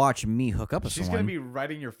not gonna watch me hook up with She's someone. gonna be right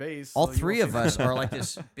in your face. All so you three won't of see us that. are like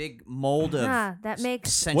this big mold of Nah, that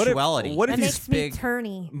makes What if- sensuality. what if that he's makes me big?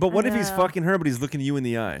 turny. But what if he's No. fucking her, but he's looking you in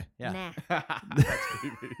the eye? Yeah. Nah. That's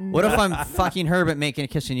creepy. What if I'm fucking her but making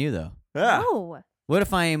kissing you though? Yeah. No. What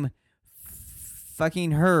if I'm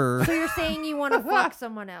fucking her? So you're saying you want to fuck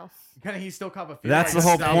someone else? Kind of, he's still caught a feel That's like the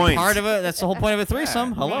whole it's not- point. Part of it. That's the whole point of a threesome.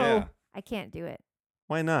 Yeah. Hello. Yeah. I can't do it.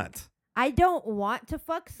 Why not? I don't want to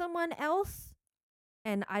fuck someone else,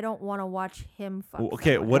 and I don't want to watch him fuck.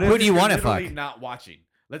 Okay, someone what else. if- Who do you You're wanna literally fuck? Not watching.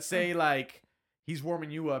 Let's say like he's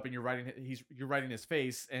warming you up and you're writing his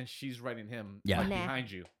face and she's writing him Yeah. like, Nah.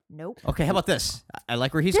 behind you. Nope. Okay, how about this? I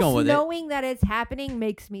like where he's Just going with it. knowing that it's happening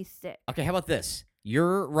makes me sick. Okay, how about this?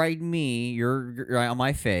 You're riding me. You're on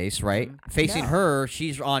my face, right? Mhm. Facing No. her.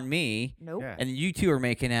 She's on me. Nope. Yeah. And then you two are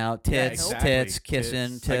making out. Yeah, Tits, exactly. tits, kissing,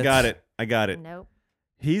 Tits. tits. I got it. I got it. Nope.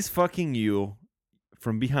 He's fucking you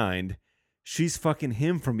from behind. She's fucking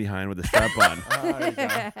him from behind with a strap on. There you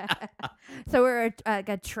go. So we're like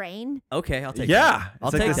a train. Okay, I'll take yeah. that. I'll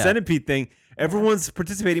It's like take the that. centipede thing. Everyone's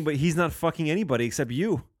participating, but he's not fucking anybody except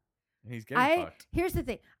you. He's getting fucked. Here's the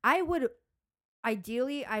thing. I would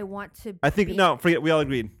ideally I want to. I think be, no, forget. We all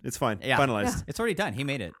agreed. It's fine. Yeah. Finalized. It's already done. He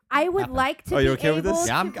made it. I would Happen. like to. Oh, you be okay with this? able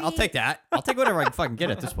Yeah, to I'll be- take that. I'll take whatever I can fucking get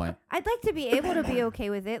at this point. I'd like to be able to be okay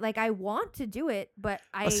with it. Like I want to do it, but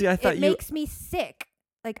see, I thought it you- makes me sick.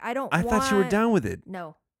 Like I don't. I thought you were want- down with it.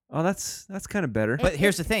 No. Oh, that's kind of better. But It-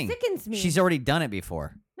 here's it the thing. Sickens me. She's already done it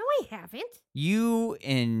before. No, I haven't. You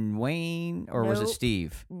and Wayne, or was it Nope.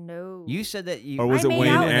 Steve? No. You said that you. Or was I it made Wayne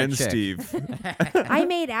out with and a chick. Steve? I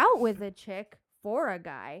made out with a chick for a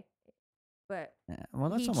guy, but Well,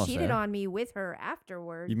 that's he almost cheated there. on me with her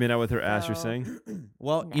afterwards. You made out with her ass. You're So- saying?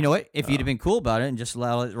 Well, No. you know what? If you'd Oh. have been cool about it and just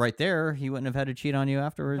allowed it right there, he wouldn't have had to cheat on you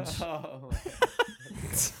afterwards. Oh,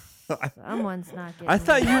 Someone's not getting. I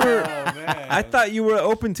thought me. you were. man. I thought you were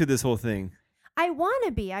open to this whole thing. I want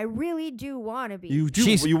to be. I really do want to be. You do.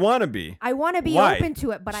 She's- You want to be. I want to be Why? open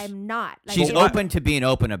to it, but I'm not. Like, She's it- open to being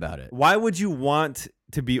open about it. Why would you want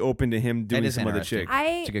to be open to him doing is some other interesting. chick?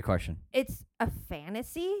 It's a good question. It's a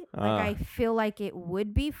fantasy. Like Ah. I feel like it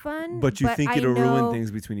would be fun, But you think I it'll know, ruin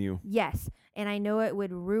things between you. Yes, and I know it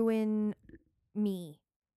would ruin me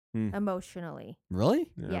Hmm. emotionally. Really?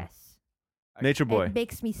 Yeah. Yes, Nature boy. it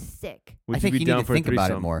makes me sick. Would I think you you be need down to for think a about it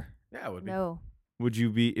threesome? more. Yeah, it would be. No, would you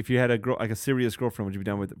be if you had a girl like a serious girlfriend? Would you be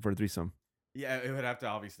down with for a threesome? Yeah, it would have to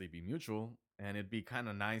obviously be mutual, and it'd be kind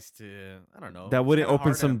of nice to, I don't know. That it's wouldn't kinda open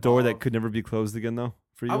hard to some door that involve- could never be closed again, though.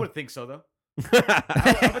 For you, I would think so, though.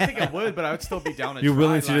 I would think it would, but I would still be down to You're try,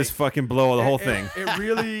 willing to just fucking blow the whole thing. It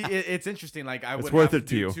really, it's interesting. Like I It's would worth have it to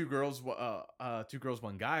to do you. two girls,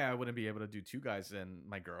 one guy. I wouldn't be able to do two guys and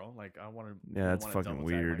my girl. Like I want to. Yeah, that's fucking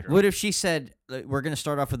weird. What if she said, "We're gonna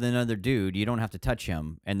start off with another dude. You don't have to touch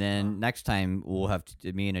him, and then next time we'll have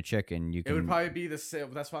me and a chick, and you It can." would probably be the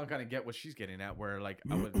same. That's why I'm kind of get what she's getting at. Where like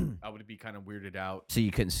I would be kind of weirded out. So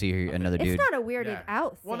you couldn't see another It's dude. not a weirded Yeah.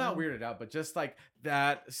 out thing. Well, not weirded out, but just like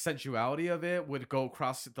that sensuality of it would go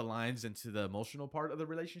across the lines into the emotional part of the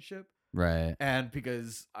relationship. Right. And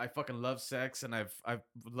because I fucking love sex, and I've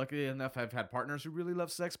luckily enough I've had partners who really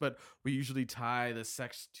love sex, but we usually tie the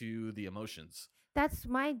sex to the emotions. That's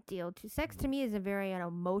my deal too. Sex to me is a very an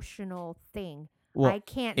emotional thing. Well, I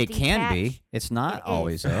can't. it can be. detach- It's not It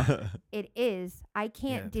always is. though. It is. I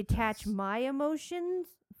can't it detach depends. my emotions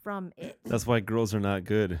from it. That's why girls are not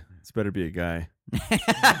good. It's better be a guy.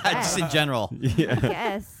 Just in general. I Yeah,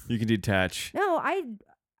 guess. you can detach. No,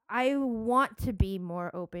 I want to be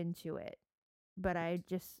more open to it, but I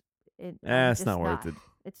just I'm It's just not worth it.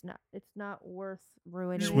 It's not worth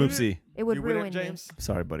ruining. You wouldn't- Schmoopsy. It would You wouldn't, ruin me. James?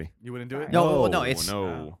 Sorry, buddy. You wouldn't do it? No, well, no, it's-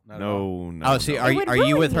 no, not at no, no. Oh, see, no. are It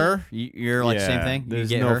you would with ruin her? You're like same Yeah, thing. You There's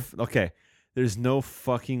get no her. okay. There's no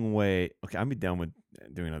fucking way. Okay, I'd be down with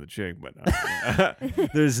doing another chick, but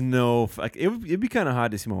there's no like it'd be kind of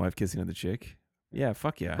hot to see my wife kissing another chick. Yeah,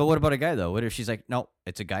 fuck yeah. But what about a guy though? What if she's like, no,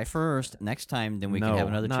 it's a guy first. Next time, then we can have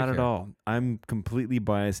another chick not at here. all. I'm completely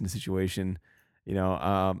biased in the situation. You know,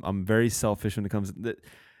 I'm very selfish when it comes to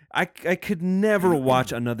I could never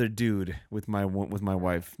watch another dude with my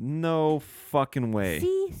wife. No fucking way.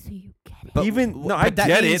 See, so you get it. But No, I but that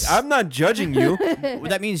get means- it. I'm not judging you. Well,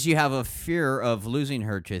 that means you have a fear of losing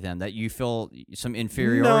her to them. That you feel some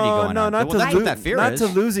inferiority going no, on. not well, to that's what that fear not is. to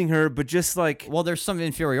losing her, but just like Well, there's some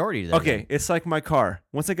inferiority there. okay, it's like my car.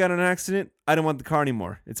 Once I got in an accident, I don't want the car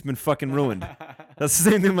anymore. It's been fucking ruined. That's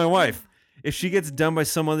the same thing with my wife. If she gets done by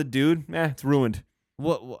some other dude, it's ruined.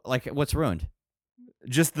 What's ruined?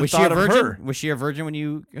 Just the Was she thought a of virgin? her. Was she a virgin when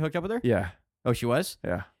you hooked up with her? Yeah, Oh, she was.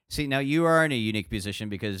 yeah. See, now you are in a unique position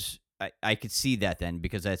because I could see that then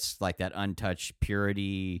because that's like that untouched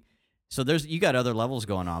purity. So you got other levels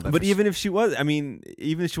going on. But even if she was, I mean,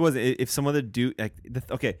 even if she was, if some other dude, like,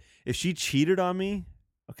 okay, if she cheated on me,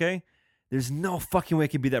 okay, there's no fucking way I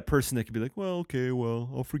could be that person that could be like, well, okay, well,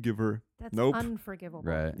 I'll forgive her. That's Nope. unforgivable.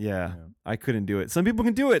 right. Yeah, I couldn't do it. Some people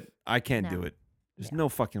can do it. I can't No. do it. There's Yeah. no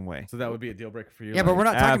fucking way. So that would be a deal breaker for you. Yeah, but we're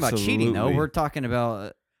not talking about cheating though. Absolutely. We're talking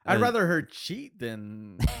about. I'd rather her cheat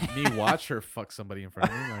than me watch her fuck somebody in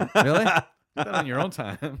front of me. Like, Really? do that on your own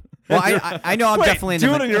time. Well, I know I'm Wait, definitely in do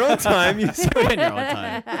the it on your own time. You do it on your own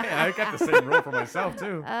time. Yeah, I got the same rule for myself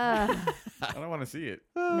too. Uh, I don't want to see it.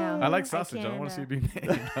 no, I like sausage. I don't can't, want to see it being made.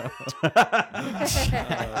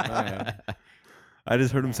 man. I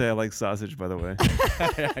just heard him say I like sausage, by the way.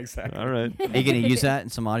 Yeah, exactly. All right. Are you gonna use that in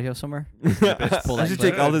some audio somewhere? Pull I that should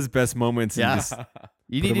clip. take all his best moments and Yeah. just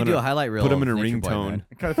You Put need to him do in a highlight reel. put him in a of Nature Boy, ringtone. man.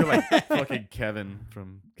 I kind of feel like fucking Kevin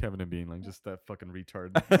from Kevin and Bean, like just that fucking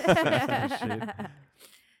retard. Shit.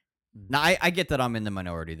 Now I get that I'm in the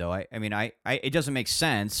minority though. I mean it doesn't make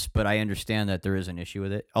sense, but I understand that there is an issue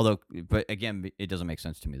with it. Although, but again, it doesn't make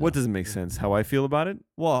sense to me. Though. what doesn't make sense? How I feel about it?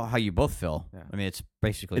 Well, how you both feel. Yeah. I mean, it's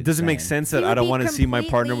basically. It doesn't the make same. sense that You I would don't be want to see my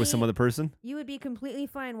partner with some completely- other person. you would be completely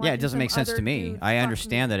fine. Yeah, watching it doesn't some make sense other to me. dude I fuck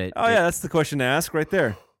understand me. that it. Oh yeah, that's the question to ask right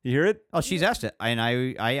there. You hear it? Oh, she's asked it, and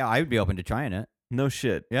I would be open to trying it. No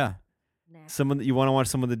shit. Yeah. Nah. Someone that you want to watch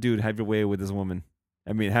some other dude have your way with his woman.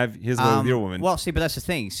 I mean, have his way with your woman. Well, see, but that's the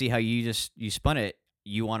thing. See how you spun it.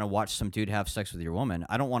 You want to watch some dude have sex with your woman.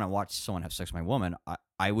 I don't want to watch someone have sex with my woman.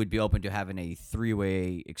 I would be open to having a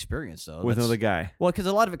 3-way experience though. with That's- another guy. Well, because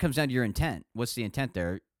a lot of it comes down to your intent. What's the intent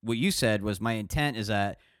there? What you said was my intent is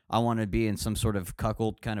that I want to be in some sort of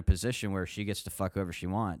cuckold kind of position where she gets to fuck whoever she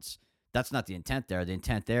wants. That's not the intent there. The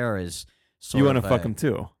intent there is You want want to fuck him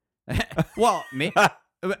too. Well, me.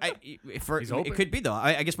 He's open. It could be though.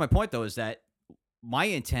 I guess my point though is that my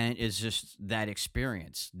intent is just that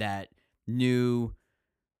experience, that new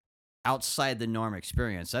outside the norm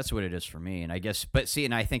experience. That's what it is for me. And I guess, but see,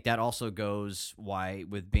 and I think that also goes why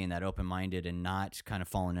with being that open minded and not kind of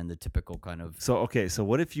falling in the typical kind of. So okay, so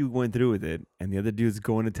what if you went through with it and the other dude's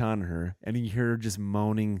going to town on her and you hear her just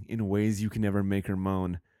moaning in ways you can never make her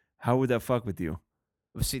moan? How would that fuck with you?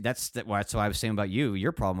 See, that's why I was saying about you.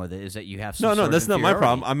 Your problem with it is that you have some No, sort of that's not my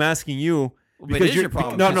problem. inferiority. I'm asking you But because it is you're your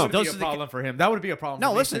problem. No, That no. would be those a are the- problem for him. That would be a problem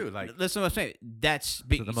No, for listen, me too. Like, listen to what I'm saying. That's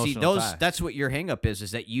an emotional tie. that's what your hang up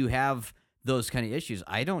is that you have those kind of issues.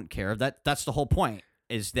 I don't care. That's the whole point.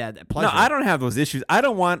 Is that pleasure? No, I don't have those issues. I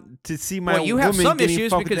don't want to see my you have woman some getting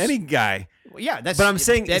issues fucked with because any guy. Yeah, that's. But I'm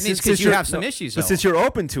saying that means since because you you're- have some no, issues. But though. since you're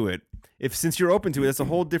open to it, since you're open to it, that's a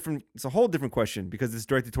whole different. It's a whole different question because it's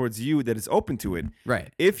directed towards you that is open to it.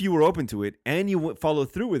 right. If you were open to it and you follow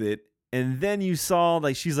through with it, and then you saw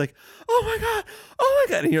like she's like, oh my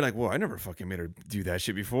god, and you're like, well, I never fucking made her do that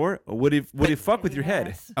shit before. Would it fuck with your head?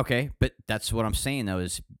 Yes. Okay, but that's what I'm saying though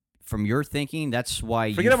is from your thinking, that's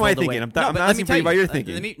why Forget you about my feel the way- thinking. I'm No, not but let asking me for you tell about your Let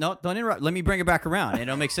thinking. me don't interrupt. Let me bring it back around, and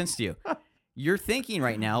it'll make sense to you. Your thinking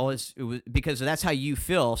right now is because that's how you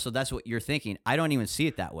feel, so that's what you're thinking. I don't even see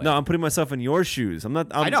it that way. No, I'm putting myself in your shoes. I'm not.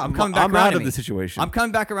 I know. I'm coming back I'm around out to of me. the situation. I'm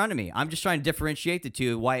coming back around to me. I'm just trying to differentiate the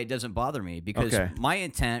two. Why it doesn't bother me because Okay. my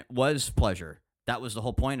intent was pleasure. That was the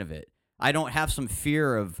whole point of it. I don't have some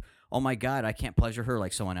fear of, oh my God, I can't pleasure her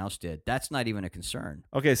like someone else did. That's not even a concern.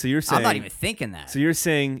 Okay, so you're saying I'm not even thinking that. So you're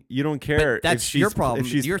saying you don't care But that's if she's your problem.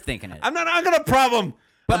 If she's, You're thinking it. I'm not. I got a problem.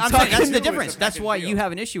 But I'm saying that's talking- the It's a difference. That's fucking why deal. you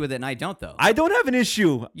have an issue with it and I don't, though. I don't have an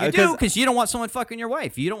issue. You do because you don't want someone fucking your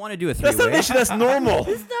wife. You don't want to do a That's not an three-way. issue. That's normal.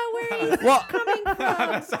 That's not where he's Well, coming from.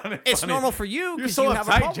 That sounded it's funny. normal for you You're because so you have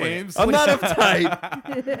a uptight, problem with it. James. I'm not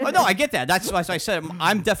uptight. Oh, no, I get that. That's why I said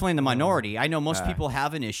I'm definitely in the minority. I know most people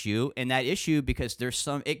have an issue, and that issue because there's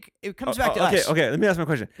some. It comes back to okay, us. okay. Let me ask my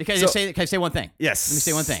question. Can I So- just say? Can I say one thing? Yes. Let me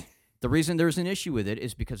say one thing. The reason there's an issue with it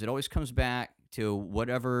is because it always comes back to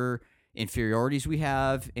whatever inferiorities we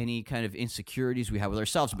have, any kind of insecurities we have with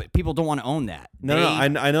ourselves. But people don't want to own that. No, no, I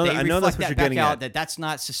know- they I know reflect that's what that you're back getting out, at. That's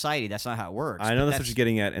not society. That's not how it works. I know But that's what you're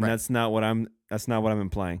getting at, and right. that's not what I'm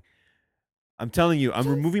implying. I'm telling you, I'm Just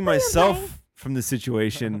removing what you're myself implying. from the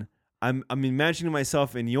situation. I'm imagining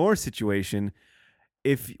myself in your situation.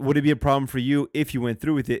 If would it be a problem for you if you went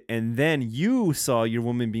through with it and then you saw your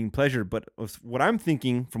woman being pleasured? But what I'm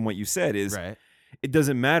thinking from what you said is Right. it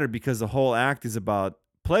doesn't matter because the whole act is about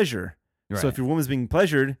pleasure. So Right. if your woman's being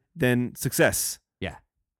pleasured, then success. Yeah.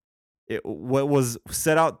 What was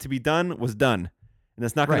set out to be done was done, and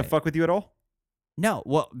that's not going Right. to fuck with you at all. No,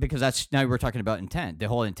 well, because that's now we're talking about intent, the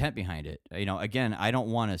whole intent behind it. You know, again, I don't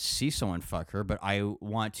want to see someone fuck her, but I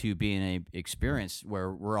want to be in a experience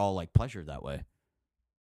where we're all like pleasured that way.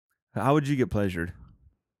 How would you get pleasured?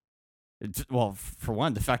 Well, for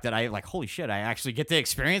one, the fact that I like, holy shit, I actually get to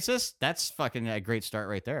experience this. That's fucking a great start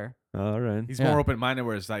right there. All right. He's Yeah. more open minded,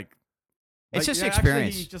 where it's like. It's just yeah, experience.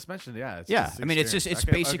 Actually, he just mentioned, yeah. It's Yeah, just I mean, it's just-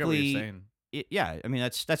 experience. it's I get what you're basically- saying. Yeah, I mean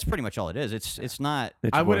that's pretty much all it is. It's not.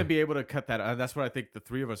 That's I your wouldn't boy. be able to cut that. That's what I think the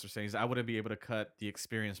three of us are saying. Is I wouldn't be able to cut the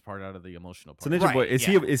experience part out of the emotional So part. Ninja Boy, Right, is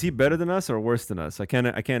yeah. he better than us or worse than us? I can't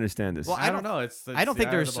understand this. Well, I don't know. It's I don't the think eye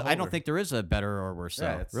of there's. the I don't beholder. think there is a better or worse.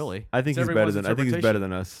 Yeah, though, it's- really. I think it's he's better everyone's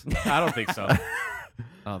than us. I don't think so. I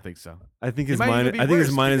don't think so. I think He his might mind. even be I think his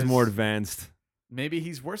worse mind is because- more advanced. Maybe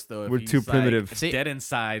he's worse though. If We're he's, too like, primitive. See- dead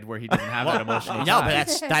inside, where he doesn't have that emotional. No, tie.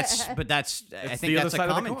 but that's. I It's think the other that's a side of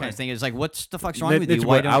the common kind coin. of thing. Is like, what's the fuck's wrong with Ninja you? Boy,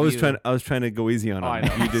 Why don't I was you? trying to go easy on him. Oh, I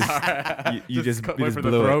know. You just Sorry. you just cut- you went just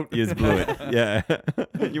for the blew throat. it. You just blew it.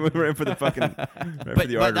 Yeah. You went right for the fucking right for but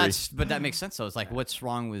the but artery. but that makes sense though. It's like, what's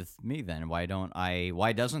wrong with me then? Why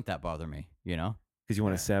doesn't that bother me? You know? Because you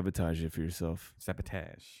want to sabotage it for yourself.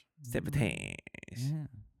 Sabotage. Sabotage. Yeah.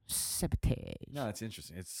 Sabotage. No, it's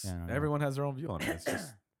interesting. It's Yeah, I don't know. everyone has their own view on it. It's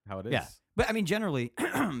just how it is. Yeah. But I mean, generally,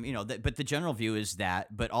 you know, but the general view is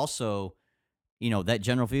that, but also, you know, that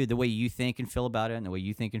general view, the way you think and feel about it, and the way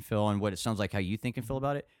you think and feel, and what it sounds like how you think and feel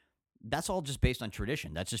about it, that's all just based on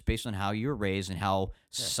tradition. That's just based on how you were raised and how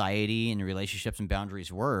society and relationships and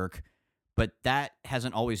boundaries work. But that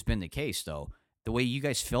hasn't always been the case, though. The way you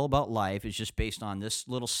guys feel about life is just based on this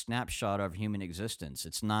little snapshot of human existence.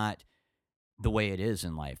 It's not the way it is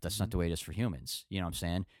in life. That's not the way it is for humans. You know what I'm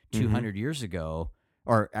saying? 200 years ago,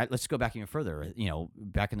 or let's go back even further, you know,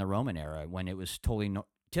 back in the Roman era when it was totally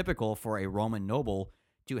typical for a Roman noble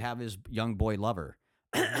to have his young boy lover.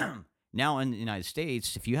 Now in the United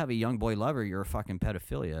States, if you have a young boy lover, you're a fucking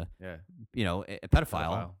pedophilia, Yeah. you know, a pedophile,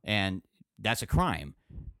 Pedophile. and that's a crime.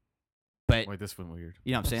 But Wait, this went weird.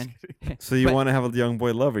 you know what I'm saying? So you But- want to have a young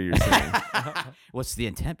boy lover? You're saying. What's the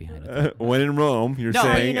intent behind it? When in Rome, you're No,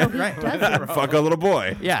 saying you know, he right. doesn't. fuck a little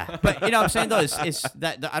boy. Yeah, but you know what I'm saying though is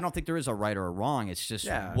that I don't think there is a right or a wrong. It's just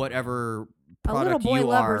Yeah. whatever A little product boy you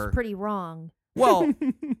lover's are. pretty wrong. Well,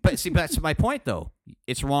 but see, that's my point though.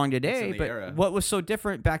 It's wrong today, the but era. what was so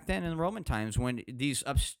different back then in the Roman times when these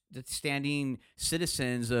upstanding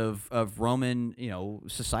citizens of Roman, you know,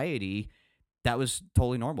 society, that was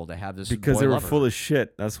totally normal to have this Because boy they were lover. full of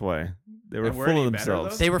shit. That's why they were And were full any of better,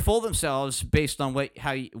 themselves. though? They were full of themselves based on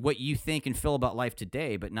what you think and feel about life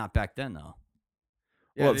today, but not back then though.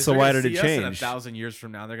 Well, they're so gonna why did it see us in change? 1,000 years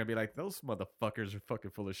from now, they're gonna be like, those motherfuckers are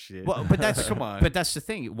fucking full of shit. Well, but that's come on. But that's the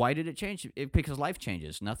thing. Why did it change? Because life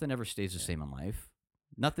changes. Nothing ever stays the same in life.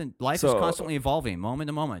 Nothing. Life is So- constantly evolving, moment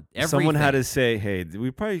to moment. Someone had to Everything. say, "Hey,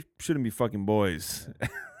 we probably shouldn't be fucking boys."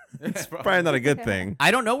 It's probably not a good thing.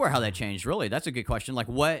 I don't know how that changed. Really, that's a good question. Like,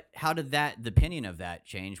 what? How did the opinion of that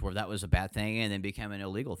change? Where that was a bad thing and then became an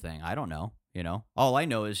illegal thing? I don't know. All I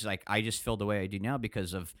know is like I just feel the way I do now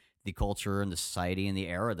because of the culture and the society and the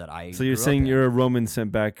era that I. So you're grew up saying in. you're a Roman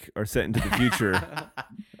sent back or sent into the future?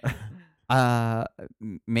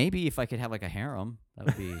 Maybe if I could have like a harem, that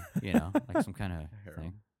would be like some kind of Harem.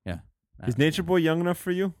 thing. Yeah. Is Nature Boy young enough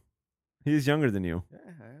for you? He's younger than you. Yeah,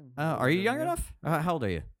 I am. Are you young enough? How old are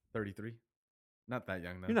you? 33. Not that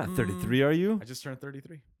young though. You're not 33, are you? I just turned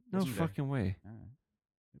 33. No Yesterday. fucking way.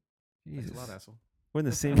 Thanks Jesus. a lot, asshole. We're in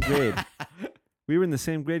the same grade. We were in the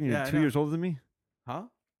same grade, and you're Yeah, I 2 know. years older than me. Huh?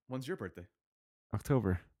 When's your birthday?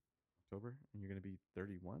 October. October, and you're gonna be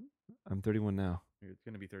 31. I'm 31 now. You're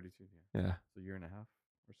gonna be 32. Yeah. Yeah. So a year and a half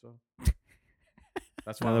or so.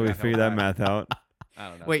 That's why Now that we we got held figured that back. math out. I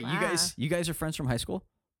don't know. Wait, Wow. you guys are friends from high school?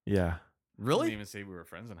 Yeah. I Really? didn't even say we were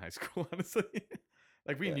friends in high school. Honestly,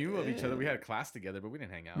 like we knew of each other. We had a class together, but we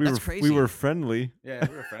didn't hang out. We That's were crazy. we were friendly. Yeah,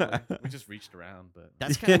 we were friendly. We just reached around, but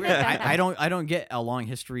That's kind of weird. Yeah. I don't get a long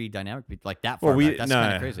history dynamic like that far Well, back. That's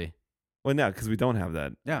kind of crazy. Well, no, because we don't have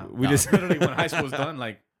that. yeah, We no, just literally when high school was done,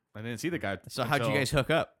 like I didn't see the guy. So how'd you until guys hook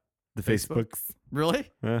up? the Facebook. Facebooks. Really?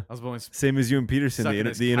 Yeah. I was going. Same as you and Peterson. Sucking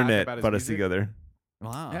his The cock internet about his brought us music. together.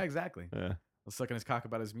 Wow. Yeah, exactly. I Yeah. was sucking his cock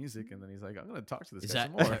about his music, and then he's like, "I'm gonna talk to this Is guy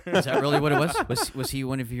that some more." is that really what it was? Was he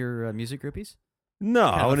one of your music groupies? No,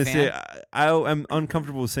 Kind I of a want to say fan? I am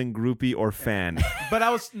uncomfortable saying groupie or fan. But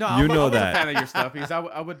I was no, You I'm, know I'm that. a fan of your stuff because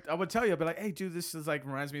I would tell you, I'd be like, hey, dude, this is like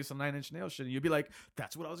reminds me of some Nine Inch Nails shit, and you'd be like,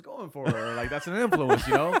 that's what I was going for, or like that's an influence,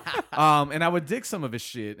 and I would dig some of his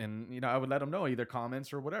shit, and I would let him know either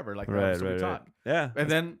comments or whatever, like Right, so we right. talk. Yeah. And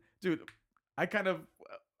then, dude, I kind of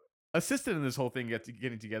assisted in this whole thing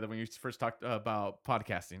getting together when you first talked about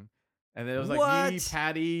podcasting. And then it was like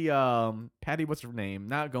me, What? Patty, what's her name?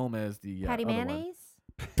 Not Gomez, the Patty other one. mayonnaise.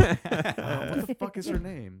 What the fuck is her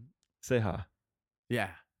name? Say hi. Yeah.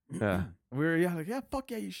 Yeah. We were like, yeah,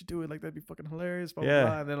 fuck yeah, you should do it. Like that'd be fucking hilarious. Blah, blah, Yeah,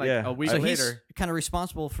 blah. And then like yeah. a week So later, he's kind of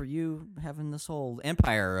responsible for you having this whole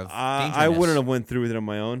empire of I wouldn't dangerousness. have went through with it on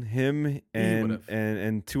my own. Him and would've.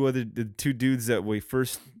 and the two dudes that we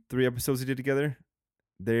first 3 episodes we did together.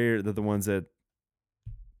 They're the ones that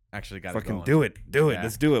actually got fucking it do it. Yeah.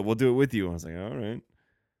 Let's do it. We'll do it with you. I was like, all right,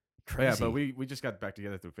 Yeah, Crazy. but we just got back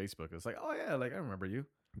together through Facebook. It was like, oh yeah, like I remember you.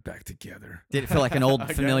 back together. Did it feel like an old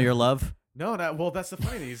Again. familiar love? No, well, that's the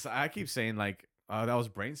funny thing is I keep saying like that was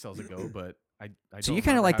brain cells ago, but I So don't you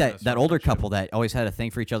kind of remember like having that a that strong older friendship. couple that always had a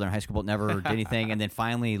thing for each other in high school but never did anything, and then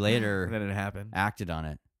finally And later then it happened. acted on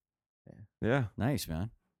it. Yeah, Nice,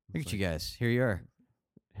 man. Look It's at you guys. Here you are.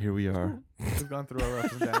 here we are. We've gone through our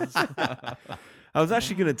ups and downs. I was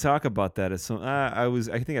actually going to talk about that as some. I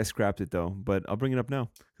think I scrapped it though, but I'll bring it up now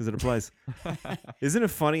because it applies. Isn't it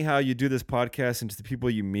funny how you do this podcast and just the people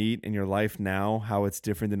you meet in your life now, how it's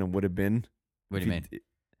different than it would have been? What do if you mean?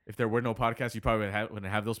 If there were no podcasts, you probably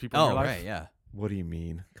wouldn't have those people in Oh, your life. right, yeah. What do you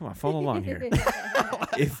mean? Come on, follow along here.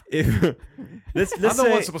 If If let's I'm the say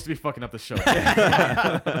one supposed to be fucking up the show.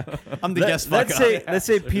 I'm the guest let's fuck up. say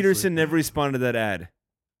Seriously. Peterson never responded to that ad.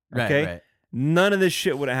 Right, Okay, right. none of this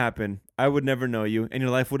shit would have happened. I would never know you, and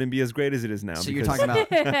your life wouldn't be as great as it is now. So you're because- talking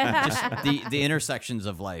about just the intersections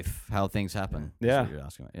of life, how things happen. That's Yeah. what you're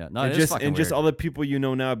asking about. Yeah. No, and it is just fucking and just weird. all the people you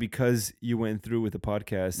know now because you went through with the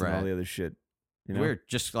podcast and all Right. the other shit. You know? Weird.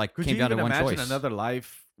 Just like Could came you down to even one imagine choice. another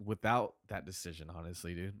life without that decision?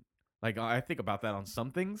 Honestly, dude. Like I think about that on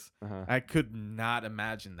some things. Uh-huh. I could not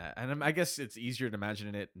imagine that, and I guess it's easier to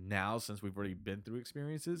imagine it now since we've already been through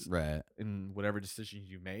experiences Right. in whatever decisions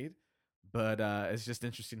you made. But it's just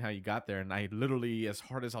interesting how you got there, and I literally, as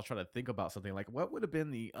hard as I'll try to think about something, like what would have been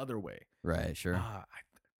the other way, Right. Sure. I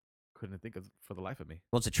couldn't think of for the life of me.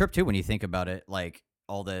 Well, it's a trip too when you think about it, like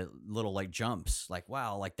all the little like jumps, like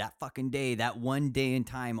wow, like that fucking day, that one day in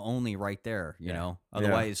time only right there, you Yeah. know? Yeah.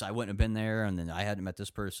 Otherwise I wouldn't have been there and then I hadn't met this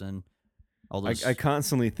person. All those I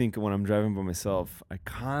constantly think when I'm driving by myself, I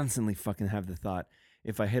constantly fucking have the thought,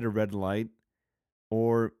 if I hit a red light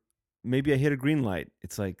or maybe I hit a green light,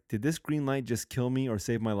 it's like, did this green light just kill me or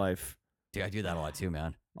save my life? Dude, I do that a lot too,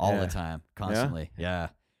 man. All Yeah. the time, constantly. Yeah.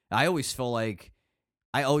 I always feel like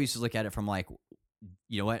I always look at it from like,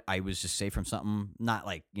 you know what? I was just safe from something. Not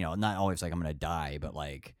like, not always like I'm going to die, but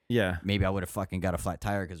like Yeah. maybe I would have fucking got a flat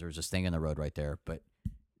tire because there was this thing in the road right there. But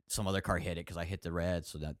some other car hit it because I hit the red.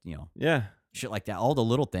 So that, Yeah. shit like that. All the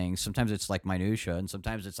little things. Sometimes it's like minutia and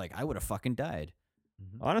sometimes it's like I would have fucking died.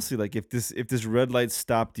 Honestly, like if this red light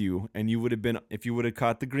stopped you and you would have been, if you would have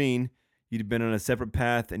caught the green, you'd have been on a separate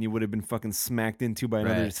path and you would have been fucking smacked into by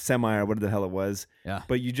another Right. semi or whatever the hell it was. Yeah.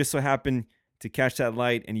 But you just so happened to catch that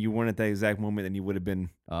light and you weren't at that exact moment and you would have been.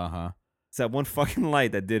 It's that one fucking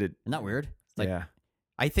light that did it. Isn't that weird? It's like, yeah.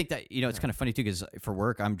 I think that, you know, it's kind of funny too, because for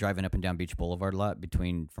work, I'm driving up and down Beach Boulevard a lot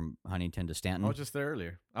from Huntington to Stanton. I was just there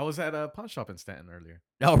earlier. I was at a pawn shop in Stanton earlier.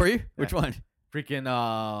 Oh, were you? Which one? Freaking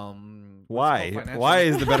Why? Why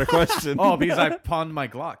is the better question? Oh, because I pawned my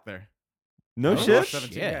Glock there. No Oh, shit.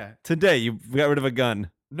 17, Shit. yeah. Today you got rid of a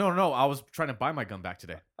gun. No. I was trying to buy my gun back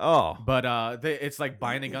today. Oh. But it's like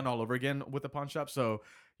buying a gun all over again with the pawn shop. So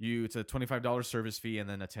it's a $25 service fee and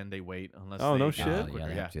then a 10-day wait unless. Oh, they no get shit. it Yeah, quicker,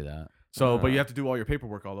 they have to do that. So, but you have to do all your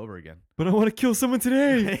paperwork all over again. But I want to kill someone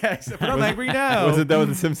today. Yeah, but I'm angry now. Was it that with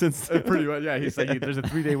the Simpsons? Pretty much, yeah. He's like, there's a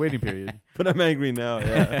 3-day waiting period. But I'm angry now.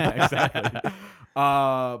 Yeah. Yeah, exactly.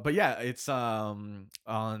 But yeah, it's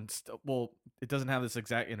well, it doesn't have this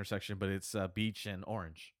exact intersection, but it's Beach and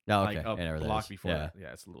Orange. Oh, okay. Like I know where a that block is. before Yeah. that.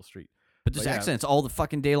 Yeah, it's a little street. But there's yeah. accidents all the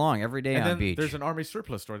fucking day long, every day And on then Beach. there's an army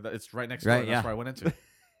surplus store it's right next Right, door. yeah. That's where I went into.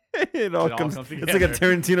 It all all comes. comes It's like a together.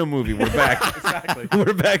 Tarantino movie. We're back. Exactly.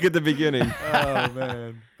 We're back at the beginning. Oh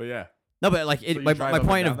man. But yeah. No, but like you my drive up and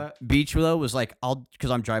point down of that? Beach though was like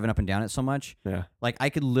because I'm driving up and down it so much. Yeah. Like I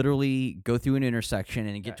could literally go through an intersection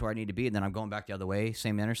and get Yeah. to where I need to be, and then I'm going back the other way,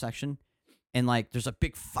 same intersection, and like there's a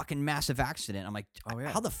big fucking massive accident. I'm like, Oh,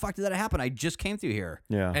 yeah. how the fuck did that happen? I just came through here.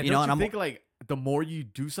 Yeah. And You know, don't and you I'm- think like the more you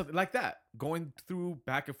do something like that, going through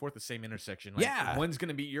back and forth the same intersection, like, Yeah. when's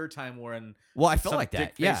gonna be your time when Well, I felt some like dick that.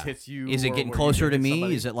 face Yeah. hits you? Is it or getting where you closer to hit me?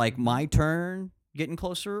 somebody? Is it like my turn getting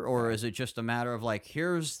closer, or is it just a matter of like,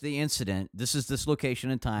 here's the incident. This is this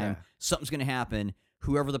location and time. Yeah. Something's gonna happen.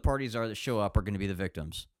 Whoever the parties are that show up are gonna be the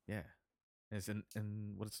victims. Yeah. It's in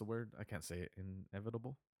what's the word? I can't say it.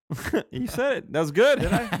 Inevitable. You said it. That was good.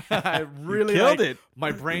 Did I? I really killed like, it.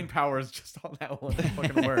 My brain power is just on that one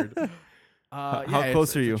fucking word. How it's-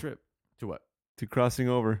 close are it's a you? trip. To what? To crossing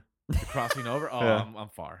over. To crossing over? Oh, Yeah. I'm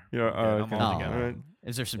far. You're I'm okay. all Oh. together. All right.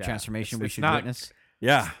 Is there some Yeah. transformation we It's should not- witness?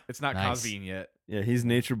 Yeah. It's not Nice. Cosby yet. Yeah. He's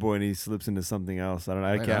nature boy and he slips into something else. I don't know.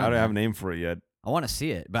 I Right can't. I on, don't have a man. name for it yet. I want to see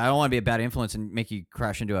it, but I don't want to be a bad influence and make you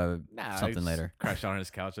crash into Nah, something I later. Crashed on his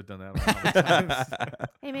couch. I've done that a lot of times.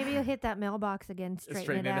 Hey, maybe you'll hit that mailbox again, straighten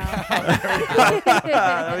Straighten it it out. out.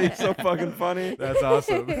 That'd be so fucking funny. That's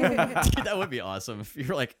awesome. Dude, that would be awesome if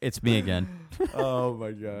you're like, it's me again. Oh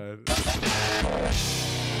my god.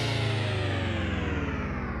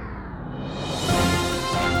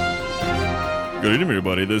 Good evening,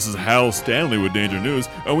 everybody. This is Hal Stanley with Danger News,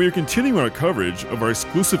 and we are continuing our coverage of our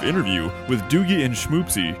exclusive interview with Doogie and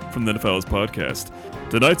Shmoopsy from the Files podcast.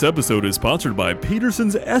 Tonight's episode is sponsored by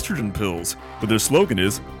Peterson's estrogen pills, but their slogan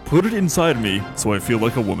is, "Put it inside me so I feel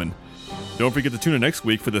like a woman." Don't forget to tune in next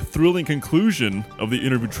week for the thrilling conclusion of the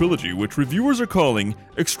interview trilogy, which reviewers are calling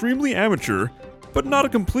extremely amateur, but not a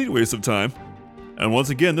complete waste of time. And once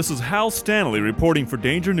again, this is Hal Stanley reporting for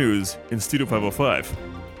Danger News in Studio 505.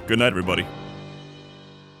 Good night, everybody.